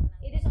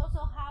 it is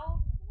also how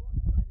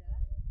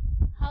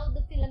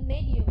the film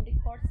medium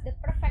records the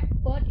perfect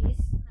bodies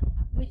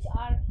which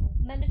are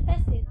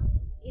manifested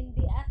in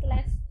the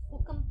athletes who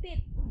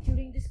compete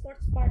during the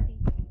sports party.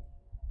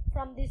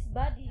 From these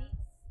bodies,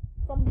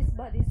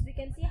 we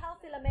can see how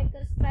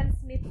filmmakers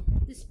transmit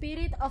the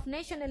spirit of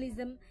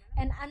nationalism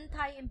and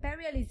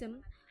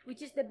anti-imperialism,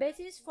 which is the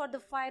basis for the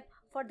fight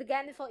for the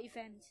Ganevo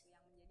event.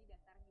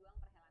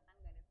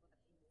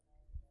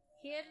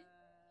 Here,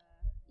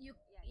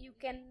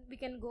 we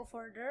can go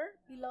further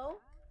below.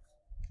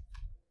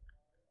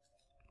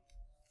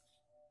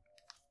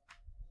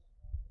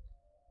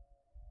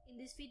 In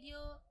this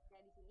video,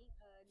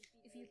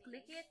 if you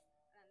click it,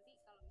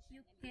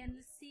 you can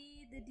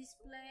see the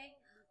display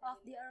of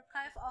the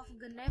archive of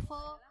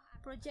Ganevo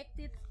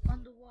projected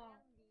on the wall.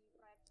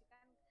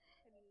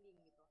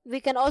 We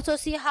can also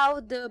see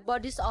how the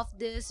bodies of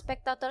the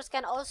spectators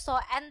can also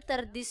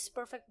enter these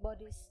perfect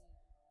bodies.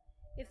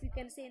 If you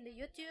can see in the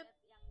YouTube,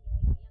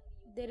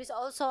 there is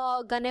also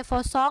a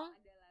Ganevo song.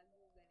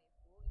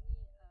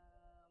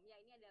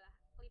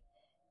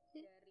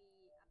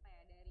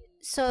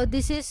 So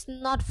this is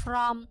not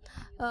from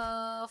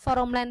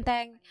Forum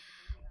Lenteng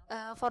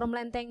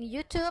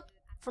YouTube,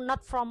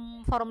 not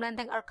from Forum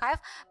Lenteng archive,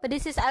 but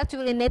this is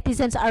actually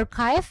netizens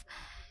archive,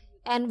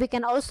 and we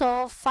can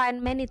also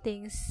find many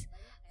things,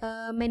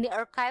 many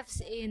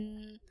archives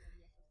in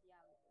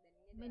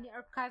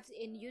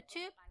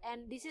YouTube.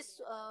 And this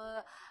is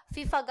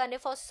FIFA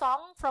Ganevo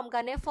song from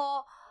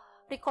Ganevo,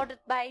 recorded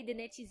by the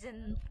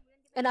netizen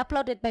and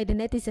uploaded by the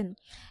netizen.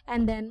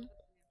 And then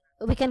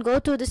we can go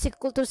to the Six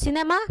Culture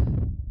Cinema.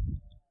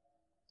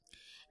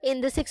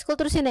 In the Six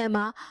Culture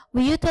Cinema,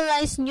 we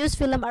utilize news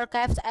film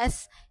archives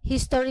as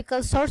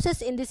historical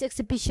sources in this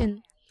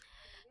exhibition.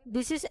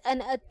 This is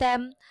an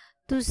attempt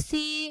to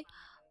see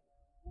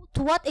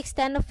to what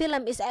extent a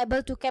film is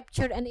able to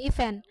capture an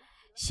event,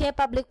 shape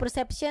public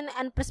perception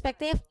and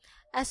perspective,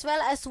 as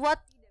well as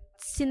what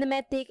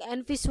cinematic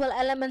and visual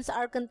elements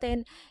are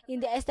contained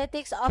in the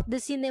aesthetics of the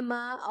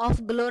cinema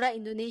of Gelora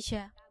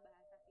Indonesia.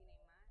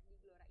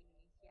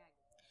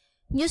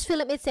 News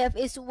film itself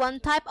is one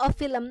type of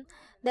film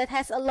that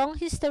has a long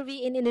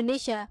history in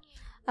Indonesia,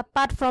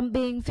 apart from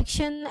being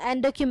fiction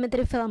and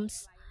documentary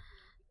films.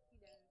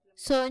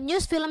 So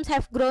news films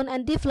have grown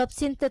and developed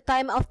since the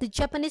time of the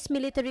Japanese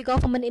military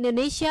government in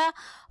Indonesia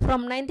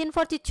from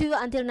 1942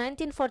 until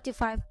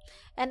 1945.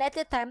 And at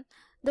the time,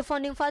 the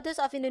founding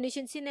fathers of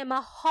Indonesian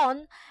cinema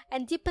honed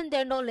and deepened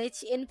their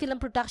knowledge in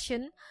film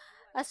production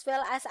as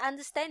well as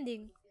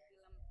understanding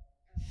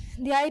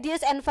the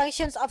ideas and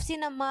functions of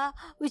cinema,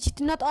 which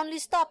do not only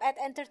stop at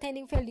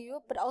entertaining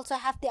value but also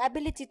have the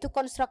ability to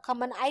construct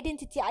common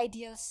identity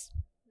ideas.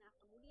 Nah,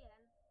 kemudian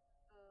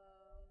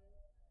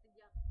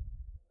sejak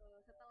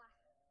setelah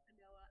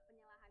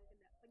penyerahan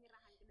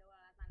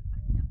kedaulatan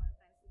pasca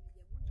konferensi meja bundar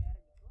gitu, perusahaan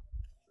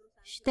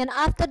Then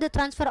after the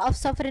transfer of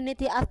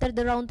sovereignty after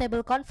the Roundtable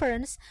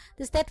Conference,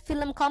 the state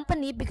film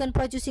company began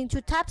producing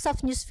two types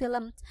of news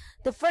films.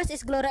 The first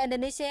is Gloria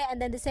Indonesia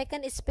and then the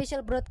second is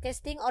special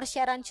broadcasting or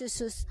siaran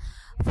khusus.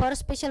 For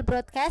special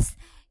broadcast,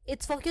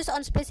 it's focused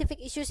on specific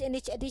issues in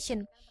each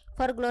edition.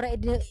 For Gloria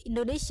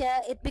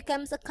Indonesia, it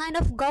becomes a kind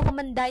of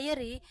government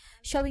diary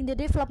showing the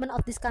development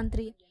of this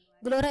country.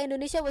 Gloria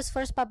Indonesia was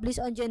first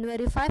published on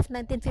January 5,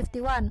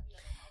 1951.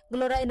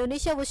 Gloria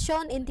Indonesia was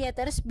shown in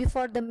theaters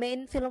before the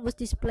main film was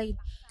displayed.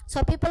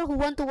 So people who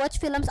want to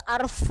watch films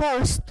are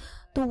forced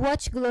to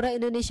watch Gloria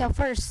Indonesia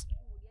first.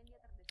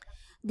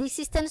 The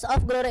existence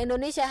of Gloria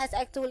Indonesia has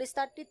actually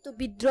started to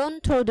be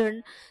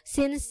downtrodden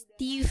since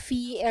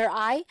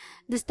TVRI,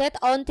 the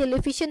state-owned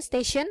television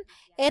station,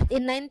 aired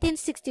in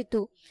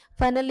 1962.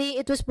 Finally,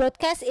 it was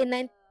broadcast in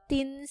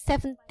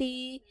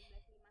 1976.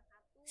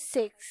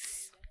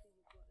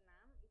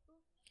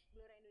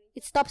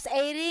 It stops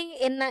airing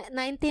in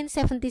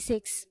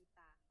 1976.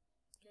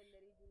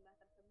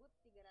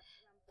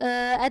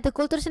 At the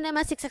Culture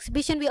Cinema 6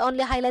 exhibition, we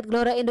only highlight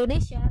Gloria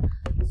Indonesia.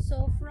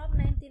 So from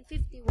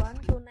 1951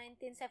 to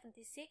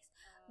 1976,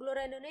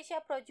 Gloria Indonesia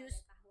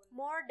produced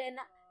more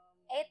than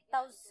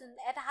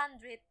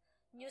 8,800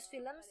 news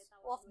films.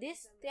 Of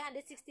this,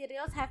 360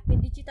 reels have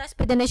been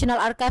digitized by the National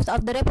Archives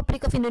of the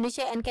Republic of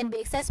Indonesia and can be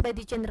accessed by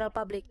the general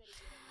public.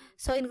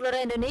 So in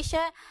Gloria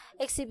Indonesia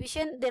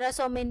exhibition, there are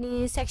so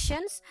many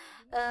sections.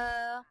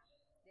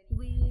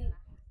 We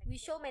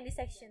show many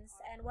sections,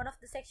 and one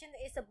of the sections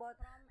is about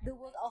the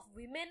world of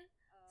women,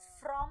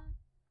 from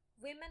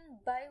women,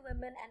 by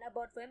women, and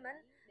about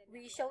women.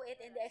 We show it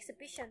in the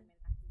exhibition.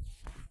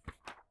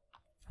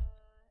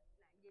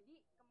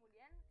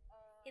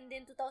 In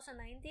 2019,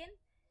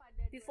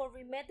 before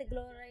we made the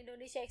Gloria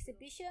Indonesia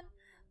exhibition,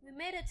 we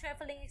made a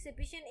traveling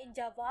exhibition in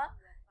Java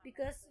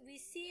because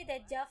we see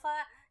that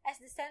Java as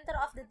the center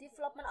of the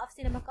development of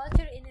cinema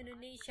culture in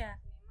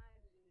Indonesia.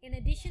 In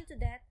addition to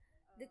that,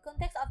 the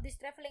context of this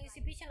traveling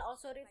exhibition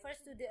also refers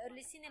to the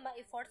early cinema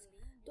efforts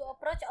to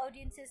approach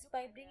audiences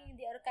by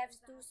bringing the archives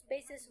to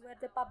spaces where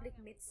the public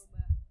meets.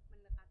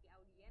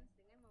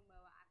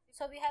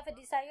 So we have a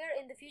desire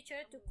in the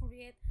future to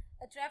create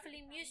a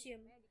traveling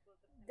museum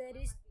that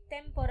is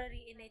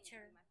temporary in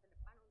nature.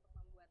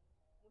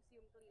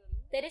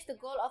 That is the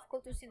goal of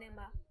Culture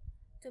Cinema,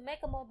 to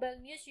make a mobile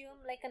museum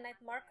like a night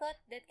market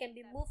that can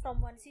be moved from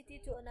one city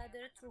to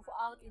another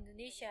throughout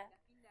Indonesia.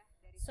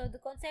 So the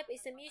concept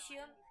is a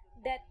museum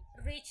that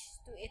reaches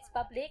to its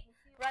public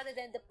rather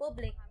than the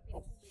public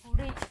who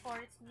reach for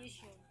its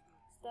museum.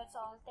 So that's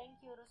all.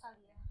 Thank you,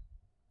 Rosalia.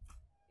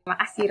 Terima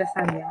kasih,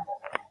 Rosalia.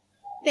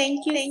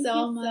 Thank you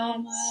so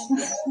much.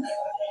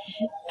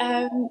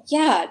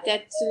 Yeah,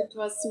 that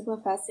was super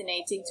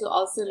fascinating to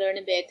also learn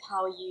a bit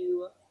how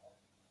you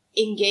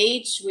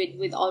engage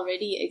with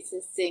already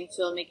existing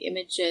filmic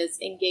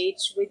images,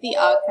 engage with the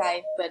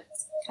archive, but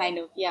kind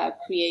of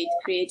create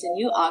a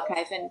new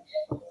archive, and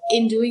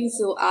in doing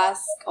so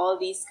ask all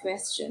these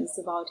questions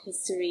about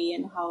history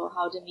and how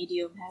the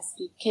medium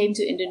came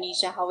to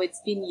Indonesia, how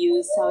it's been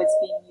used, how it's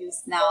being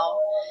used now.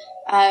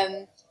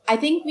 I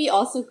think we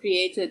also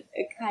created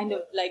a kind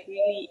of like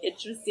really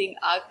interesting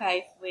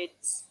archive with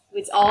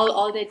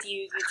all that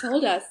you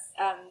told us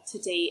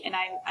today, and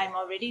I'm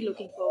already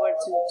looking forward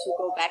to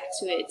go back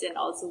to it and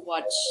also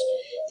watch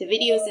the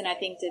videos. And I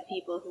think that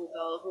people who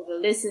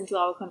will listen to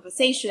our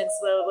conversations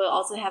will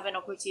also have an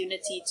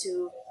opportunity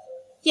to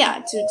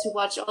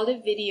watch all the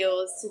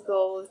videos, to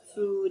go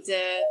through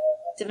the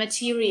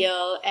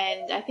material.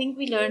 And I think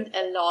we learned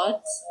a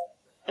lot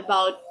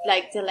about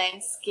like the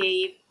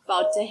landscape,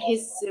 about the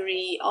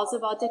history, also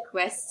about the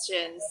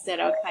questions that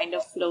are kind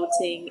of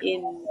floating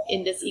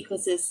in this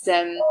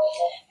ecosystem,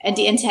 and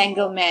the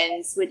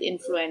entanglements with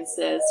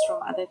influences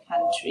from other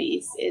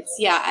countries. It's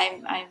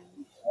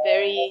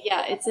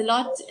it's a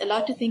lot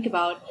to think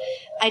about.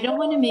 I don't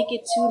want to make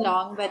it too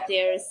long, but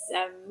there's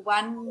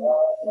one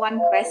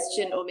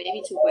question, or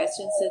maybe two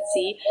questions, let's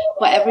see,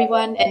 for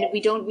everyone, and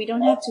we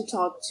don't have to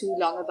talk too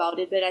long about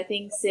it, but I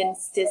think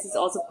since this is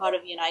also part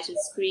of United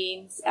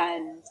Screens,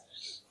 and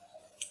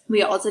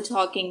we are also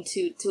talking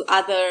to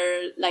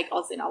other, like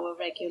also in our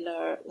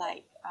regular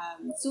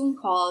Zoom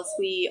calls,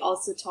 we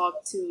also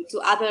talk to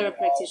other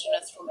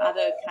practitioners from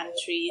other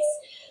countries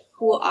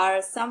who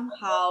are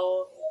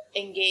somehow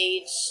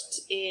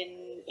engaged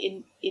in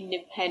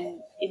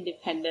independent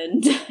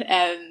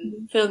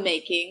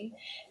filmmaking.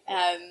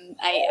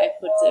 I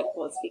put the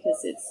quotes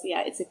because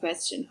it's a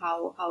question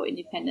how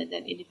independent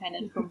and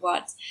independent from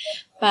what.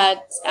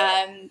 But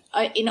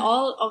in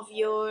all of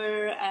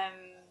your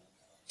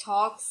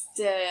talks,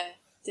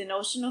 the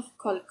notion of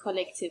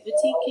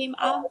collectivity came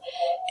up,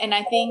 and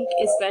I think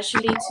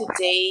especially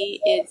today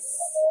it's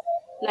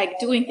like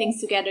doing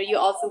things together. You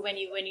also when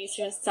you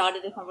just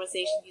started the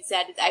conversation, you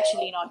said it's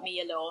actually not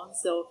me alone.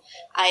 So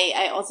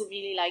I also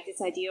really like this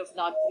idea of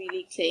not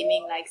really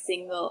claiming like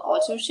single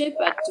authorship,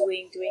 but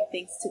doing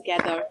things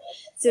together.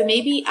 So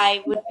maybe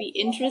I would be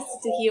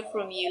interested to hear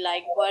from you,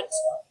 like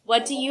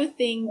what do you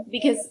think,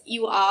 because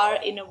you are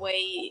in a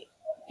way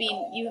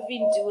you've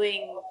been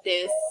doing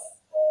this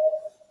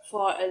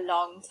for a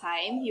long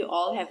time. You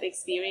all have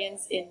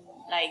experience in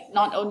like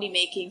not only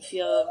making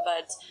film,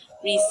 but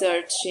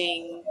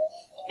researching,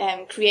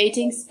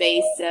 creating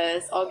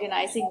spaces,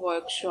 organizing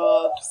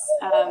workshops.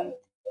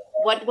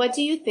 What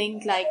do you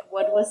think? Like,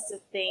 what was the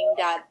thing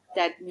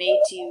that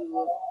made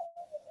you?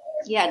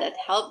 Yeah, that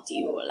helped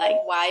you.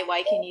 Like,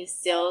 why can you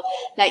still,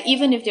 like,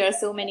 even if there are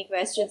so many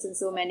questions and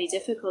so many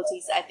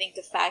difficulties, I think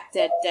the fact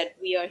that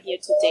we are here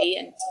today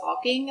and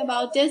talking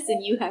about this,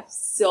 and you have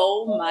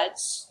so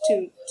much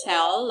to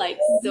tell, like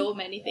so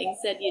many things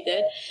that you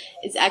did,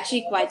 is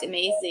actually quite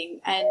amazing.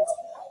 And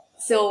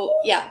so,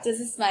 yeah, this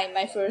is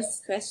my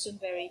first question,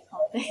 very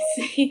complex.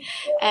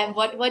 And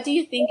what do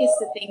you think is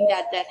the thing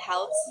that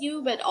helps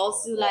you, but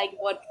also like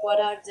what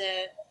are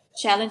the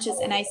challenges?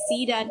 And I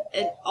see that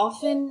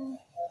often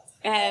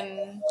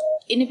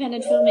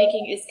independent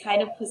filmmaking is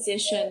kind of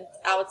positioned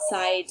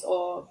outside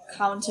or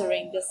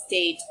countering the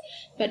state.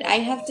 But I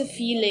have the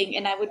feeling,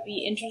 and I would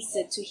be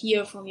interested to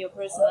hear from your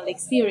personal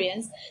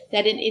experience,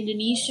 that in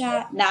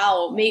Indonesia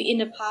now, maybe in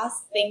the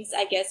past things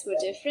I guess were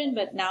different,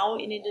 but now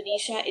in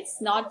Indonesia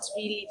it's not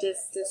really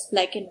this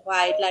black and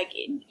white, like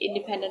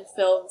independent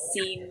film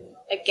seen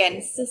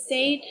against the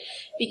state,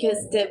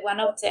 because one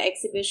of the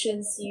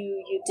exhibitions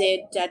you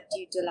did,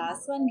 the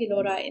last one,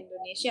 Gelora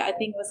Indonesia, I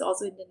think was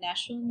also in the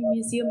National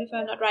Museum, if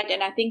I'm not right,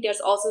 and I think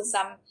there's also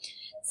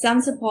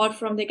some support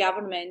from the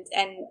government,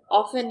 and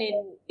often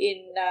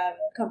in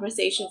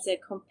conversations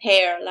that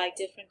compare like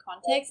different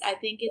contexts, I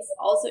think it's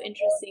also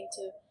interesting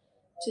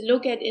to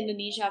look at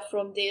Indonesia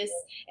from this.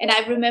 And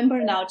I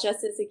remember now,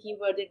 just as a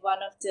keyword, in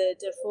one of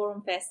the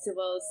forum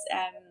festivals,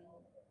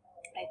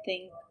 I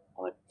think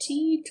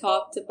Oti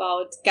talked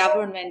about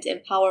government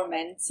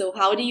empowerment. So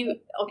how do you,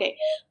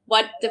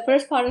 the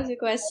first part of the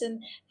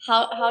question,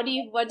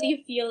 what do you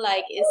feel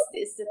like is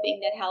the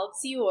thing that helps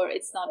you, or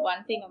it's not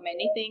one thing or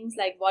many things?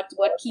 Like what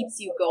keeps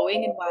you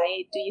going, and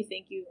why do you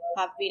think you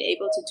have been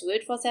able to do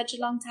it for such a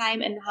long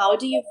time? And how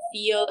do you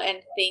feel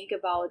and think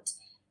about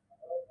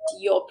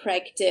your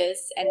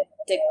practice and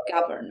the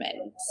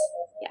government?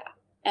 Yeah.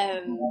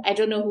 I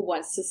don't know who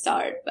wants to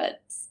start, but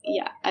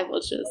yeah, I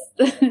will just...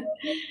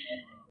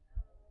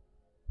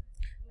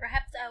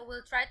 Perhaps I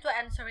will try to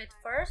answer it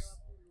first,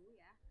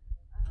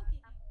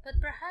 but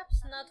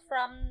perhaps not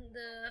from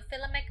the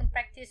filmmaking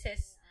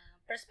practices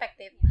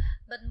perspective,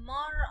 but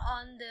more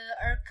on the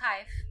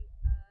archive.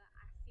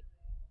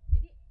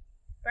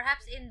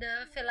 Perhaps in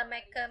the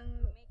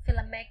filmmaking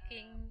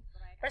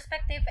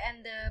perspective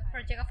and the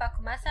project of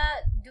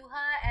Akumasa,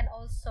 Dhuha and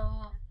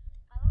also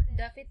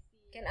David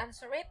can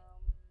answer it.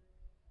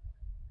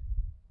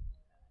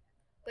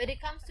 When it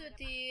comes to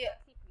the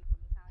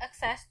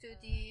access to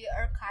the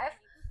archive,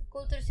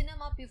 culture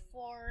cinema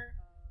before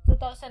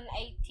 2018,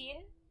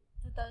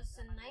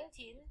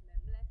 2019,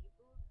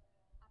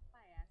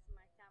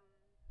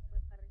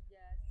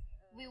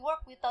 we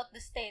work without the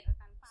state.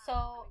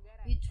 So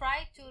we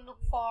try to look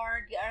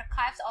for the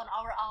archives on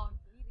our own.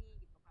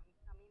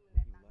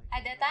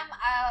 At that time,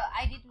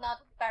 I did not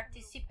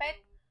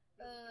participate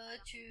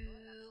to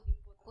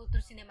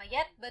culture cinema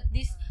yet, but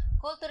this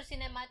culture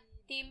cinema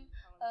team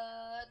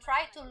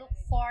try to look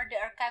for the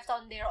archives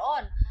on their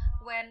own.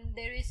 When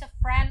there is a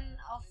friend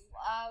of,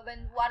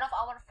 when one of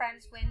our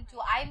friends went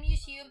to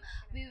iMuseum,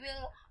 we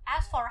will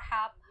ask for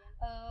help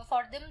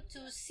for them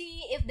to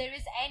see if there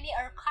is any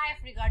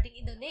archive regarding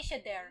Indonesia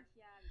there.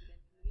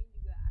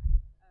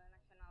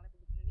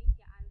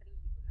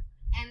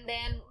 And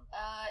then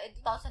in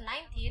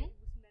 2019,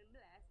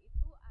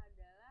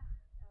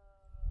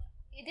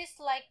 it is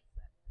like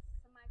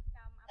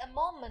a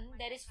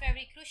moment that is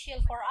very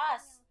crucial for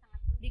us,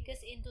 because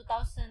in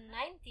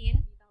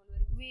 2019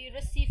 we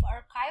received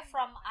archive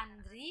from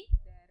ANRI,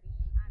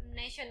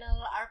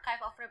 National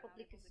Archive of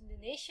Republic of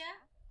Indonesia,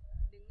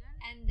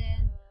 and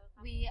then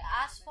we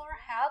asked for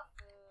help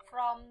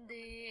from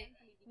the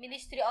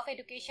Ministry of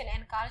Education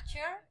and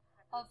Culture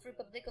of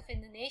Republic of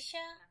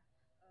Indonesia,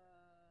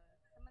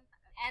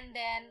 and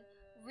then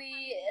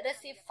we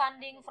received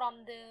funding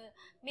from the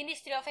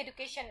Ministry of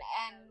Education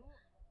and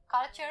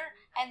Culture,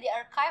 and the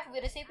archive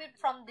we received it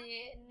from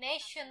the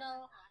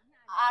National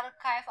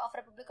Archive of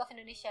Republic of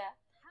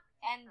Indonesia.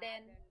 And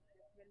then,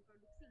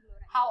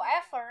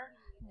 however,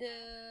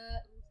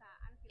 the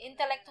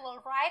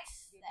intellectual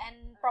rights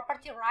and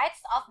property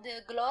rights of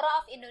the Gelora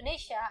of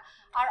Indonesia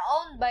are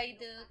owned by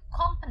the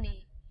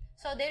company.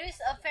 So there is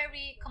a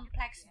very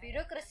complex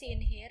bureaucracy in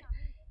here,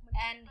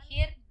 and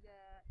here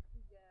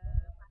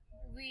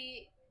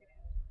we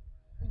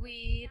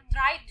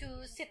try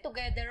to sit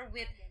together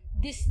with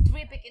these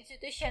three big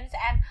institutions,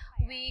 and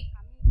we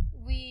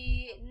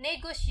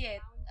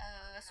negotiate.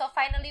 So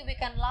finally we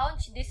can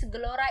launch this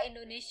Gelora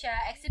Indonesia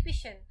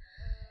exhibition.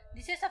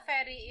 This is a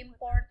very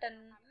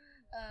important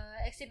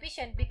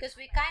exhibition because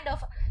we kind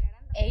of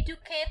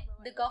educate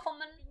the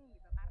government,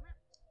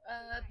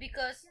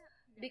 because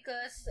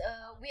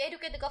we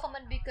educate the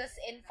government because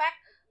in fact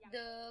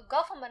the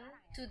government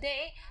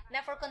today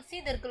never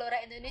consider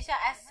Gelora Indonesia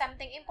as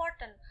something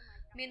important.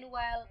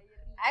 Meanwhile,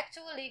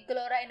 actually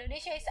Gelora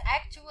Indonesia is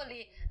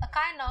actually a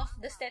kind of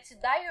the state's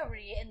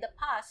diary in the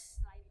past.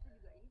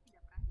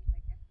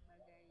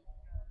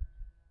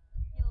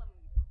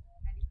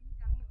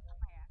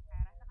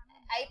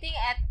 I think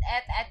at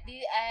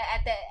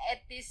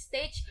this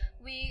stage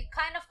we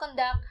kind of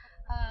conduct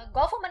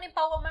government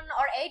empowerment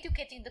or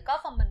educating the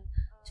government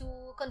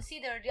to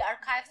consider the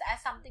archives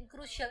as something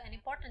crucial and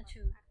important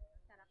too.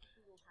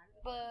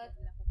 But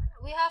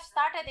we have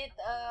started it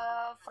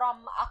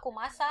from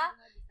Akumasa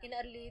in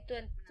early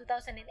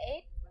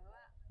 2008.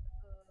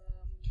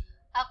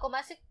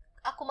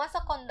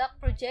 Akumasa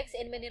conduct projects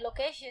in many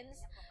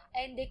locations,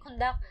 and they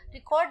conduct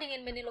recording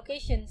in many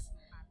locations,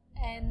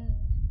 and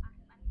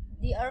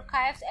the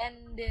archives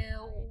and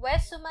the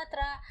West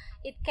Sumatra,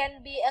 it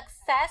can be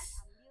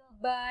accessed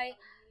by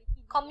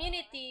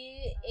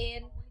community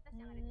in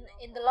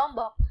the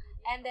Lombok,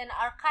 and then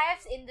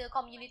archives in the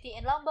community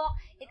in Lombok,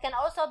 it can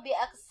also be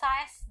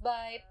accessed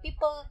by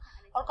people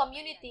or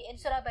community in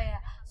Surabaya.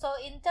 So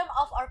in terms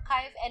of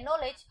archive and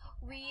knowledge,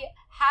 we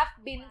have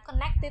been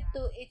connected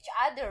to each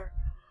other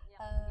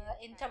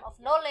in terms of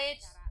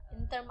knowledge,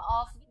 in terms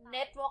of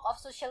network of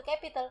social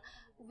capital.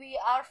 We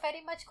are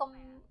very much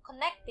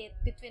connected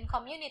between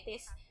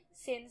communities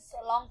since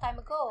a long time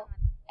ago,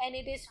 and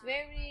it's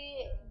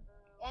really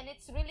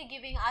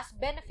giving us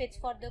benefits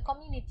for the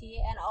community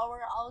and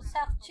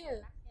ourselves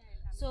too.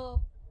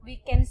 So we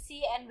can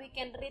see and we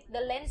can read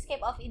the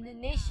landscape of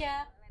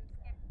Indonesia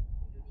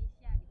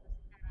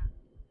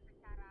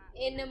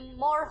in a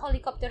more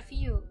helicopter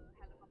view,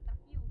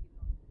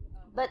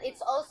 but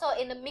it's also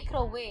in a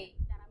micro way.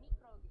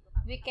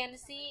 We can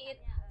see it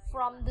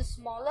from the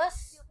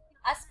smallest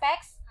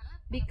aspects,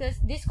 because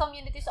these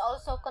communities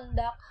also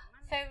conduct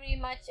very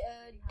much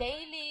a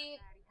daily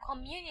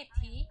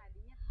community,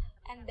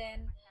 and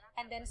then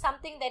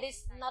something that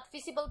is not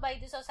visible by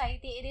the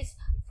society, it is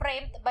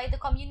framed by the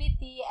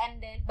community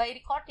and then by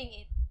recording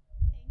it.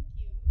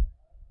 Thank you.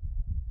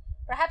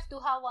 Perhaps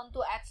Dhuha want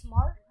to add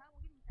more?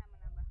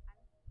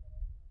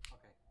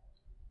 Okay.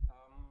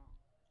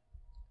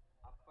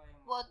 Apa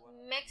yang What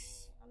membuat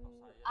makes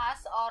kamu atau saya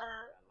us or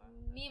adalah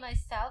me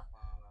myself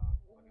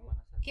bagaimana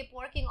saya keep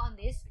working on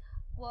this,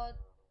 what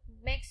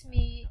makes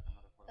me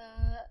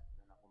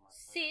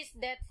sees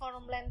that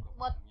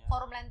what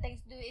Forum Lenteng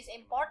do is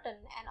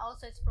important, and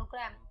also its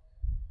program.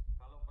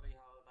 Kalau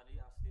perihal tadi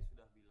Asti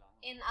sudah bilang,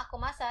 In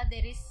Akumasa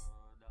there is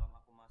dalam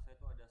Akumasa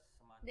itu ada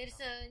semacam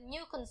a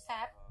new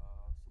concept sebuah konsep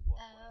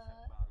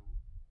baru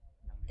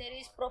yang that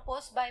is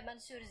proposed by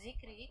Mansur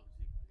Zikri,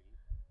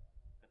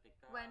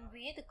 ketika when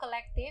we the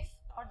collective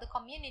or the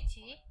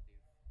community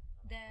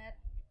that,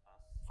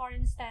 for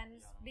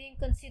instance, being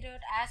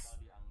considered as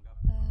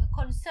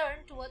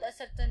concerned toward a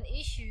certain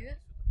issue,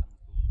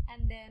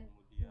 and then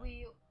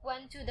we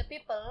went to the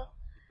people,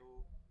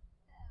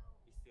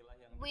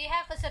 we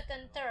have a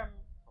certain term.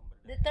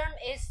 The term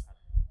is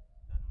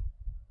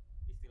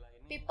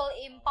people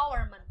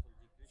empowerment.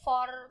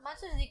 For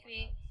Mansur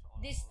Zikri,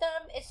 this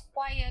term is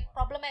quite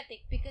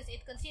problematic because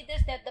it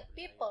considers that the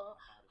people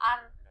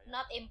are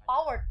not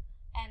empowered,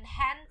 and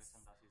hence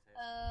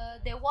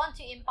they want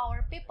to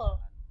empower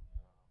people.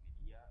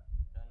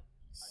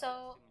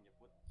 So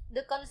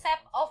the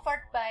concept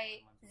offered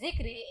by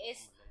Zikri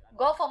is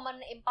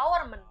government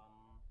empowerment.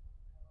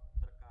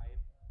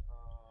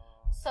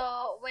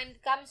 So when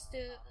it comes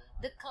to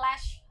the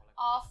clash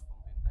of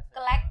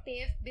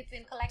collective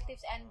between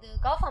collectives and the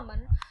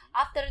government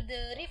after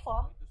the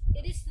reform,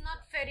 it is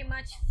not very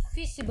much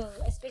visible,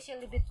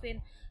 especially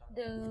between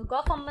the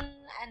government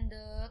and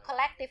the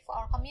collective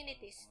or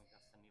communities,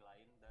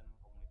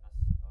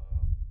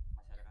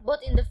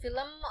 both in the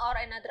film or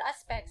in other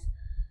aspects.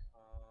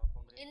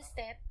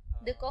 Instead,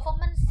 the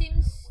government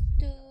seems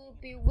to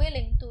be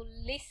willing to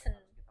listen.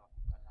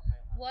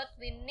 What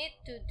we need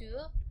to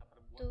do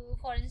to,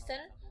 for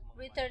instance,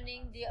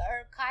 returning the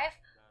archive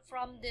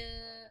from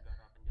the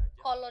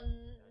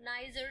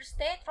colonizer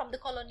state, from the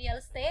colonial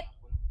state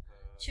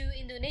to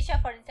Indonesia,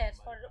 for instance.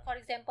 For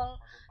example,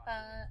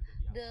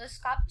 the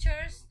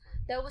sculptures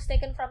that was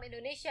taken from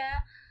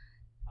Indonesia,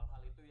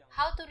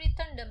 how to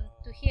return them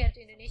to here, to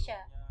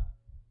Indonesia.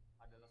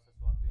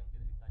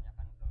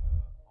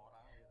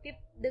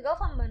 The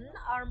government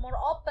are more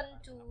open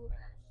to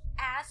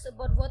ask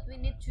about what we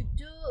need to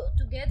do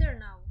together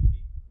now.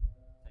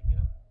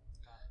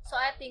 So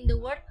I think the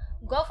word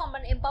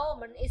government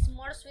empowerment is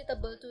more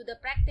suitable to the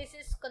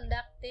practices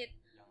conducted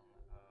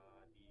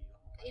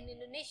in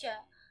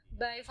Indonesia,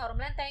 by Forum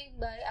Lenteng,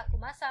 by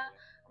Akumasa,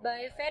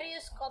 by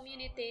various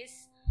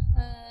communities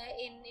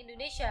in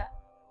Indonesia.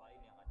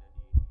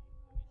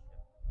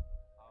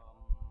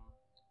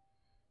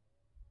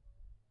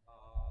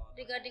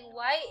 Regarding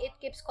why it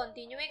keeps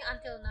continuing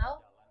until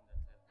now,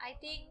 I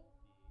think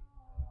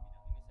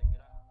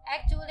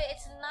actually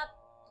it's not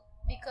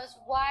because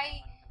why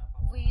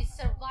we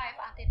survive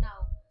until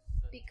now,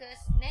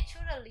 because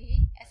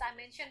naturally, as I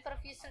mentioned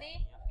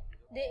previously,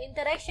 the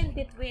interaction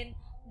between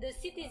the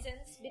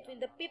citizens,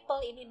 between the people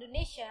in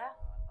Indonesia,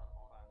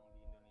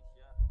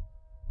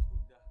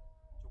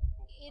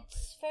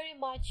 it's very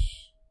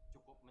much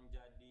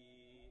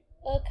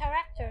a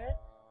character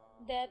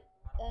that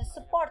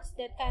supports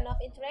that kind of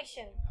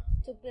interaction,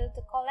 to build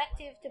a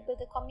collective, to build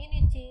a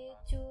community,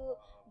 to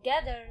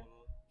gather,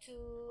 to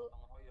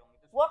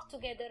work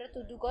together,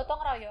 to do gotong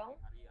royong.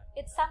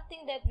 It's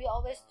something that we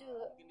always do.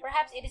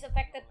 Perhaps it is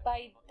affected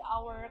by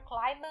our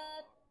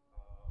climate,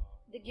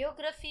 the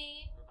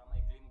geography,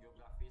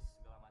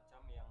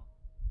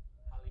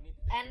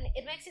 and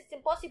it makes it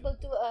impossible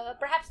to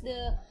perhaps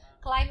the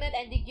climate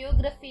and the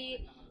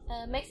geography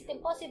makes it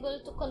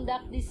impossible to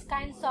conduct these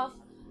kinds of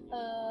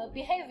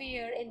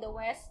behavior in the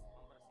West,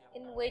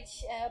 in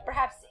which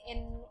perhaps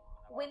in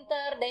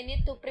winter they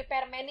need to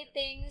prepare many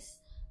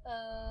things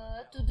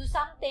to do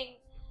something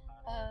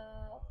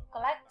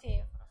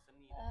collective.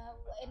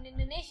 In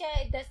Indonesia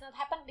it does not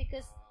happen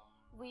because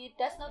we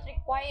does not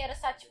require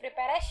such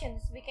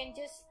preparations. We can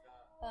just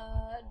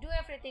do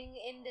everything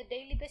in the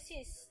daily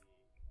basis.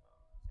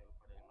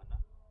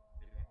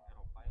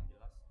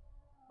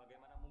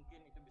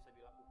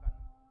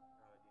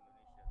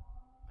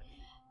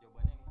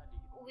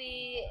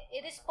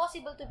 It is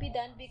possible to be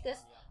done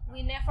because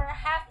we never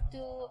have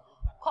to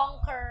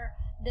conquer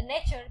the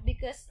nature,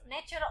 because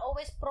nature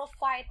always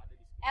provides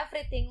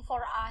everything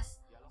for us.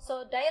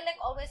 So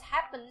dialect always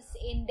happens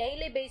in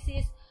daily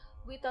basis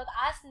without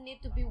us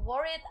need to be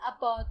worried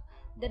about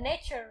the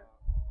nature.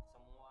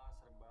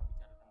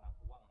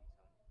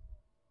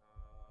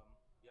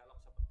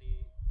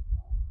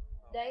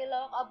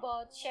 Dialogue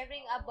about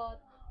sharing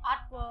about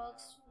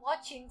artworks,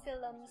 watching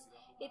films,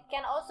 it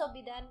can also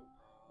be done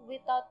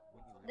without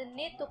the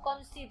need to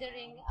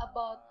considering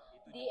about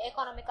the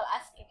economical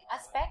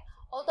aspect.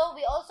 Although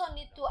we also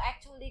need to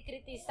actually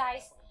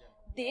criticize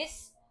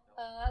this,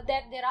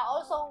 that there are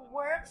also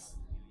works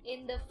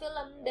in the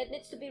film that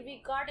needs to be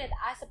regarded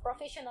as a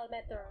professional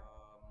matter.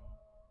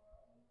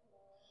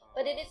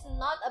 But it is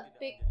not a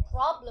big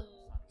problem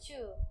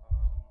too.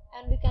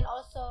 And we can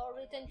also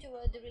return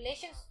to the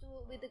relations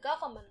with the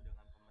government.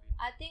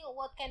 I think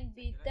what can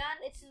be done,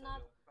 it's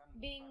not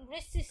being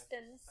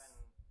resistance,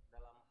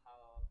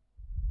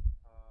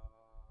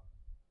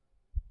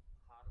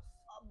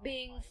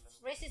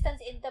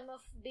 in terms of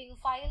being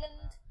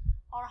violent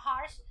or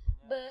harsh,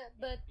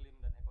 but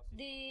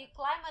the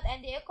climate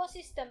and the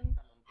ecosystem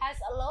has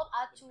allowed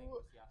us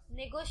to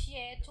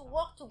negotiate, to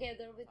work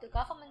together with the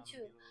government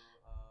too,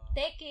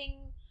 taking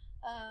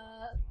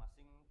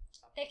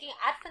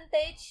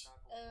advantage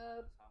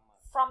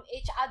from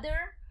each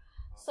other.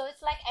 So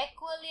it's like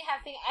equally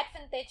having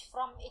advantage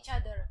from each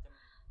other.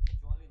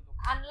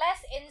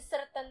 Unless in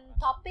certain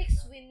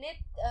topics we need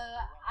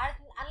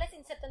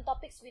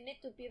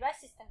to be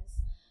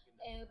resistance,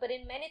 but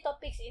in many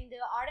topics in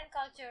the art and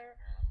culture,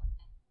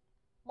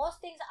 most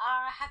things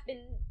have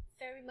been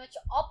very much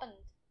opened.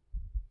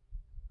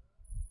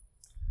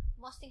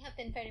 Most things have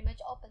been very much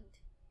opened.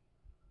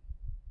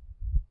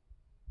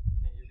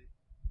 Can you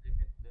repeat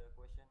the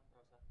question,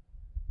 Rosa?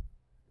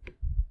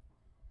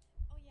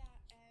 Oh yeah,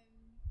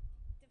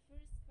 the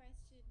first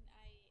question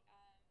I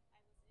was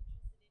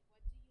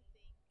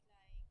interested in,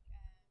 what do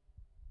you think,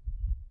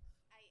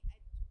 I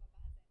coba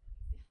bahasa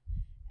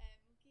Indonesia.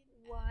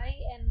 Mungkin Why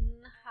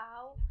and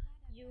how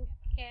you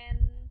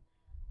can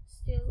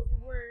still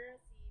work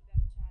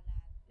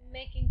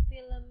making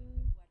film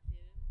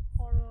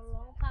for a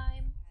long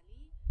time.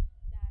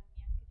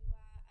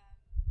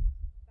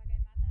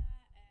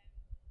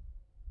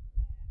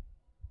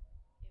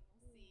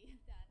 Dan yang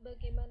kedua,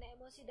 bagaimana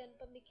emosi dan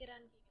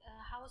pemikiran,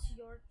 how's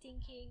your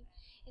thinking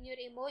and your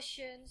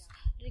emotions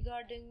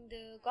regarding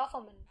the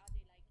government.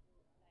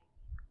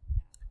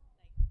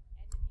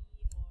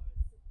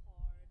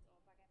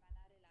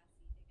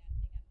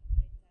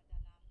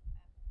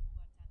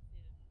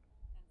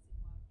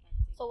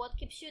 So what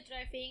keeps you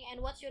driving, and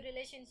what's your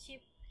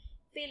relationship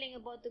feeling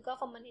about the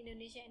government in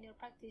Indonesia and your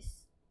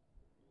practice?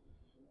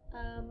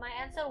 My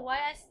answer, why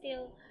I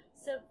still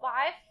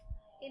survive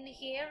in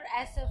here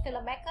as a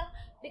filmmaker,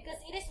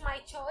 because it is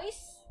my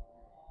choice.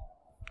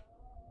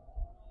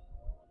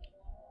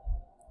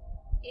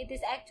 It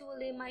is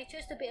actually my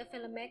choice to be a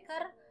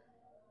filmmaker.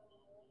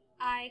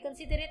 I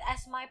consider it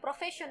as my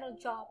professional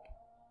job.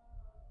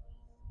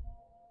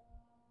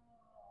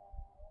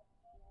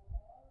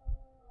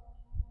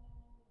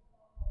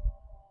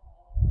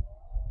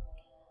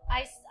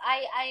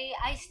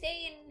 I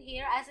stay in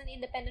here as an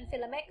independent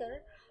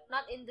filmmaker,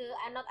 not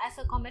as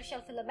a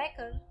commercial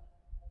filmmaker.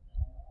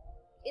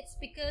 It's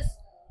because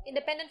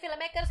independent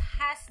filmmakers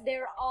has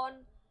their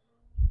own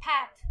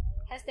path,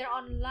 has their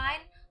own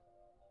line,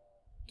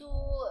 to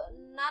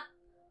not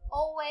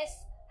always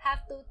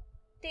have to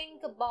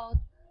think about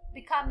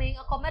becoming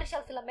a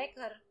commercial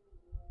filmmaker.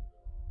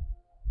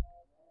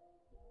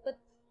 But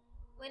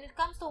when it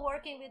comes to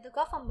working with the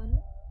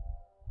government,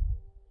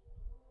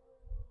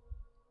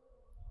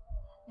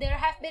 there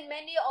have been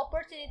many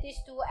opportunities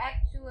to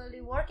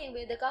actually working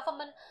with the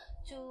government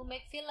to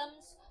make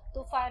films,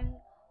 to find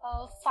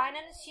a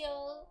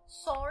financial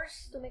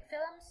source to make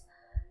films.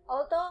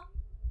 Although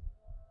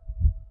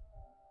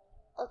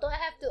I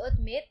have to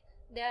admit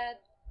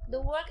that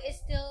the work is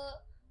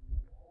still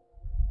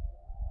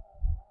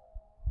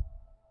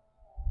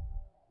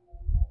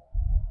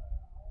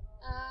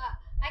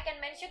I can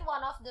mention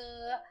one of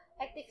the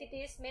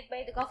activities made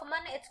by the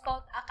government. It's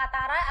called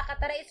Akatara.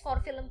 Akatara is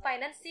for film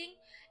financing.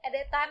 At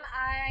that time,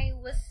 I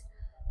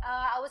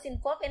was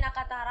involved in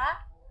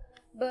Akatara,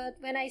 but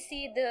when I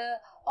see the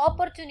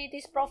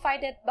opportunities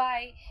provided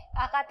by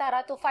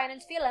Akatara to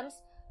finance films,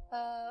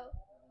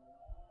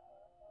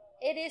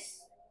 it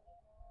is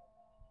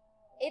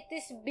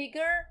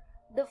bigger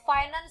the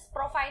finance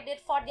provided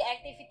for the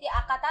activity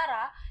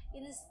Akatara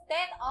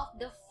instead of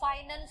the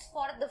finance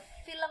for the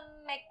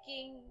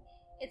filmmaking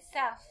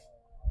itself.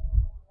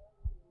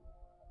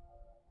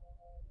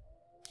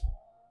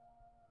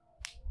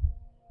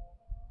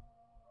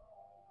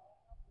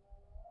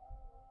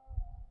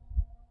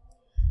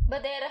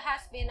 But there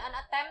has been an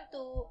attempt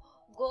to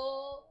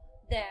go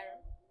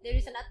there. There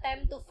is an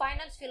attempt to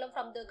finance film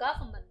from the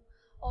government,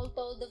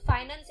 although the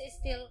finance is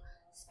still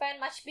spent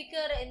much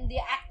bigger in the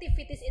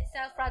activities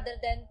itself rather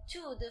than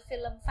to the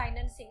film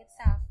financing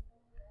itself.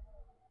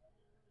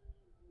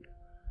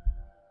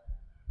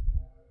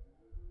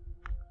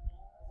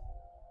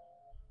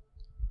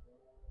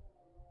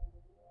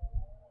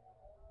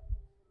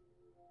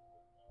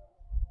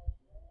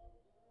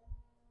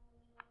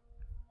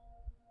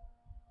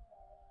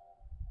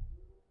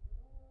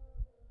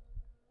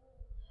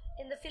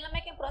 In the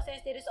filmmaking process,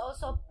 there is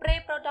also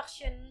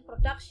pre-production,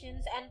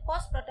 productions, and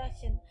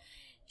post-production.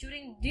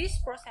 During this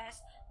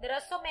process, there are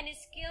so many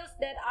skills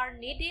that are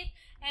needed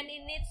and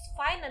it needs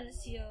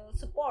financial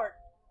support.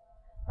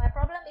 My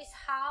problem is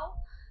how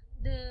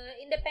the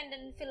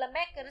independent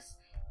filmmakers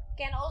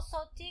can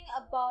also think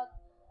about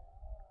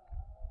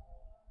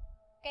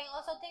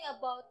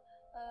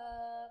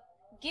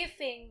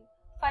giving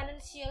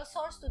financial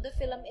source to the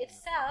film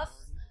itself,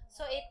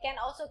 so it can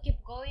also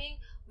keep going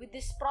with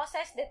this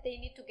process that they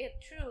need to get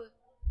through.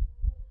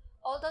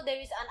 Although there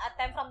is an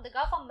attempt from the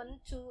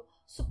government to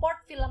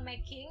support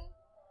filmmaking,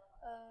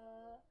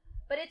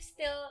 but it's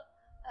still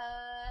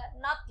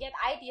not yet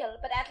ideal,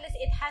 but at least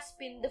it has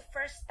been the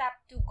first step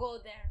to go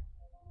there.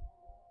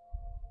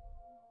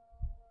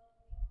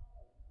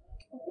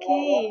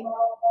 Okay.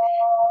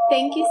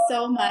 Thank you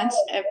so much,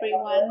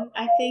 everyone.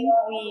 I think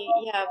we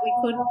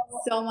put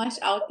so much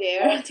out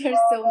there. There's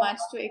so much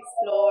to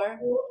explore.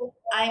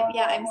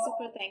 I'm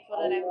super thankful,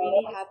 and I'm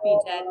really happy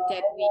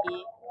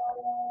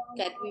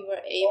that we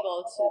were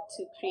able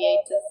to create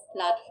this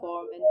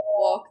platform and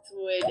walk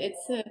through it.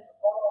 It's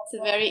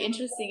a very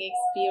interesting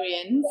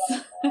experience.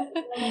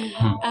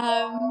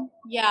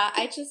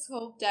 I just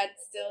hope that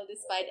still,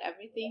 despite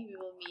everything, we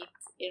will meet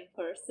in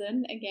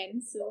person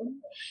again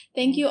soon.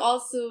 Thank you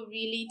also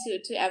really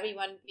to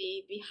everyone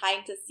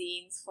behind the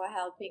scenes for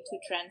helping to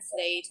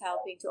translate,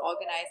 helping to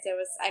organize.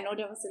 I know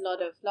there was a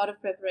lot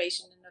of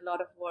preparation and a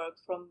lot of work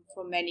from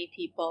many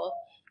people.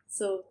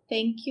 So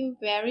thank you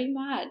very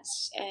much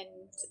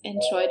and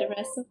enjoy the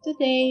rest of the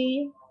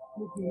day.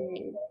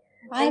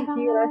 Thank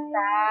you,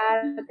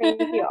 Rosa.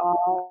 Thank you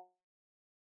all.